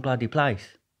the wrong bloody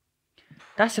place.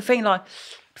 That's the thing. Like,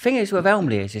 the thing is with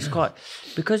Elmley is it's quite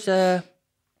because you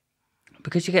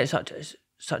get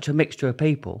such a mixture of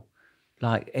people.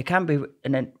 Like, it can be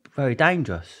and then very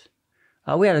dangerous.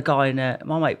 We had a guy in there.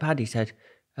 My mate Paddy said,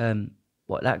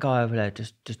 that guy over there,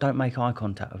 just don't make eye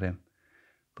contact with him,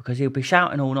 because he'll be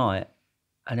shouting all night,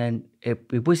 and then he'll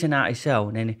be whizzing out his cell,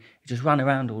 and then he just run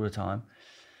around all the time.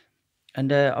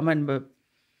 And I remember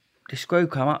the screw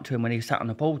come up to him when he sat on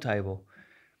the pool table,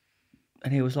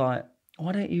 and he was like,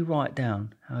 "Why don't you write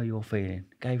down how you're feeling?"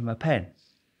 Gave him a pen,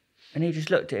 and he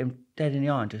just looked at him dead in the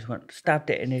eye and just stabbed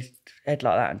it in his head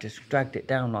like that, and just dragged it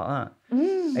down like that.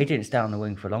 He didn't stay on the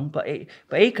wing for long, but he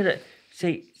could have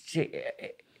he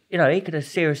could have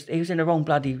seriously. He was in the wrong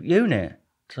bloody unit.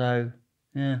 So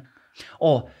yeah.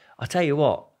 Or I tell you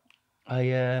what,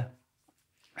 there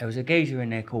was a geezer in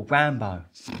there called Rambo.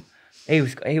 He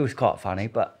was quite funny,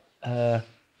 but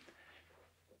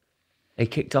he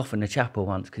kicked off in the chapel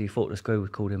once because he thought the screw was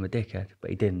called him a dickhead, but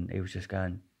he didn't. He was just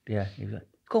going, yeah. He was like,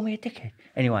 "Call me a dickhead."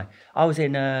 Anyway, I was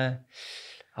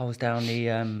down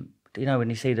the. When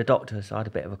you see the doctor, so I had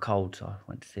a bit of a cold, so I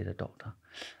went to see the doctor.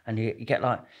 And you get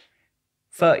like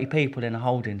 30 people in a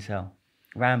holding cell.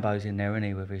 Rambo's in there, isn't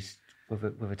he, with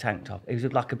a tank top. He was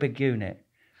like a big unit,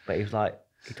 but he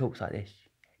talks like this.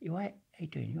 "You right? How you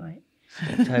doing? You right?"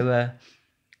 So,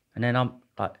 and then I'm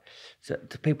like, so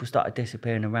the people started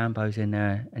disappearing, and Rambo's in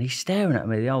there, and he's staring at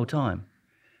me the whole time.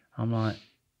 I'm like,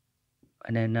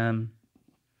 and then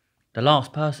the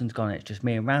last person's gone. It's just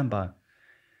me and Rambo.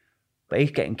 But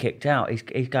he's getting kicked out. He's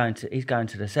going to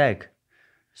the seg.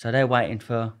 So they're waiting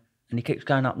for, and he keeps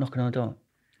going up, knocking on the door.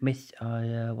 "Miss,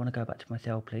 I want to go back to my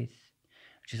cell, please."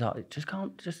 She's like,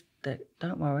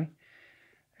 don't worry.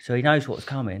 So he knows what's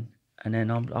coming, and then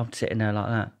I'm sitting there like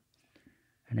that.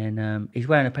 And then he's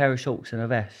wearing a pair of shorts and a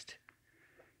vest.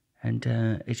 And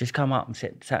he's just come up and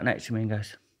sat next to me and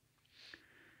goes,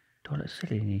 "Do I look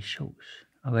silly in these shorts?"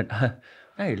 I went,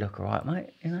 "No, you look all right,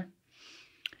 mate, you know."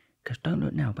 Because "Don't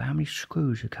look now, but how many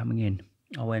screws are coming in?"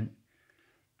 I went,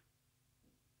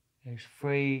 "There's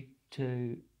 3,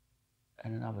 2,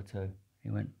 and another 2. He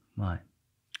went, "Right,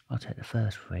 I'll take the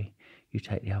first 3, you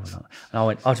take the other lot."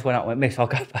 And I just went up and went, "Miss, I'll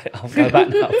go back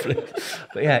now, please."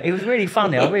 But yeah, it was really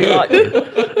funny. I really liked it.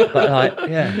 But like,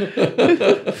 yeah,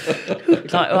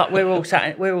 it's like we're all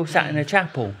sat in the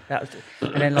chapel.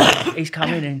 And then like he's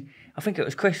come in and. I think it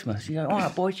was Christmas. You go, "All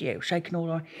right, boys, yeah, it was shaking all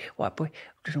right. All right, boy,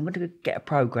 I'm going to get a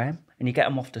programme." And you get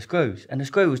them off the screws. And the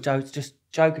screw was just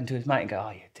joking to his mate and go,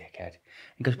 "Oh, you dickhead."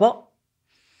 He goes, "What?"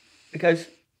 He goes,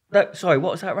 "No, sorry,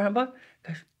 what was that, Rambo?"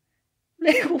 He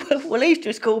goes, "Well, he's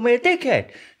just called me a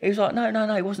dickhead." He was like,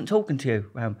 no, he wasn't talking to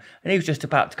you, Ram. And he was just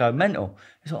about to go mental.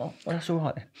 He's like, "Oh, well, that's all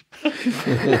right then."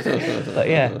 But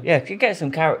yeah, you get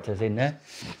some characters in there.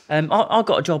 I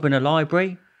got a job in a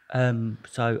library.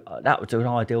 So that was an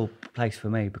ideal place for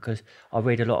me because I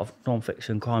read a lot of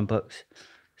non-fiction crime books.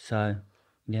 So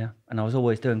yeah, and I was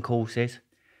always doing courses.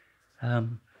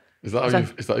 Is that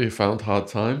how you found Hard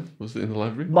Time? Was it in the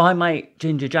library? My mate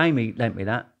Ginger Jamie lent me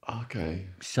that. Okay.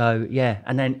 So yeah,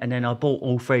 and then I bought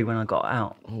all 3 when I got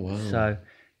out. Oh wow. So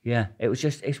yeah,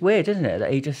 it's weird, isn't it,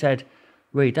 that he just said,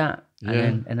 read that,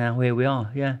 and now here we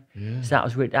are. Yeah. Yeah. So that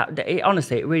was really,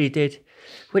 honestly, it really did.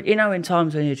 But you know, in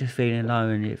times when you're just feeling low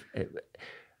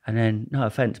and then, no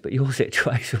offense, but your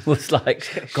situation was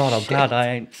like, God, I'm glad I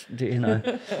ain't, you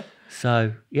know.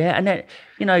 So yeah, and then,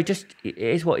 you know, just it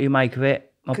is what you make of it.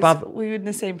 My brother. Were you in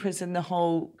the same prison the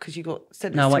whole? Because you got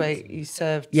sentenced No, to 8. You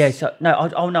served. Yeah. So no,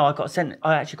 I got sent.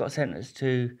 I actually got sentenced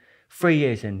to 3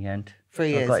 years in the end.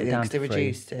 3 So I years. got it Yeah, down because to they 3.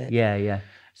 reduced it. Yeah.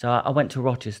 So I went to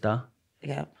Rochester.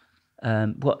 Yeah.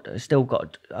 Still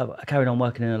got. I carried on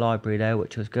working in a library there,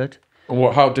 which was good.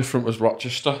 And how different was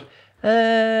Rochester?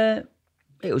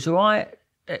 It was alright.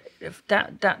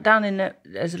 Down in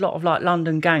there's a lot of like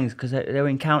London gangs because they're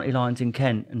in county lines in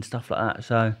Kent and stuff like that.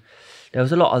 So there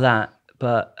was a lot of that,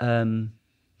 but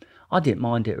I didn't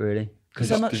mind it really.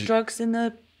 So much drugs in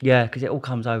the. Yeah, because it all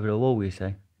comes over the wall. You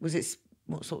see. Was it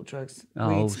what sort of drugs? Oh,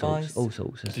 Weed, all spice? sorts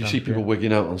of Do stuff. you see people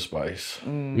wigging out on spice?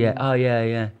 Yeah. Oh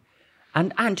yeah.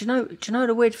 And do you know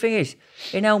the weird thing is,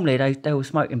 in Elmley they were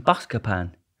smoking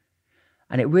Buscopan,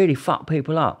 and it really fucked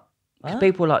people up. Because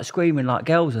people were like screaming like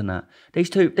girls and that.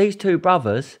 These two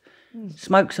brothers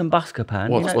smoked some Buscopan.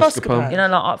 What's Buscopan? Buscopan? You know,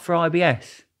 like up for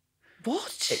IBS.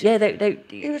 What? Yeah, they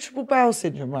Irritable bowel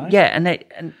syndrome, right? yeah, and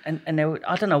they were,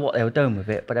 I don't know what they were doing with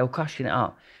it, but they were crushing it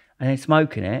up and then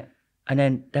smoking it, and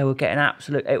then they were getting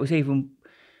absolute. It was even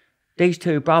these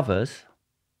 2 brothers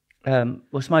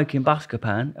were smoking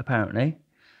Buscopan apparently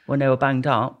when they were banged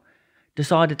up.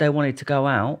 Decided they wanted to go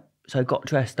out, so got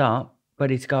dressed up,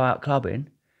 ready to go out clubbing,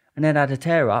 and then had a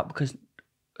tear up because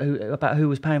about who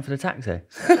was paying for the taxi.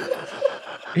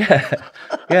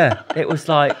 Yeah. It was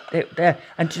like there.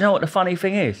 And do you know what the funny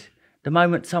thing is? The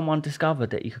moment someone discovered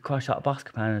that you could crush up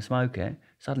Buscopan and smoke it,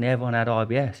 suddenly everyone had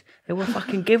IBS. They were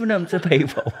fucking giving them to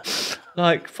people,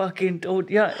 like fucking. They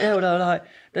were like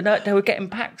they were getting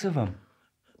packs of them.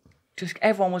 Just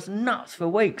everyone was nuts for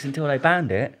weeks until they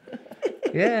banned it.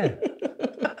 Yeah,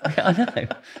 I know.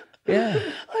 Yeah.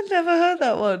 I'd never heard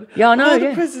that one. Yeah, I know, All the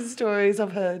yeah. prison stories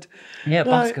I've heard. Yeah,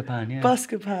 Like, Buscopan, yeah.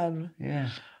 Buscopan. Yeah.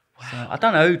 So, I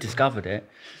don't know who discovered it.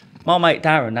 My mate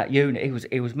Darren, that unit,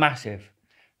 he was massive.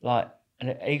 Like,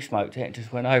 and he smoked it and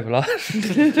just went over like.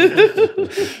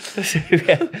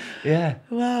 yeah.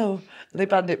 Wow. They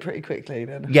banned it pretty quickly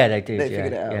then. Yeah, they did. They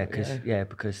figured it out. Yeah,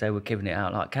 because they were giving it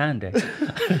out like candy.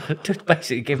 Just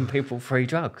basically giving people free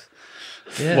drugs.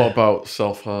 Yeah. What about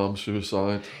self-harm,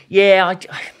 suicide? Yeah, do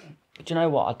you know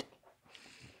what?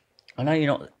 I know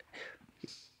you're not.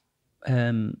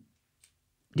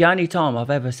 The only time I've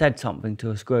ever said something to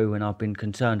a screw when I've been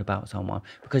concerned about someone,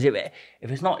 because if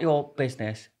it's not your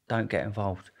business, don't get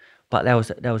involved. But there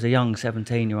was a young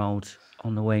 17-year-old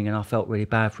on the wing, and I felt really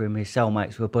bad for him. His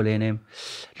cellmates were bullying him.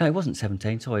 No, he wasn't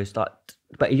 17. Sorry, he was like,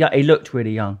 but he looked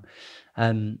really young.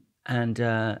 And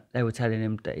they were telling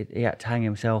him that he had to hang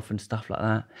himself and stuff like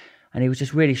that. And he was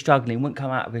just really struggling. He wouldn't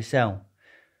come out of his cell.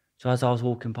 So as I was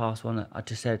walking past one, I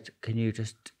just said, "Can you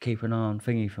just keep an eye on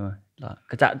Thingy for me?" Like,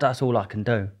 because that's all I can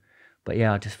do. But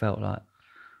yeah, I just felt like,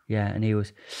 yeah, and he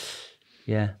was,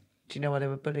 yeah. Do you know why they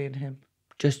were bullying him?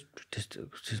 Just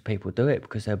people do it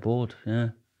because they're bored. Yeah,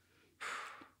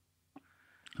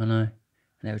 I know. And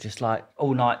they were just like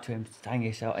all night to him, to hang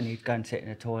himself, and he'd go and sit in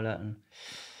the toilet, and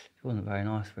it wasn't very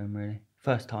nice for him really.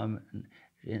 First time, and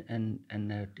yeah.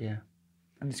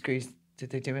 And the screws,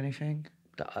 did they do anything?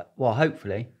 Well,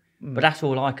 hopefully, but that's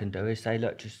all I can do is say,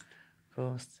 look, just, Of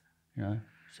course. you know.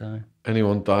 So.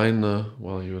 Anyone dying there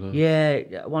while you were there?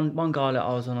 Yeah, one guy that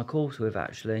I was on a course with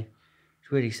actually.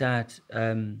 It's really sad.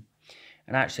 And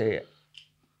actually,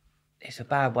 it's a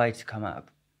bad way to come out,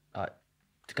 like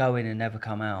to go in and never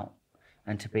come out,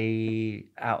 and to be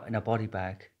out in a body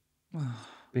bag,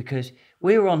 because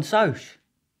we were on Soch,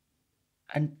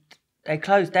 and they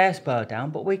closed their spur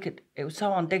down, but we could. It was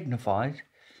so undignified.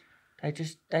 They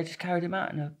just carried him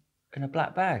out in a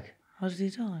black bag. How did he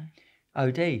die?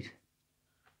 OD'd.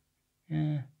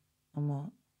 Yeah. On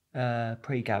what?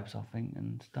 Pre-gabs, I think,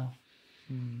 and stuff.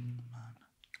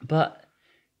 But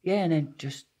yeah, and then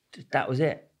just that was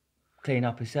it. Clean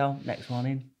up his cell, next one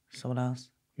in. Someone else?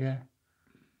 Yeah.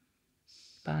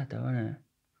 Bad though, isn't it?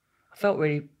 I felt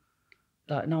really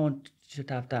like no one should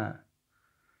have that.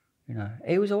 You know,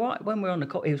 he was all right when we were on the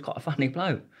court. He was quite a funny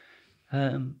bloke.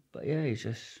 But yeah, he's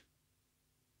just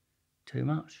too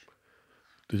much.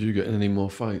 Did you get any more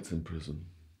fights in prison?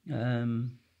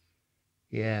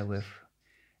 Yeah, with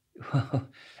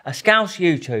a Scouse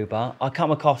YouTuber. I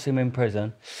come across him in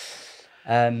prison.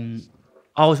 I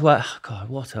was God,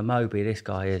 what a Moby this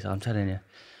guy is, I'm telling you.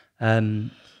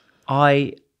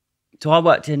 I So I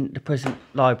worked in the prison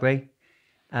library.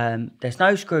 There's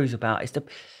no screws about. It's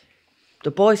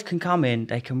the boys can come in.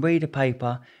 They can read a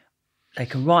paper. They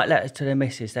can write letters to their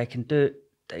missus. They can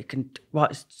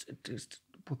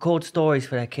record stories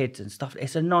for their kids and stuff.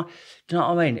 It's a nice. Do you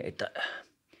know what I mean?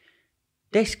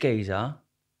 This geezer,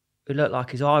 who looked like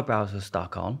his eyebrows were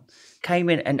stuck on, came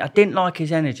in, and I didn't like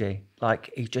his energy.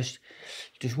 Like he's just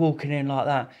walking in like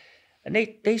that. And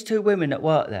these two women that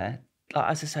work there, like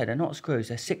as I say, they're not screws.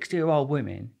 They're 60-year-old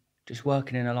women just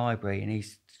working in a library, and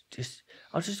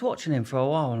I was just watching him for a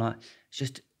while, and like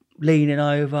just leaning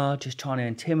over, just trying to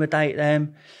intimidate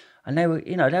them, and they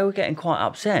were getting quite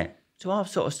upset. So I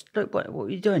sort of, look, what are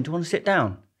you doing? Do you want to sit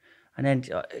down? And then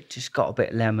it just got a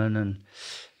bit lemon,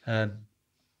 and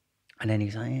then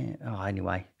he's like, yeah. Oh,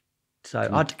 anyway. So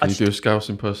can you do a Scouse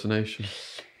impersonation?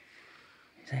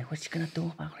 He's like, what you gonna do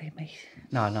about it, mate?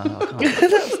 No, I can't.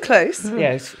 That was close.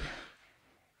 Yeah.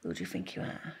 Who do you think you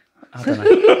are? I don't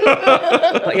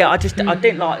know. But yeah, I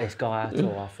didn't like this guy at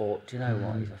all. I thought, do you know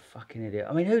what? He's a fucking idiot.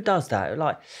 I mean, who does that?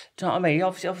 Like, do you know what I mean? He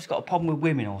obviously got a problem with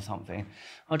women or something.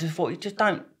 I just thought, you just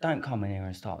don't come in here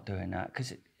and start doing that,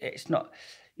 because it's not.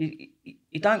 You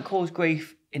don't cause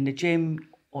grief in the gym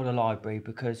or the library,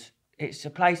 because it's a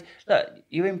place. Look,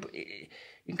 you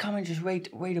can come and just read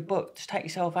a book. Just take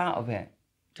yourself out of it.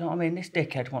 Do you know what I mean? This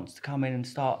dickhead wants to come in and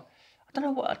start. I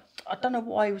don't know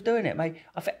why he was doing it, mate.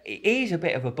 He's a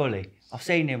bit of a bully. I've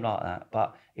seen him like that,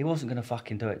 but he wasn't going to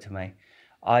fucking do it to me.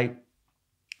 And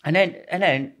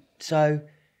then so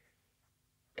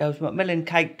there was Macmillan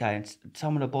Cake Day, and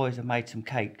some of the boys had made some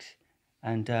cakes,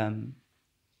 and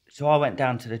so I went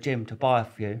down to the gym to buy a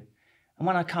few, and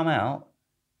when I come out,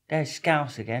 there's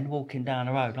Scouse again walking down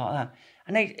the road like that,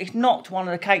 and he's knocked one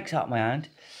of the cakes out of my hand,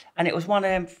 and it was one of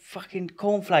them fucking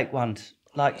cornflake ones.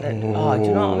 Like, do you know what I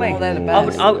mean? Oh, they're the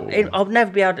best. I'll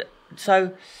never be able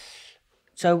to.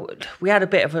 So we had a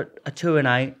bit of a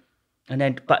 2-8,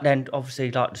 but then obviously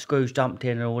like the screws jumped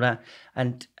in and all that,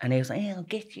 and he was like, "Yeah, I'll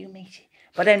get you, matey."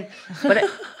 But then,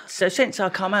 so since I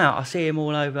come out, I see him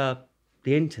all over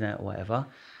the internet or whatever.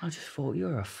 I just thought,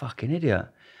 you're a fucking idiot.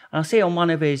 And I see on one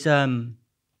of his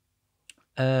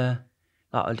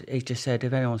like he just said,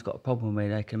 if anyone's got a problem with me,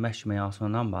 they can message me, ask my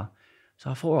number.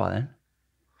 So I thought, all right then.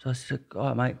 So I said, all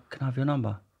right, mate, can I have your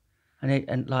number?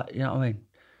 And like, you know what I mean?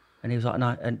 And he was like,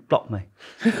 no, and blocked me.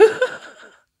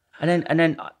 and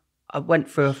then I went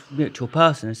for a mutual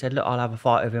person and said, look, I'll have a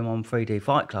fight with him on 3D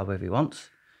Fight Club if he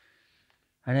wants.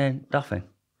 And then nothing.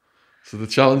 So the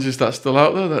challenge, is that still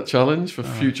out there, that challenge for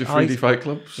future 3D Fight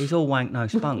Clubs? He's all wank, no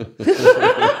spunk.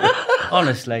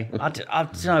 Honestly, I do you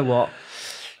know what?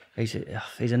 He's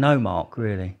a no mark,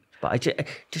 really. But I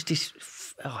just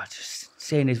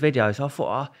seeing his videos, I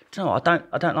thought, do you know what? I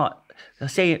don't like. I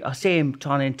see him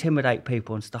trying to intimidate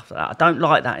people and stuff like that. I don't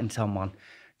like that in someone. Do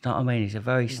you know what I mean? He's a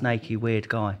very snaky, weird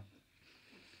guy.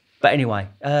 But anyway,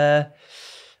 no,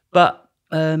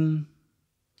 I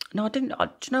didn't. Do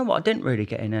you know what? I didn't really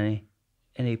get in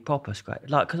any proper scrape.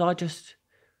 Like, because I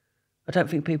don't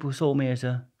think people saw me as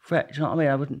a threat. Do you know what I mean?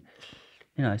 I wouldn't,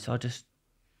 so I just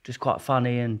quite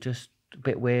funny and just a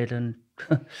bit weird and,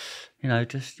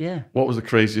 yeah. What was the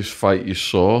craziest fight you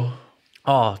saw?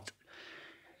 Oh,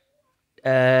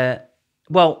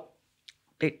 well,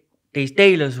 these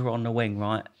dealers were on the wing,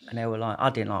 right? And they were like,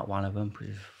 I didn't like one of them because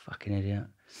he's a fucking idiot.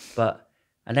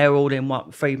 And they were all in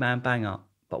one 3-man bang up.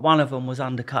 But one of them was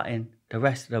undercutting the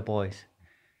rest of the boys.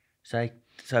 So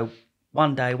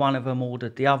one day, one of them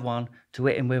ordered the other one to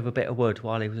hit him with a bit of wood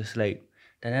while he was asleep.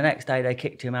 Then the next day, they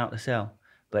kicked him out the cell.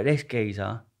 But this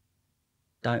geezer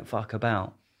don't fuck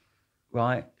about,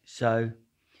 right? So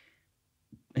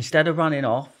instead of running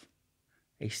off,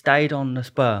 he stayed on the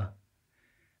spur.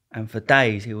 And for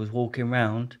days, he was walking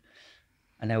round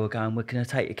and they were going, we're going to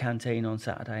take your canteen on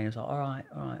Saturday. And he was like, all right.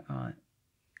 We're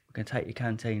going to take your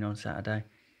canteen on Saturday.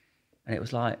 And it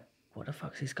was like, what the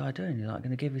fuck's this guy doing? He's like,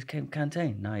 going to give his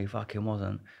canteen? No, he fucking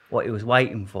wasn't. What he was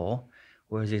waiting for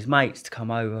was his mates to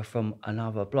come over from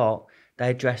another block.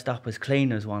 They dressed up as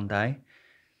cleaners one day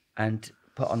and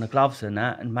put on the gloves and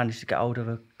that and managed to get hold of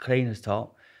a cleaner's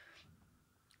top.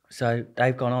 So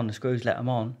they've gone on, the screws let them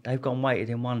on. They've gone waited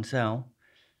in one cell,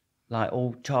 like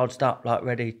all charged up, like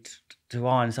ready to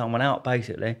iron someone out,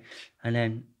 basically. And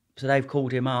then, so they've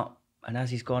called him up, and as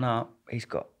he's gone up, he's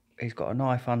got a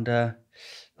knife under,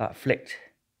 like flicked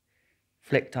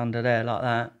under there like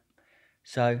that.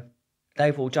 So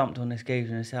they've all jumped on this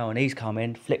geezer in the cell, and he's come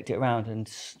in, flicked it around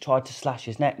and tried to slash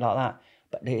his neck like that.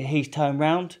 But he's turned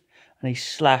round and he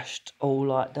slashed all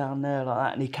like down there like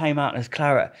that, and he came out as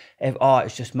claret.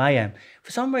 It's just mayhem.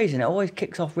 For some reason, it always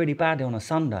kicks off really badly on a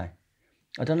Sunday.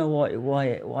 I don't know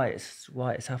why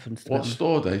it's happened to What them.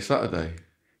 store day? Saturday?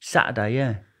 Saturday,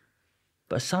 yeah.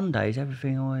 But Sundays,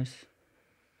 everything always,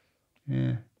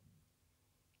 yeah.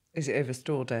 Is it over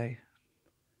store day?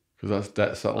 Because that's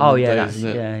debt settlement Oh yeah, day, that's isn't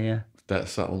it? yeah. Debt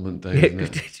settlement day, isn't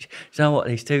it? Do you know what?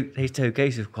 These two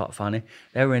geese are quite funny.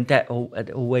 They were in debt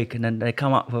all week, and then they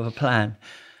come up with a plan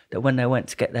that when they went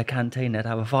to get their canteen, they'd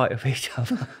have a fight with each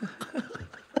other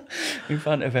in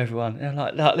front of everyone. They're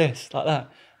like this, like that,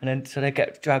 and then so they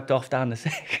get dragged off down the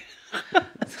sick.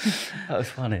 That was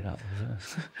funny. That was.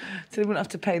 So they wouldn't have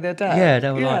to pay their debt? Yeah,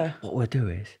 they were like, what we'll do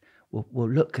is we'll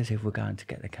look as if we're going to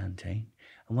get the canteen.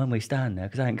 And when we stand there,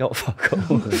 because I ain't got fuck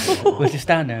all, we'll just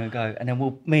stand there and go, and then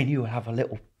me and you will have a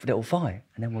little fight,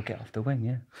 and then we'll get off the wing,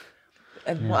 yeah.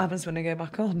 And what happens when they go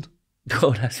back on?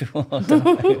 Oh, that's what I don't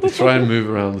know. They try and move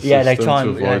around the system Yeah, they try to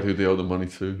and- avoid who they owe the money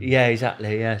to. Yeah,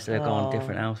 exactly, yeah. So they go on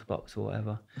different house blocks or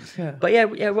whatever. Yeah. But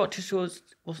yeah, Rochester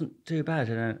wasn't too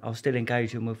bad. I was still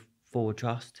engaging with Forward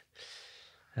Trust.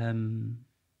 So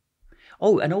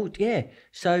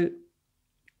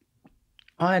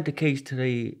I had the keys to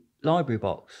the library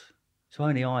box, so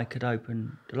only I could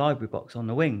open the library box on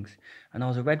the wings, and I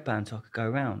was a red band, so I could go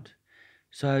around.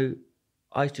 So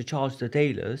I used to charge the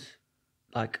dealers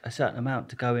like a certain amount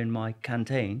to go in my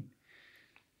canteen.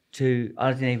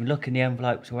 I didn't even look in the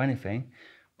envelopes or anything,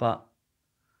 but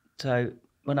so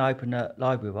when I opened the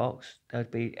library box,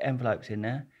 there'd be envelopes in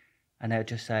there, and they'd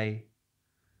just say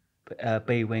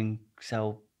B wing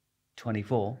cell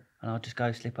 24, and I'd just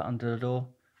go slip it under the door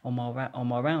on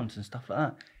my rounds and stuff like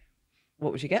that.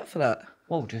 What would you get for that?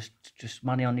 Well, just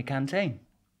money on your canteen.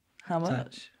 How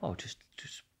much? Well, just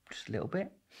a little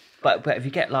bit. But if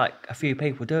you get like a few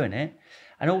people doing it,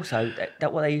 and also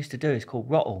that what they used to do is called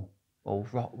rottle or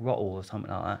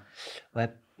something like that,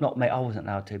 where not me, I wasn't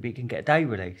allowed to, but you can get a day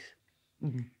release.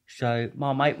 Mm-hmm. So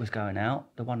my mate was going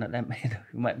out, the one that lent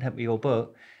me your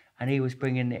book, and he was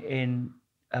bringing in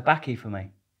a baccy for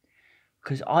me.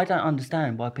 Because I don't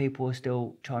understand why people are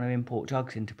still trying to import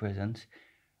drugs into prisons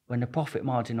when the profit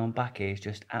margin on baccy is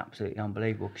just absolutely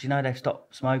unbelievable. Because they've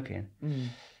stopped smoking. Mm.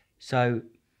 So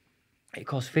it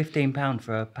cost £15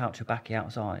 for a pouch of baccy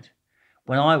outside.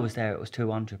 When I was there, it was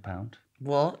 £200.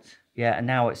 What? Yeah, and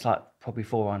now it's like probably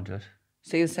 400.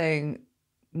 So you're saying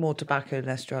more tobacco,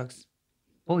 less drugs?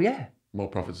 Well, yeah. More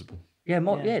profitable. Yeah,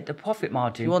 the profit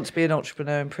margin. You want to be an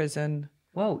entrepreneur in prison?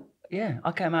 Well, yeah,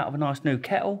 I came out of a nice new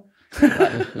kettle,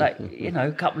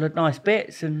 a couple of nice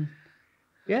bits, and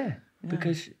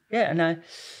because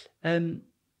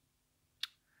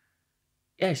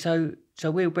so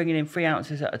we were bringing in 3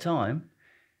 ounces at a time,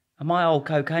 and my old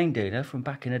cocaine dealer from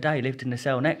back in the day lived in the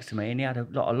cell next to me, and he had a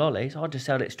lot of lollies. I just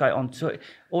sold it straight on. So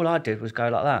all I did was go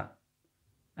like that,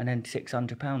 and then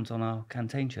 £600 on our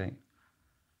canteen sheet.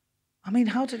 I mean,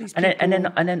 how do these people...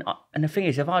 And the thing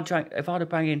is, if I'd have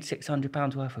brought in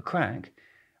 £600 worth of crack,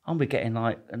 I'll be getting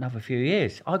like another few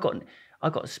years. I got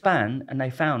spanned, and they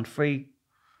found 3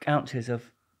 ounces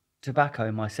of tobacco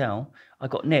in my cell. I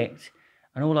got nicked,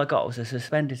 and all I got was a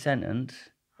suspended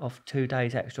sentence of 2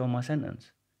 days extra on my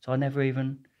sentence. So I never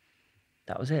even...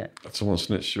 That was it. Had someone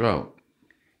snitched you out?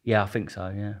 Yeah, I think so,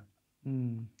 yeah.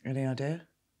 Any idea?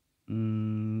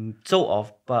 Sort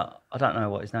of, but I don't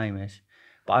know what his name is.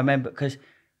 But I remember because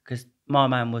my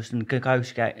man was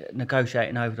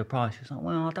negotiating over the price. He was like,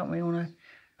 well, I don't really want to...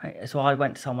 So I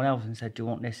went to someone else and said, do you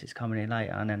want this? It's coming in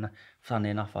later. And then,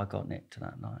 funnily enough, I got nicked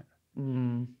that night.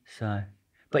 So,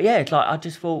 but yeah, it's like I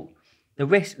just thought the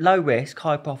risk, low risk,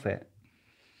 high profit.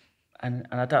 And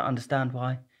I don't understand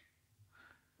why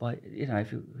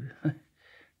if it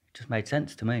just made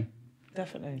sense to me.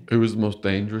 Definitely. Who was the most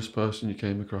dangerous person you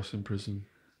came across in prison?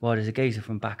 Well, there's a geezer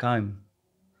from back home.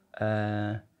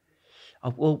 We'll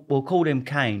call him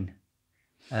Kane.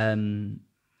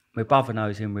 My brother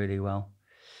knows him really well.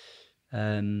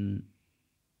 I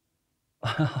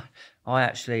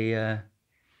actually I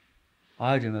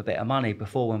owed him a bit of money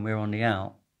before when we were on the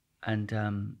out, and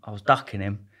I was ducking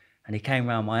him, and he came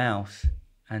round my house,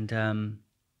 and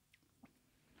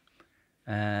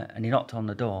he knocked on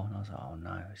the door, and I was like, oh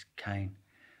no, it's Kane.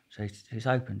 So he's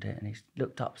opened it, and he's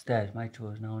looked upstairs, made sure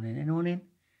there's no one in. Anyone in?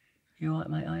 You all right,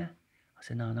 mate, are you? I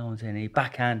said, no one's in. He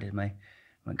backhanded me. I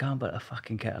went, go and put a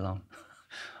fucking kettle on.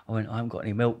 I went, I haven't got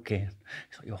any milk in.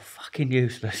 He's like, you're fucking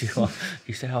useless. You are.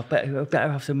 He said, I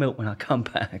better have some milk when I come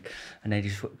back. And then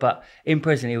but in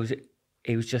prison, he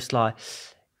was just like,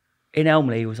 in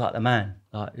Elmley, he was like the man.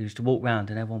 Like, he used to walk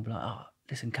round and everyone would be like, oh,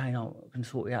 listen, Kane, I can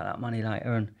sort you out that money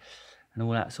later and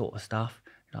all that sort of stuff.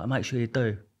 Like, make sure you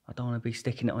do. I don't want to be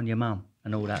sticking it on your mum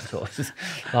and all that sort of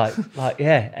like,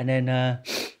 yeah. And then,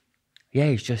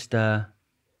 he's just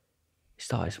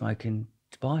started smoking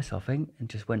spice, I think, and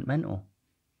just went mental.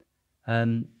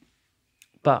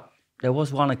 But there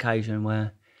was one occasion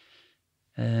where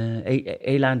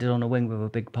he landed on a wing with a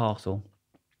big parcel.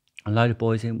 A load of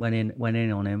boys went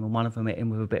in on him, and one of them hit him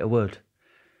with a bit of wood.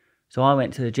 So I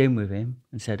went to the gym with him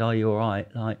and said, "Are you all right?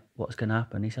 Like, what's going to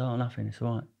happen?" He said, "Oh, nothing, it's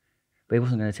all right." But he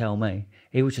wasn't going to tell me.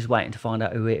 He was just waiting to find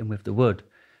out who hit him with the wood.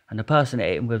 And the person that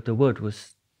hit him with the wood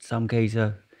was some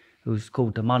geezer who was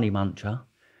called the Money Muncher,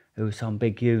 who was some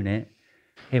big unit.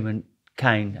 Him and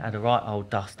Kane had a right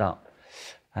old dust up,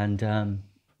 and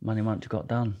Money Muncher got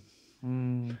done.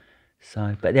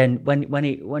 So, but then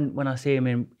when I see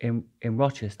him in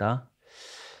Rochester,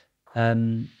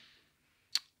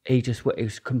 he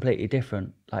was completely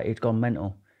different. Like, he'd gone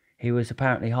mental. He was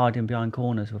apparently hiding behind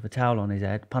corners with a towel on his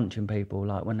head, punching people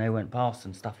like when they went past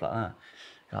and stuff like that.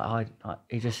 And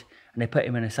they put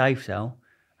him in a safe cell,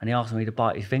 and he asked me to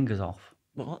bite his fingers off.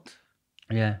 What?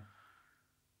 Yeah.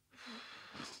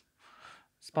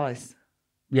 Spice.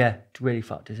 Yeah, it really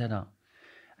fucked his head up.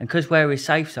 And because where his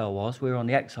safe cell was, we were on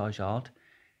the exercise yard.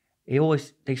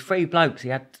 These three blokes,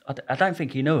 I don't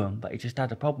think he knew them, but he just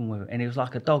had a problem with it. And he was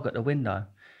like a dog at the window.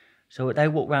 So they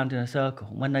walked round in a circle,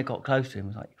 and when they got close to him, he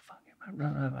was like, fucking,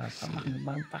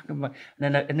 and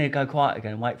then they'd go quiet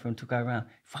again and wait for him to go around.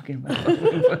 Fucking,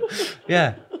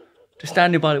 yeah. Just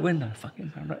standing by the window,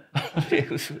 fucking.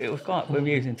 It was quite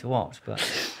amusing to watch, but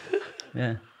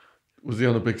yeah. Was he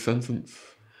on a big sentence?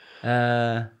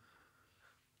 Yeah,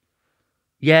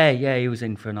 he was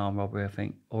in for an armed robbery, I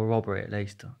think, or robbery at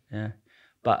least. Yeah,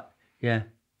 but you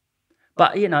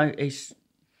know,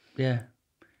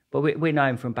 But we know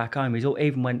him from back home.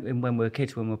 Even when we were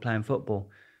kids, when we were playing football,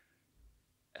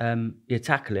 you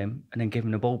tackle him and then give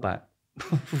him the ball back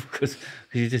because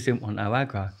you just didn't want no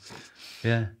aggro.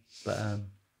 Yeah, but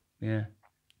yeah.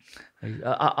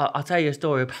 I'll tell you a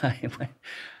story about it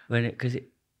because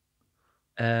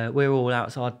we're all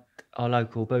outside our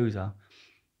local boozer,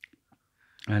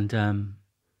 and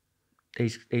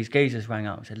these geezers rang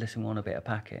up and said, "Listen, we want a bit of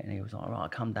packet," and he was like, "Right,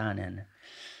 come down in."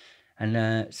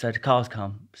 And so the cars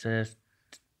come. So there's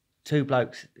two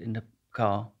blokes in the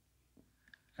car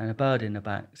and a bird in the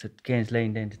back. So Kieran's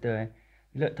leaned in to do it.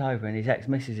 He looked over and his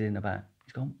ex-missus is in the back.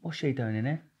 He's gone, "What's she doing in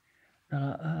here?" And I'm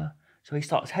like, So he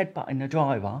starts headbutting the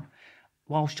driver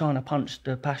whilst trying to punch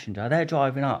the passenger. They're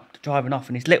driving off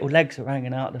and his little legs are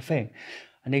hanging out the thing.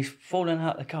 And he's falling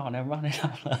out the car and they're running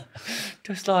up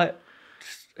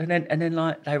and then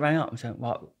like they rang up and said,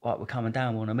 right, we're coming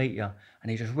down, we want to meet you. And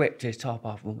he just ripped his top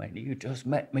off and went, "You just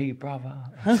met me, brother."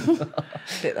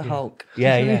 Bit the Hulk.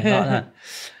 Yeah, like that.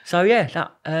 So yeah,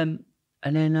 that and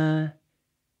then I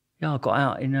got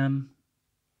out in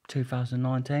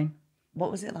 2019.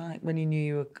 What was it like when you knew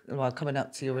you were coming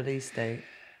up to your release date?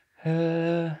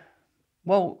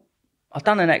 Well, I've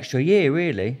done an extra year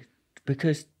really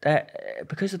because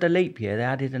of the leap year, they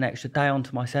added an extra day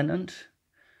onto my sentence.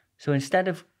 So instead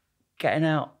of getting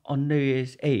out on New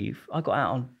Year's Eve, I got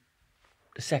out on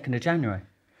the 2nd of January.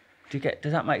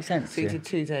 Does that make sense? So you did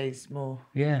 2 days more.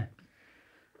 Yeah.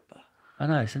 I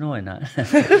know, it's annoying that.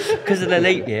 Because of the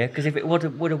leap year, because if it would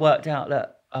have worked out,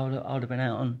 that I would have been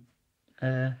out on,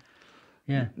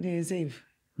 New Year's Eve.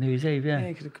 New Year's Eve, yeah. Yeah,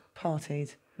 you could have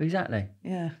partied. Exactly.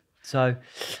 Yeah. So,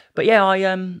 but yeah,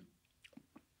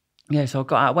 so I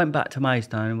got out, went back to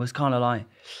Maidstone and was kind of like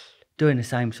doing the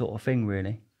same sort of thing,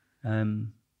 really.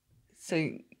 So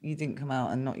you didn't come out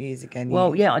and not use again?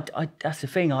 Well, yeah, I that's the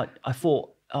thing. I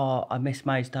thought, I miss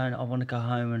Maidstone. I want to go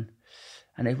home,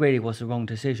 and it really was the wrong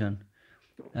decision.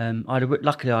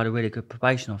 Luckily I had a really good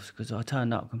probation officer because I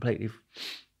turned up completely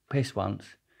pissed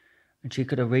once, and she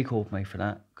could have recalled me for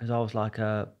that because I was like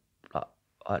I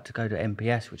had to go to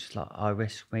MPS, which is like high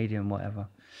risk, medium, whatever.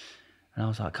 And I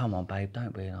was like, "Come on, babe,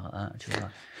 don't be like that." And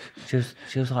she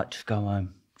was like, just go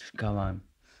home.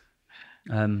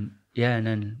 Yeah, and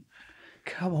then.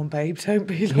 Come on, babe, don't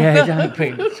be like that. Yeah, don't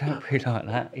be like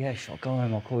that. Yeah, sure, go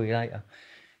home, I'll call you later.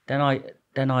 Then I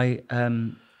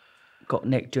got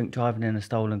nicked drink driving in a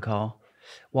stolen car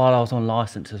while I was on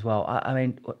licence as well. I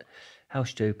mean, how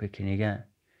stupid can you get?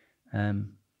 I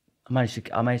managed to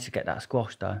get that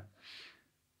squashed though.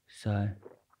 So,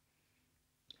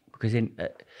 because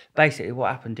basically what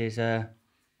happened is the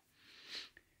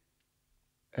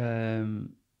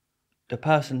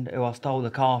person who I stole the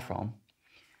car from,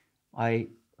 I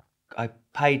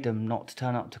paid them not to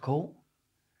turn up to court.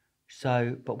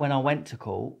 So, but when I went to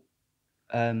court,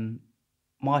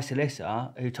 my solicitor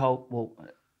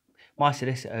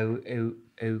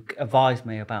who advised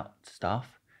me about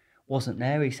stuff wasn't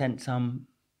there. He sent some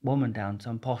woman down,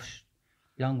 some posh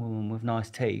young woman with nice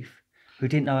teeth who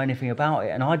didn't know anything about it,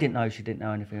 and I didn't know she didn't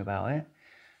know anything about it.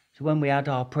 So when we had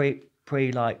our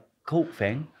like court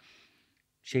thing,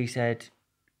 she said,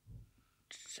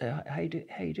 "So how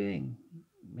you doing,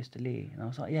 Mr. Lee?" And I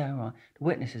was like, "Yeah, all right." The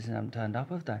witnesses haven't turned up,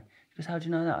 have they? She goes, "How do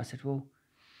you know that?" I said, "Well,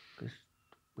 because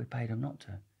we paid them not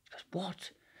to." She goes,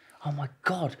 "What? Oh my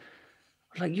God!"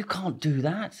 I was like, "You can't do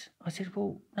that." I said,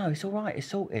 "Well, no, it's all right. It's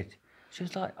sorted." She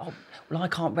was like, "Oh, well, I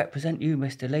can't represent you,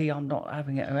 Mr. Lee. I'm not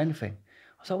having it or anything."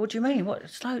 I was like, "What do you mean? What?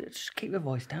 Slow. Just keep your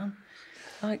voice down."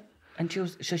 Like, and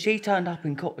she turned up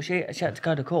in court. She had to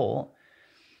go to court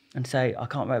and say, "I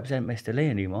can't represent Mr. Lee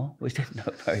anymore," which didn't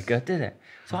look very good, did it?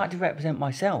 So I had to represent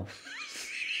myself.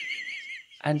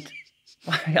 And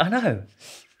I know.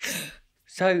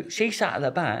 So she sat at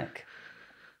the back,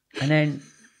 and then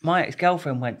my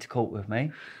ex-girlfriend went to court with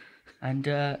me, and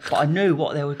but I knew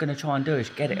what they were going to try and do is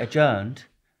get it adjourned,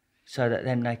 so that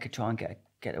then they could try and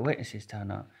get the witnesses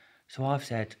turned up. So I've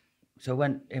said, so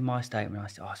when in my statement I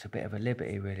said, "Oh, it's a bit of a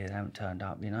liberty, really. They haven't turned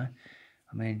up, you know.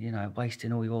 I mean, you know,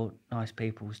 wasting all your nice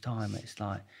people's time. It's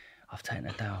like I've taken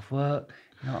a day off work.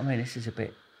 You know what I mean? This is a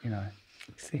bit, you know."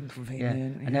 It's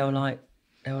inconvenient. Yeah. And they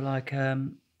were like,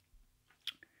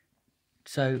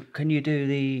 "So can you do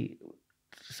the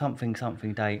something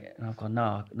date?" And I've gone,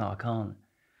 no, I can't.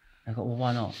 And I got, "Well,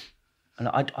 why not?" And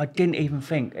I didn't even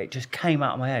think. It just came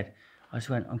out of my head. I just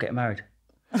went, "I'm getting married."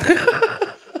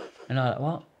 And I was like,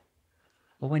 "What?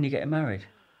 Well, when are you getting married?"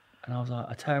 And I was like,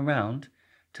 I turned round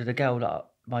to the girl,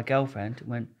 my girlfriend, and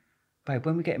went, "Babe,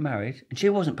 when we getting married?" And she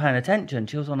wasn't paying attention.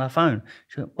 She was on her phone.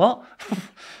 She went, "What?"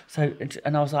 So,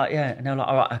 and I was like, "Yeah." And they were like,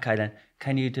 "All right, okay then.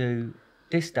 Can you do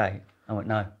this date?" I went,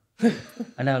 "No."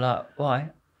 And they were like,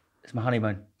 "Why?" "It's my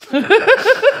honeymoon." And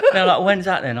they were like, "When's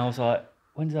that then?" I was like,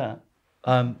 "When's that?"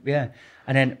 Yeah.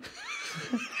 And then,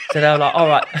 so they were like, "All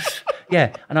right."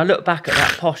 Yeah. And I looked back at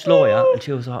that posh lawyer, and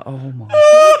she was like, "Oh my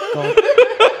God.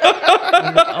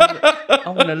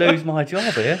 I'm going to lose my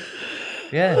job here."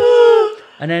 Yeah.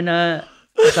 And then,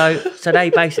 so they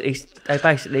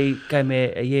basically gave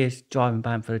me a year's driving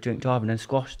ban for the drink driving and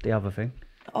squashed the other thing.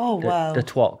 Oh, wow. The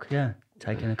twok, yeah,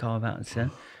 taking the car out and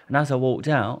sin. And as I walked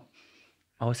out,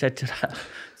 I said to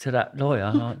that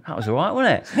lawyer, like, "That was all right,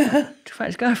 wasn't it? Do you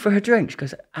fancy going for a drink?" She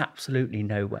goes, "Absolutely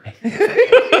no way."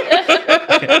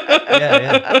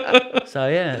 Yeah. So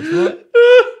yeah, it's all right.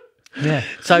 Yeah.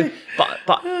 So, but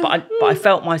I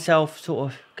felt myself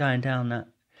sort of going down that.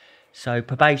 So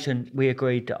probation, we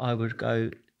agreed that I would go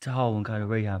to Hull and go to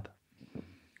rehab,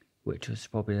 which was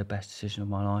probably the best decision of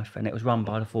my life, and it was run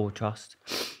by the Ford Trust.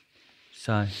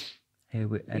 So here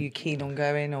we. Were you keen on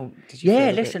going, or did you?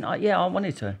 Yeah, listen, I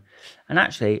wanted to, and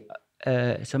actually,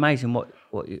 it's amazing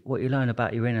what you learn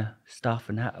about your inner stuff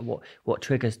and what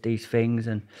triggers these things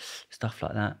and stuff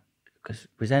like that, because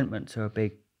resentments are a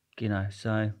big, you know.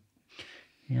 So,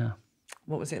 yeah.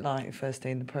 What was it like your first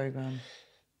day in the programme?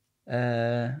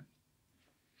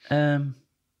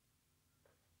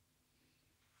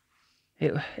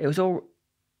 It was all.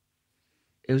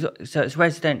 It was so it's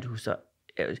residential, so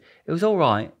it was all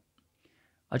right.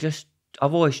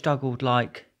 I've always struggled,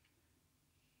 like,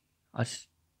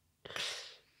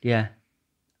 yeah.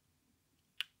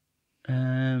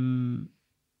 So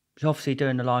obviously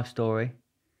doing the life story,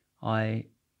 I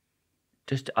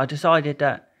decided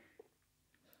that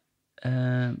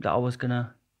that I was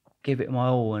gonna give it my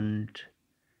all and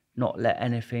not let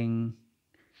anything.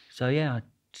 So yeah, I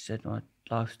said my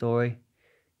life story.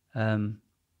 Went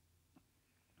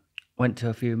to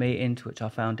a few meetings which I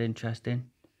found interesting.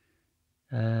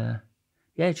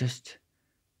 Yeah, just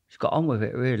got on with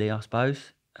it, really, I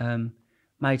suppose.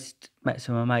 Met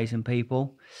some amazing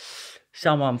people.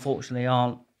 Some, unfortunately,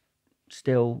 aren't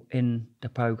still in the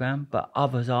programme, but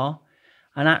others are.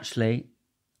 And actually,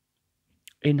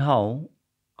 in Hull,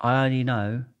 I only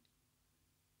know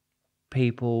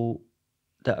people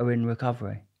that are in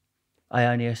recovery. I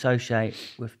only associate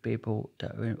with people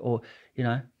that are in, or, you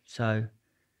know, so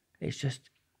it's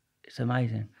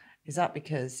amazing. Is that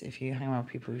because if you hang around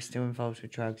people who are still involved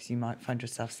with drugs, you might find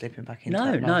yourself slipping back into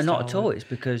that No, not at lifestyle? all. It's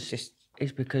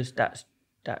because that's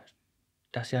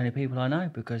the only people I know,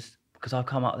 because I've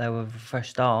come up there with a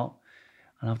fresh start,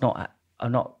 and I'm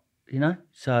not, you know.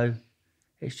 So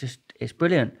it's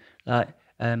brilliant. Like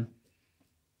when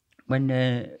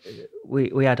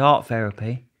we had art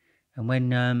therapy, and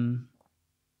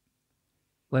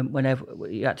whenever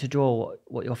you had to draw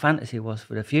what your fantasy was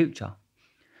for the future,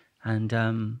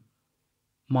 and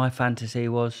my fantasy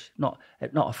was not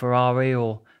a Ferrari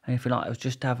or anything like that. It was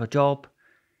just to have a job,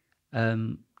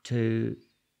 to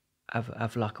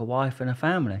have like a wife and a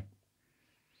family.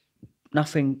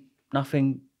 Nothing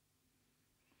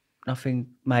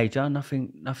major,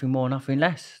 nothing more, nothing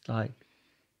less. Like,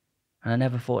 and I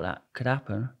never thought that could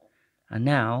happen. And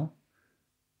now,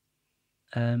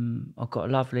 I've got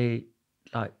a lovely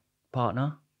like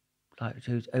partner, like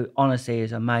who honestly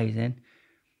is amazing.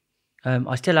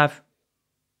 I still have,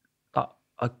 like,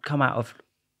 I come out of,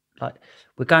 like,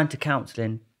 we're going to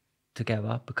counselling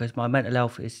together because my mental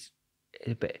health is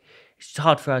a bit, it's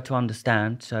hard for her to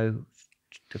understand. So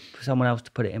for someone else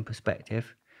to put it in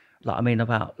perspective, like, I mean,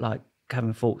 about like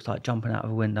having thoughts like jumping out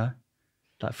of a window,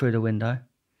 like through the window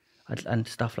and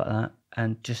stuff like that,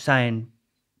 and just saying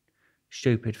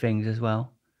stupid things as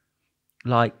well.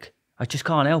 Like, I just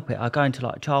can't help it. I go into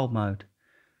like child mode.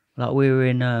 Like, we were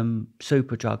in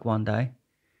Superdrug one day,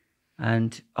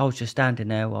 and I was just standing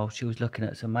there while she was looking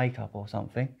at some makeup or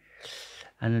something,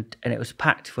 and it was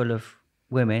packed full of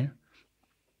women,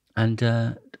 and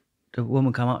the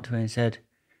woman come up to me and said,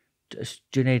 "Do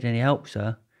you need any help,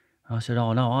 sir?" And I said,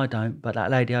 "Oh no, I don't, but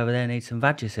that lady over there needs some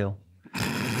Vagisil."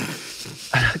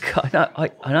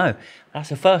 I know. That's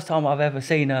the first time I've ever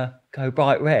seen her go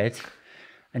bright red,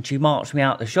 and she marched me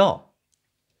out the shop.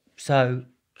 So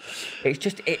it's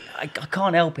just, I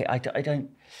can't help it. I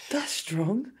don't. That's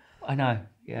strong. I know,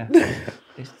 yeah.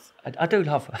 I do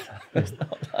love her. It's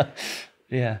not like,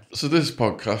 yeah. So this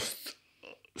podcast,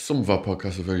 some of our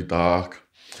podcasts are very dark,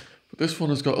 but this one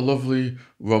has got a lovely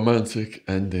romantic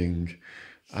ending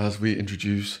as we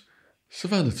introduce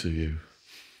Savannah to you.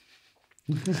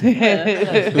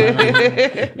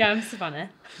 Yeah, I'm Savannah.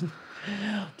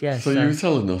 Yeah. So you were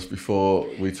telling us before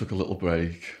we took a little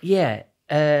break. Yeah.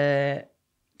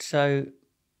 So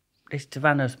this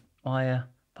Savannah's my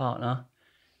partner,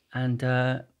 and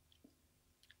I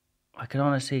can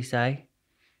honestly say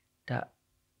that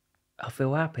I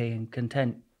feel happy and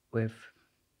content with,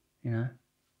 you know,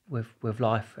 with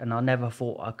life, and I never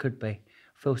thought I could be.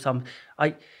 I feel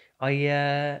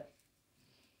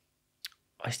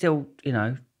I still, you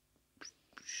know,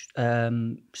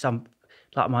 some,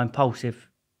 like, my impulsive,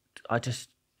 I just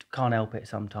can't help it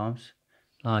sometimes.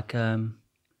 Like, I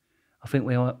think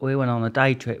we went on a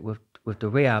day trip with the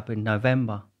rehab in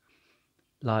November,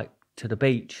 like, to the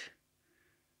beach,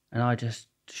 and I just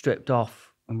stripped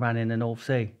off and ran in the North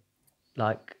Sea.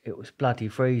 Like, it was bloody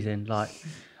freezing, like,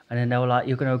 and then they were like,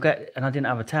 "You're going to get," and I didn't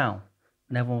have a towel,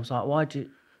 and everyone was like, "Why'd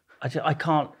you?" I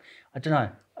can't, I don't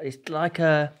know. It's like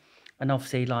and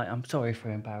obviously, like, I'm sorry for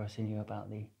embarrassing you about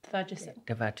the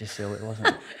Vagisil. It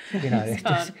wasn't, you know, it's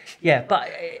just, yeah,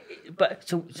 but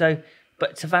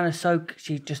Savannah's so,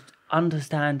 she's just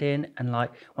understanding, and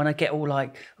like, when I get all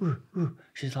like, ooh,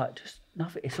 she's like, just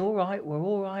nothing, it's all right, we're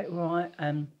all right,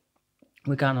 and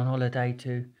we're going on holiday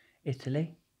to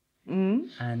Italy,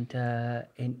 and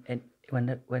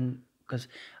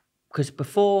because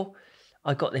before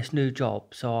I got this new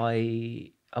job, so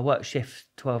I work shifts,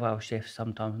 12-hour shifts,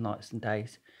 sometimes nights and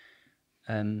days,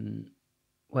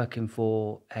 working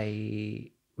for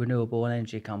a renewable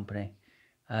energy company.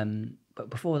 But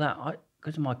before that,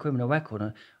 because of my criminal record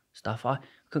and stuff, I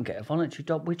couldn't get a voluntary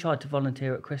job. We tried to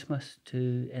volunteer at Christmas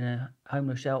in a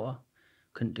homeless shelter.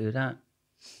 Couldn't do that.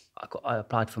 I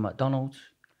applied for McDonald's.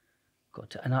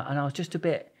 And I was just a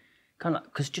bit kind of,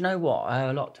 because do you know what? I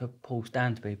owe a lot to Paul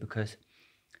Stansby, because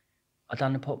I'd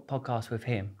done a podcast with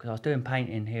him because I was doing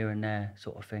painting here and there,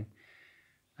 sort of thing.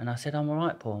 And I said, "I'm all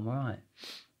right, Paul, I'm all right.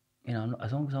 You know,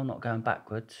 as long as I'm not going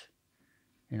backwards,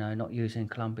 you know, not using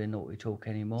Colombian naughty talk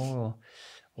anymore,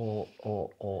 or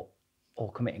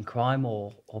committing crime,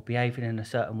 or behaving in a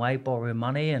certain way, borrowing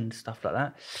money and stuff like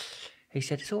that." He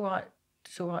said, "It's all right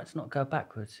to not go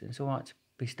backwards. It's all right to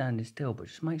be standing still, but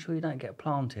just make sure you don't get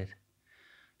planted."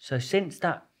 So since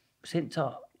I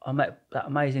met that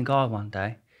amazing guy one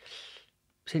day,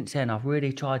 since then, I've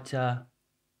really tried to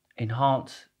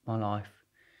enhance my life.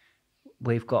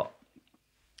 We've got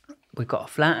a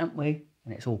flat, haven't we?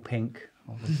 And it's all pink,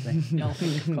 obviously. All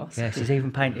pink, of course. Yeah, she's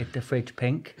even painted the fridge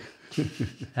pink.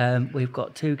 We've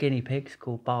got 2 guinea pigs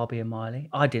called Barbie and Miley.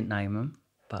 I didn't name them,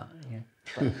 but yeah,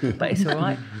 but it's all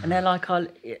right. And they're like, and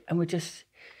we're just,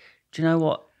 do you know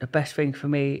what? The best thing for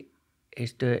me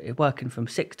is working from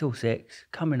 6 till 6,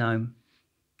 coming home,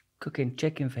 cooking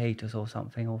chicken fajitas or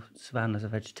something, or Savannah's a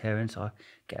vegetarian, so I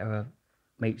get her a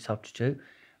meat substitute.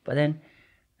 But then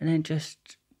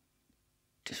just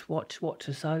watch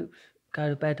the soaps, go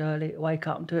to bed early, wake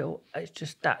up and do it all. It's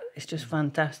just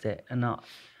fantastic. And I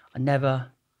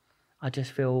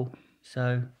just feel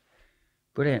so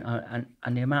brilliant.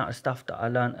 And the amount of stuff that I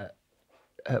learnt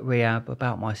at rehab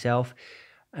about myself,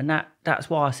 and that's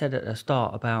why I said at the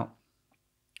start about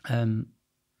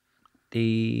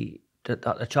the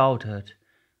childhood,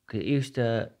 because it used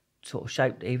to sort of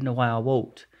shape even the way I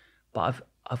walked. But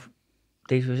I've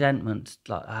these resentments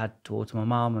like I had towards my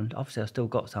mum, and obviously I still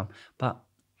got some, but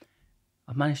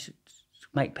I've managed to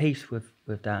make peace with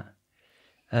that.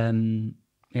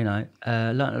 You know,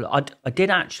 learned a lot. I did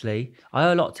actually. I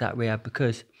owe a lot to that rehab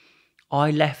because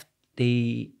I left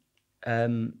because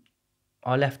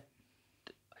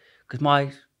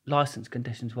my license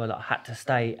conditions were that I had to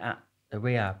stay at the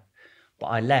rehab, but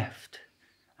I left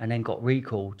and then got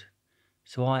recalled.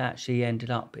 So I actually ended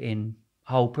up in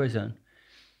Hull prison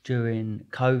during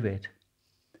COVID,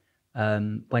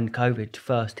 when COVID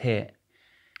first hit.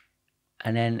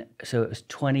 And then, so it was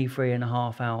 23 and a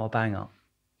half hour banger,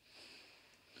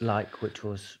 which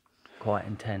was quite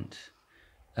intense.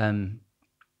 So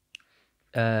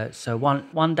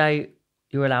one day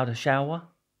you were allowed a shower.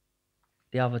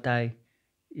 The other day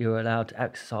you were allowed to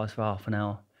exercise for half an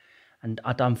hour. And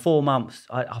I'd done 4 months.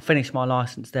 I finished my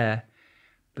licence there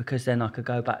because then I could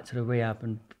go back to the rehab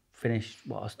and finish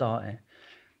what I started.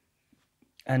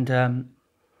 And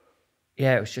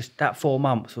it was just that 4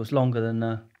 months was longer than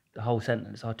the whole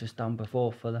sentence I'd just done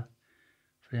before for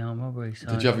the armed robbery. So.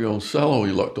 Did you have your own cell or were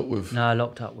you locked up with? No, I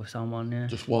locked up with someone, yeah.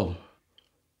 Just one?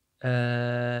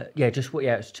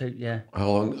 It's 2, yeah. How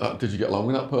long did you get along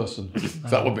with that person?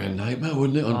 That would be a nightmare,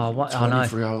 wouldn't it? I know.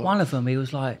 23 hours. One of them, he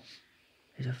was like,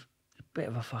 he's a bit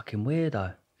of a fucking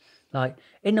weirdo. Like,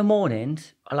 in the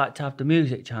mornings, I like to have the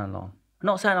music channel on. I'm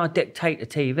not saying I dictate the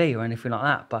TV or anything like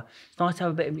that, but it's nice to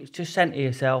have a bit of, just centre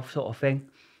yourself sort of thing.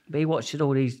 But he watches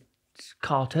all these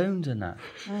cartoons and that.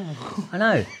 Oh. I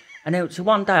know. And then, so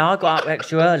one day I got up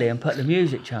extra early and put the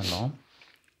music channel on,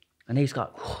 and he's like,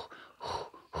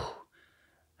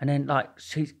 and then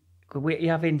you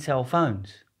have in-cell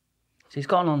phones. So he's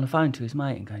gotten on the phone to his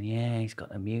mate and going, yeah, he's got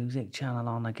the music channel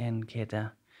on again, kid.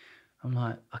 I'm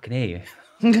like, I can hear you.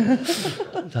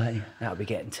 Like, that'll be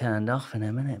getting turned off in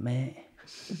a minute, mate.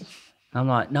 I'm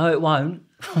like, no, it won't.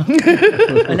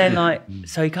 And then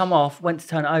so he come off, went to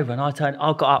turn it over, and I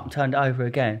got up and turned it over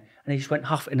again, and he just went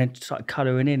huffing and started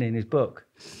colouring in his book.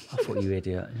 I thought, you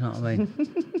idiot, you know what I mean?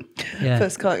 Yeah.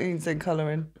 First cartoons and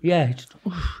colouring. Yeah, just,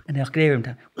 and I could hear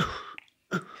him.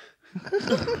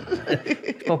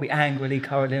 He's probably angrily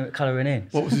colouring in.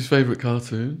 What was his favourite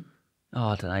cartoon? Oh,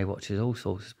 I don't know, he watches all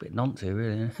sorts. It's a bit nonsense,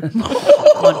 really.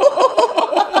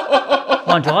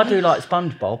 Mind you, I do like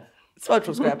SpongeBob.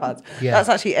 SpongeBob SquarePants. Yeah. That's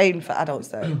actually aimed for adults,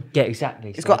 though. Yeah,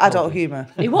 exactly. It's got adult humour.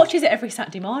 He watches it every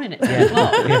Saturday morning at 10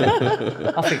 o'clock.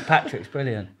 Yeah. I think Patrick's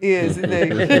brilliant. He is, isn't he?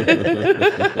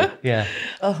 Yeah.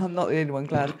 Oh, I'm not the only one,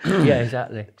 glad. Yeah,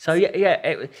 exactly. So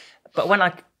but when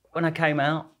I came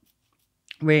out,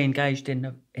 re-engaged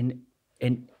in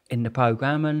the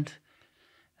programme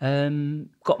and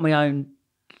got my own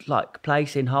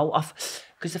place in Hull.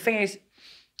 Because the thing is,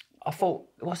 I thought,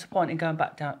 what's the point in going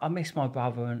back down? I miss my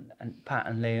brother and Pat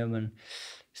and Liam and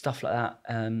stuff like that.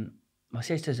 My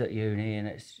sister's at uni, and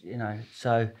it's,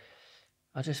 so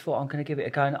I just thought I'm going to give it a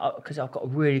go because I've got a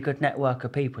really good network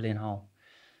of people in Hull.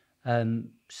 My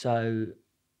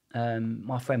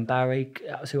friend Barry,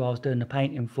 that's who I was doing the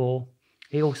painting for.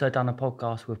 He also done a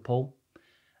podcast with Paul,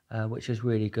 which is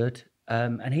really good.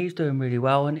 And he's doing really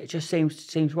well, and it just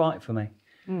seems right for me.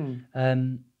 And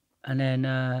then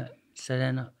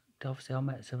obviously I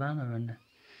met Savannah, and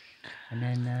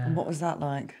then. And what was that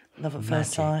like? Love at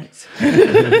first sight.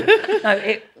 No.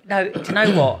 Do you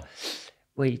know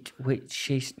what?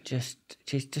 She's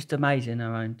just amazing in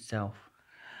her own self.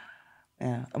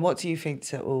 Yeah. And what do you think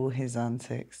to all his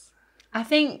antics? I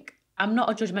think I'm not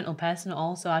a judgmental person at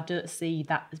all, so I don't see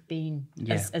that as being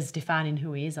as defining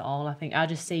who he is at all. I think I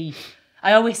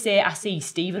always say I see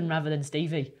Stephen rather than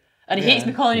Stevie. And he hates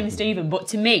me calling him Stephen, but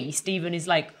to me, Stephen is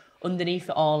underneath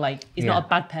it all. He's not a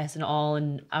bad person at all,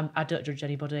 and I don't judge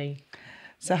anybody.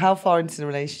 So how far into the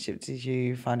relationship did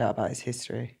you find out about his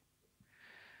history?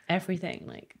 Everything,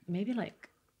 maybe a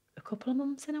couple of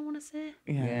months in, I want to say.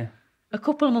 Yeah. A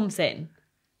couple of months in,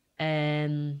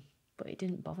 but it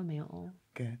didn't bother me at all.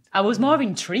 Good. I was more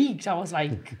intrigued. I was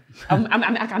like,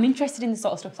 I'm interested in this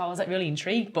sort of stuff, so I was really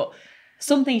intrigued. But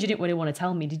some things you didn't really want to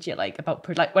tell me, did you? About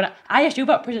when I asked you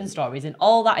about prison stories and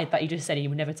all that you just said, and you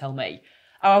would never tell me.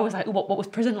 I was like, what was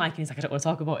prison like? And he's like, I don't want to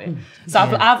talk about it. So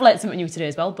I've learnt something new today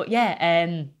as well. But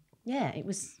it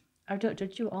was. I don't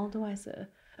judge you at all, do I, sir?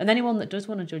 And anyone that does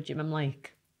want to judge him, I'm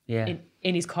in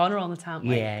his corner all the time.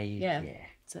 Yeah.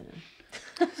 So.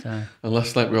 And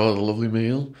last night we all had a lovely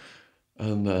meal,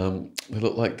 and they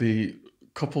looked like the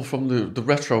couple from the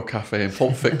retro cafe in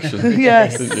Pulp Fiction.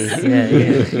 Yes.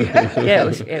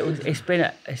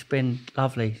 It's been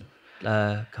lovely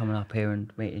coming up here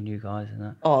and meeting you guys and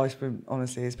that. Oh, it's been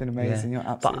amazing. You're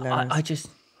absolutely hilarious. I just,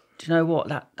 do you know what,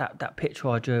 that picture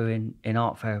I drew in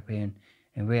art therapy and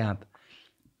in rehab,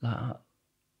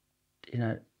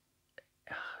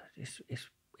 it's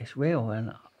real,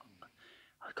 and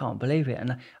I can't believe it.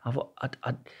 And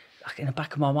like in the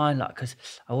back of my mind, like, because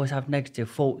I always have negative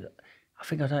thoughts. I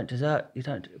think I don't deserve, you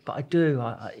don't, but I do.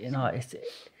 You know, it's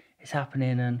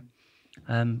happening,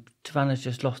 and Savannah's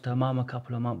just lost her mum a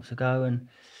couple of months ago, and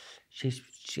she's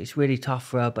really tough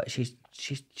for her, but she's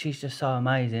just so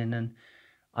amazing, and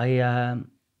I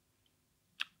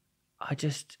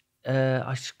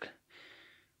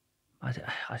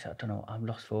don't know. I'm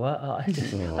lost for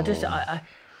words.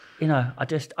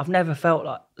 I've never felt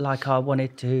like I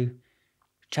wanted to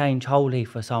change wholly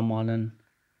for someone, and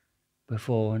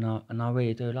before, and I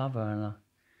really do love her, and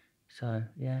so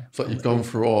yeah. It's like you've gone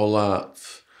through all that,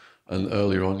 and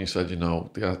earlier on you said, you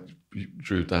know, you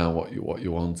drew down what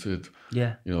you wanted.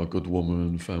 Yeah. You know, a good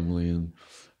woman, family,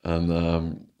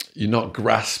 and you're not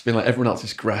grasping like everyone else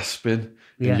is grasping.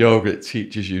 In yoga, it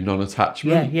teaches you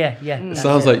non-attachment. Yeah. It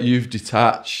sounds like you've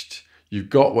detached. You've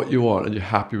got what you want, and you're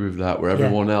happy with that. Where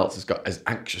everyone else is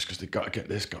anxious because they've got to get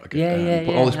this, got to get that. They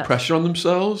put all this pressure on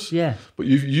themselves. Yeah. But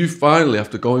you finally,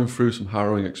 after going through some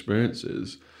harrowing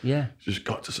experiences, just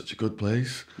got to such a good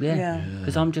place. Yeah.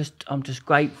 Because I'm just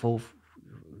grateful,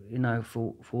 you know,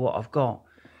 for what I've got,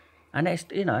 and it's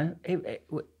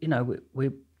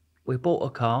we bought a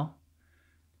car.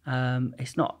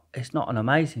 It's not an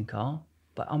amazing car,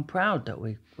 but I'm proud that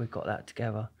we got that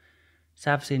together.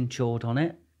 Sav's insured on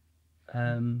it.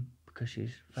 Because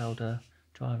she's failed her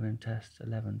driving test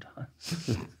 11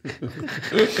 times.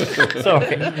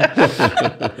 Sorry.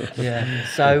 Yeah.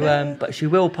 So, but she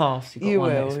will pass. You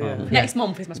will. Next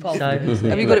month is my spot. So,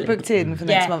 have you got it booked in for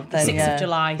next month? Then 6th of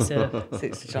July. So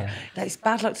 6th of July. It's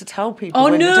bad luck to tell people. Oh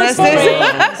no!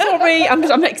 Sorry. I'm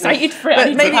excited for it.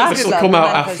 But maybe this will come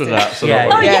out after that. So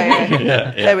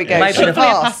there we go. Maybe she'll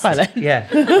pass. Yeah,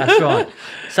 that's right.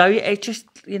 So it's just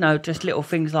just little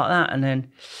things like that, and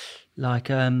then.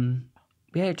 Like,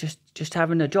 just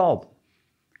having a job,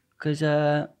 because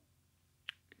I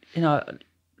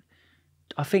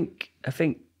think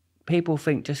people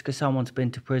think just because someone's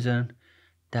been to prison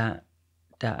that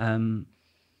they're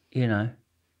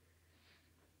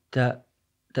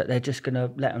just going to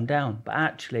let them down, but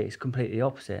actually it's completely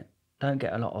opposite. Don't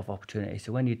get a lot of opportunities,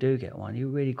 so when you do get one, you're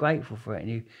really grateful for it,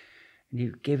 and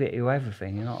you give it your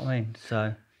everything. You know what I mean?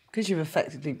 So. Because you've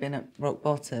effectively been at rock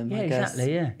bottom, I guess.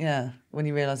 Exactly, yeah. Yeah, when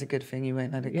you realise a good thing, you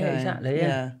won't let it go. Yeah, exactly,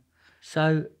 yeah.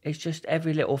 So it's just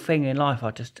every little thing in life,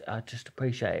 I just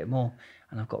appreciate it more.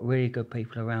 And I've got really good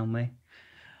people around me.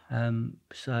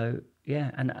 So,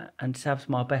 yeah, and Sav's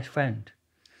my best friend.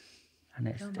 And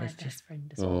it's just... best friend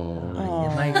as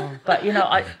well. But,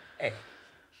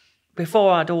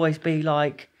 before I'd always be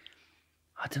like,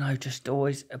 I don't know, just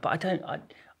always... But I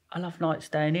love nights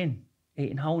staying in,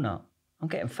 eating whole nut. I'm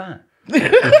getting fat.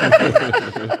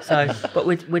 So, but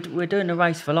we're doing the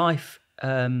Race for Life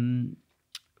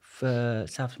for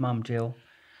Sav's mum, Jill,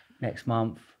 next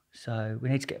month. So we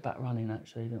need to get back running,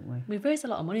 actually, don't we? We've raised a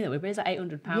lot of money, though. We've raised like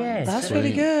 £800. Yeah, that's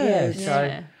really good.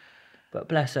 Yeah. But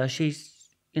bless her, she's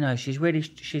a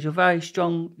very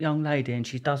strong young lady, and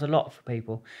she does a lot for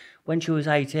people. When she was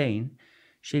 18,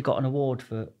 she got an award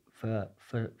for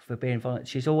being volunteer.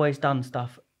 She's always done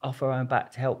stuff off her own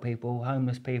back to help people,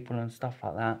 homeless people and stuff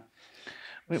like that.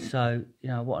 So,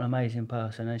 what an amazing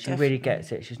person. And she really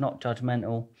gets it. She's not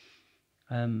judgmental.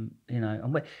 And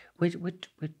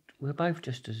we're both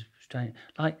just as strange.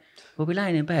 Like, we'll be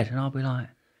laying in bed and I'll be like,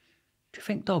 do you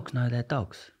think dogs know they're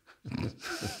dogs?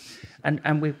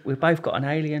 and we've both got an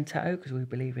alien tattoo because we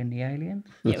believe in the aliens.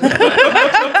 Yeah,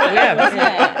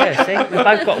 see? We've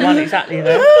both got one exactly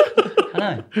there. I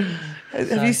know.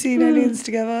 Have you seen aliens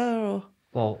together? Or?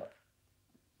 Well,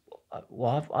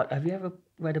 have you ever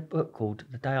read a book called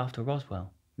The Day After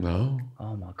Roswell? No.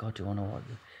 Oh my God, do you want to know what?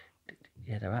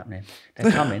 Yeah, they're happening.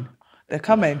 They're coming. They're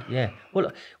coming? Yeah.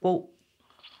 Well,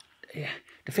 yeah.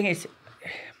 The thing is,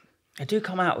 they do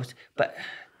come out, but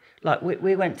like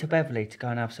we went to Beverley to go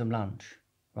and have some lunch,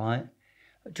 right?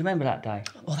 Do you remember that day?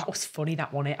 Oh, that was funny,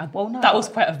 that one. No. That was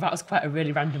quite a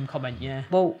really random comment, yeah.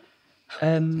 Well,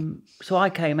 so I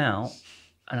came out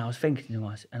and I was thinking to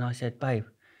myself, and I said, babe,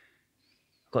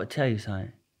 I've got to tell you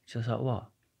something. She was like, what?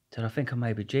 I said, I think I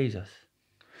may be Jesus.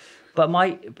 But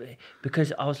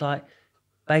because I was like,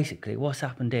 basically what's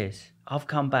happened is I've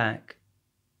come back,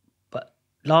 but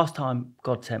last time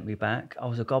God sent me back, I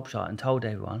was a gobshite and told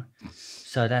everyone.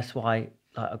 So that's why,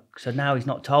 so now he's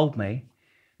not told me.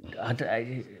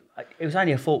 It was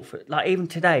only a thought for, even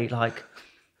today, I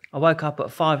woke up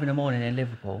at 5 a.m. in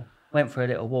Liverpool, went for a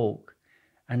little walk,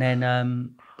 and then,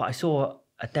 but I saw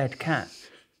a dead cat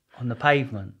on the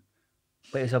pavement,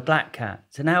 but it was a black cat.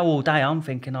 So now all day I'm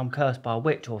thinking I'm cursed by a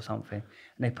witch or something.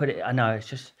 And they put it, I know, it's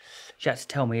just, she had to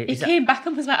tell me. He came back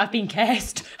and was like, I've been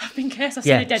cursed. I've seen a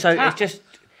dead cat. So it's just,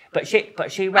 But she I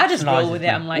just recognises roll with it.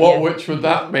 me. I'm like, What yeah. which would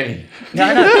that mean?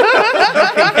 No, no.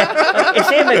 It's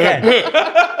him again.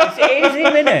 It is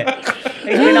him, innit?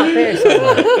 He's been up here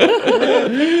somewhere.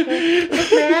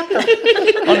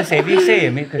 Honestly, if you see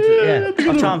him, you could, yeah.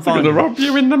 I'll try and find him. Rob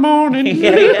you in the morning.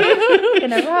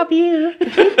 Gonna rob you.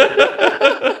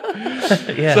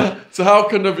 Yeah. So how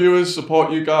can the viewers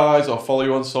support you guys, or follow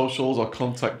you on socials, or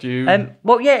contact you?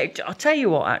 Well, yeah. I'll tell you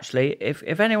what. Actually,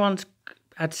 if anyone's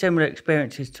had similar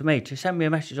experiences to me, to send me a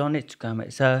message on Instagram.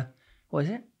 It's what is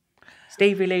it?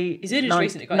 Stevie Lee. Is it just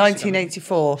recently got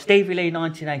 1984. Stevie Lee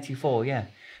 1984, yeah.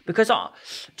 Because do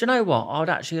you know what? I'd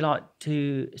actually like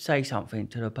to say something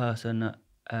to the person that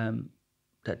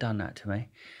that done that to me.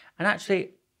 And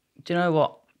actually, do you know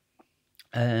what?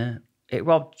 It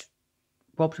robbed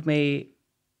me.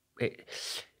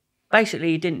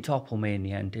 Basically, you didn't topple me in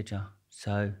the end, did you?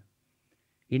 So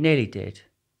you nearly did,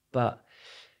 but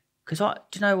because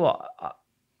do you know what?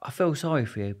 I feel sorry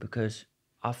for you, because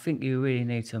I think you really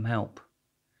need some help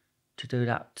to do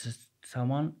that to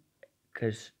someone,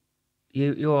 because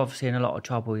you're obviously in a lot of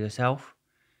trouble yourself.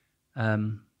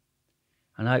 And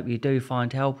I hope you do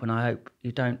find help, and I hope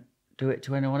you don't do it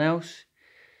to anyone else.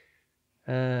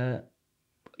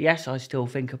 Yes, I still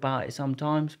think about it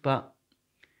sometimes, but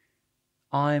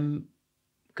I'm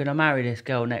going to marry this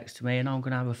girl next to me, and I'm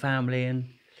going to have a family, and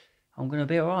I'm going to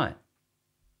be all right.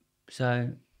 So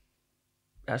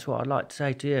that's what I'd like to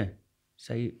say to you.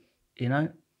 So, you know,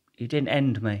 you didn't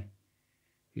end me.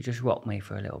 You just rocked me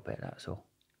for a little bit, that's all.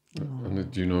 And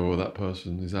do you know where that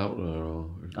person is out there? Or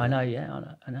I know, yeah,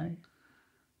 I know.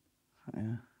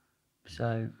 Yeah.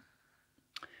 So,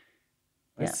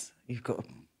 yeah. You've got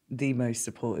the most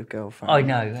supportive girlfriend. I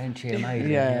know, ain't she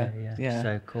amazing? Yeah.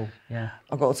 So cool, yeah.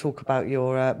 I've got to talk about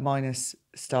your minus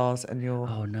stars and your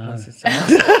Oh, no. pluses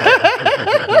stars.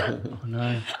 Oh,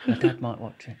 no, my dad might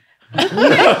watch it.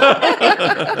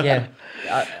 Yeah.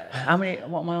 How many,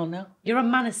 what am I on now? You're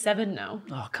on -7 now.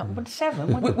 Oh, I can't, what,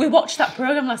 7? We watched that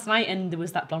programme last night and there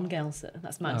was that blonde girl, so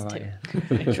that's -2. Right, yeah.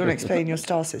 Do you want to explain your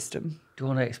star system? Do you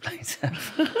want to explain that?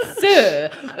 So,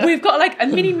 we've got like a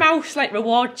Minnie Mouse like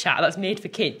reward chat that's made for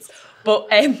kids. But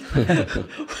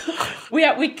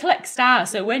we collect stars.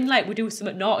 So when like we do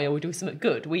something naughty or we do something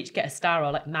good, we each get a star,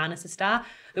 or like minus a star.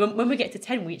 When we get to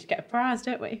 10, we each get a prize,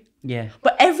 don't we? Yeah.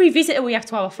 But every visitor we have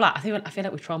to our flat, I feel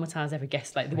like we traumatise every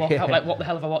guest. Like they walk out like, what the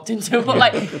hell have I walked into? But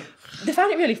like they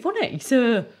found it really funny.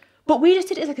 So, but we just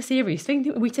did it as like a serious thing.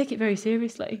 We take it very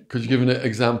seriously. could you give an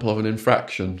example of an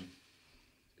infraction?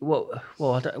 Well,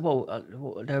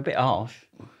 they're a bit harsh.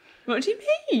 What do you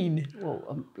mean?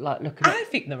 Well, like looking at, I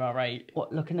think they're all right.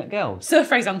 what, looking at girls? So,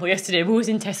 for example, yesterday we was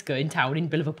in Tesco in town in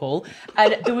Liverpool, and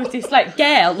there was this like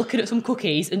girl looking at some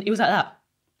cookies, and it was like that.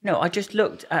 No, I just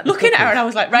looked at Looking at her, and I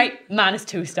was like, right,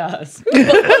 -2 stars. But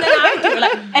then I do it,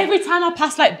 like every time I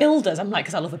pass like builders, I'm like,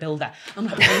 because I love a builder, I'm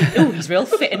like, oh, he's real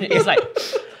fit, and it's like,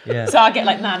 yeah. so I get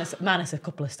like minus a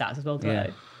couple of stars as well, don't Yeah.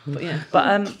 I? But yeah.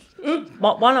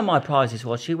 But one of my prizes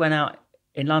was she went out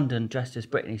in London dressed as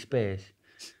Britney Spears.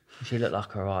 She looked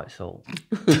like a right sort.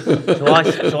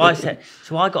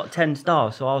 So I got 10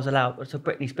 stars. So I was allowed. So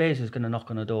Britney Spears was going to knock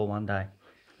on the door one day,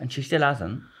 and she still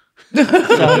hasn't.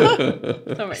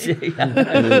 Sorry.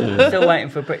 Still waiting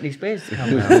for Britney Spears to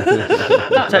come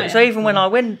out. So even when I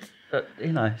win,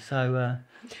 you know, so.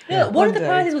 Yeah, one of the day.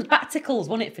 prizes was backticles,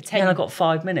 wasn't it, for 10? Then I got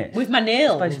 5 minutes. with my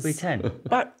nails. It's supposed to be 10.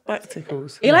 Back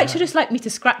tickles. He likes to just like me to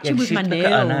scratch him Yeah, with she's my look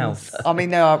at her nails. nails. I mean,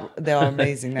 they are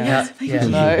amazing now. Yeah.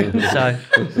 No.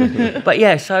 So, but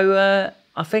yeah, so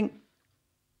I think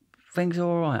things are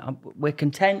all right. We're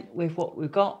content with what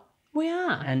we've got, We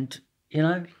are. and you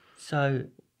know, so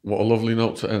What a lovely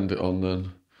note to end it on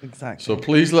then. Exactly. So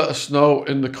please let us know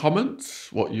in the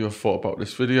comments what you have thought about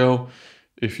this video.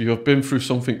 If you have been through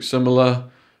something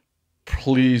similar,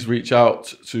 please reach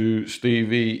out to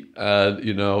Stevie.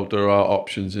 You know, there are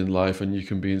options in life and you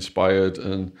can be inspired,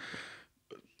 and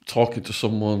talking to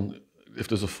someone, if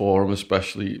there's a forum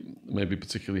especially, may be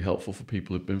particularly helpful for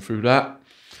people who've been through that.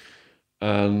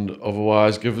 And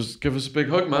otherwise, give us a big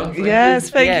hug, man.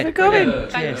 Yes, thank you for coming.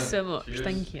 Thanks so much.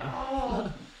 Thank you.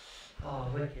 oh,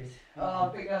 wicked.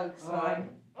 Oh, big hugs, man.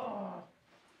 Oh,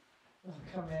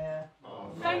 come here.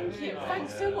 Thank you.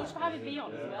 Thanks so much for having me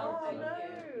on as well. Thank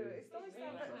you.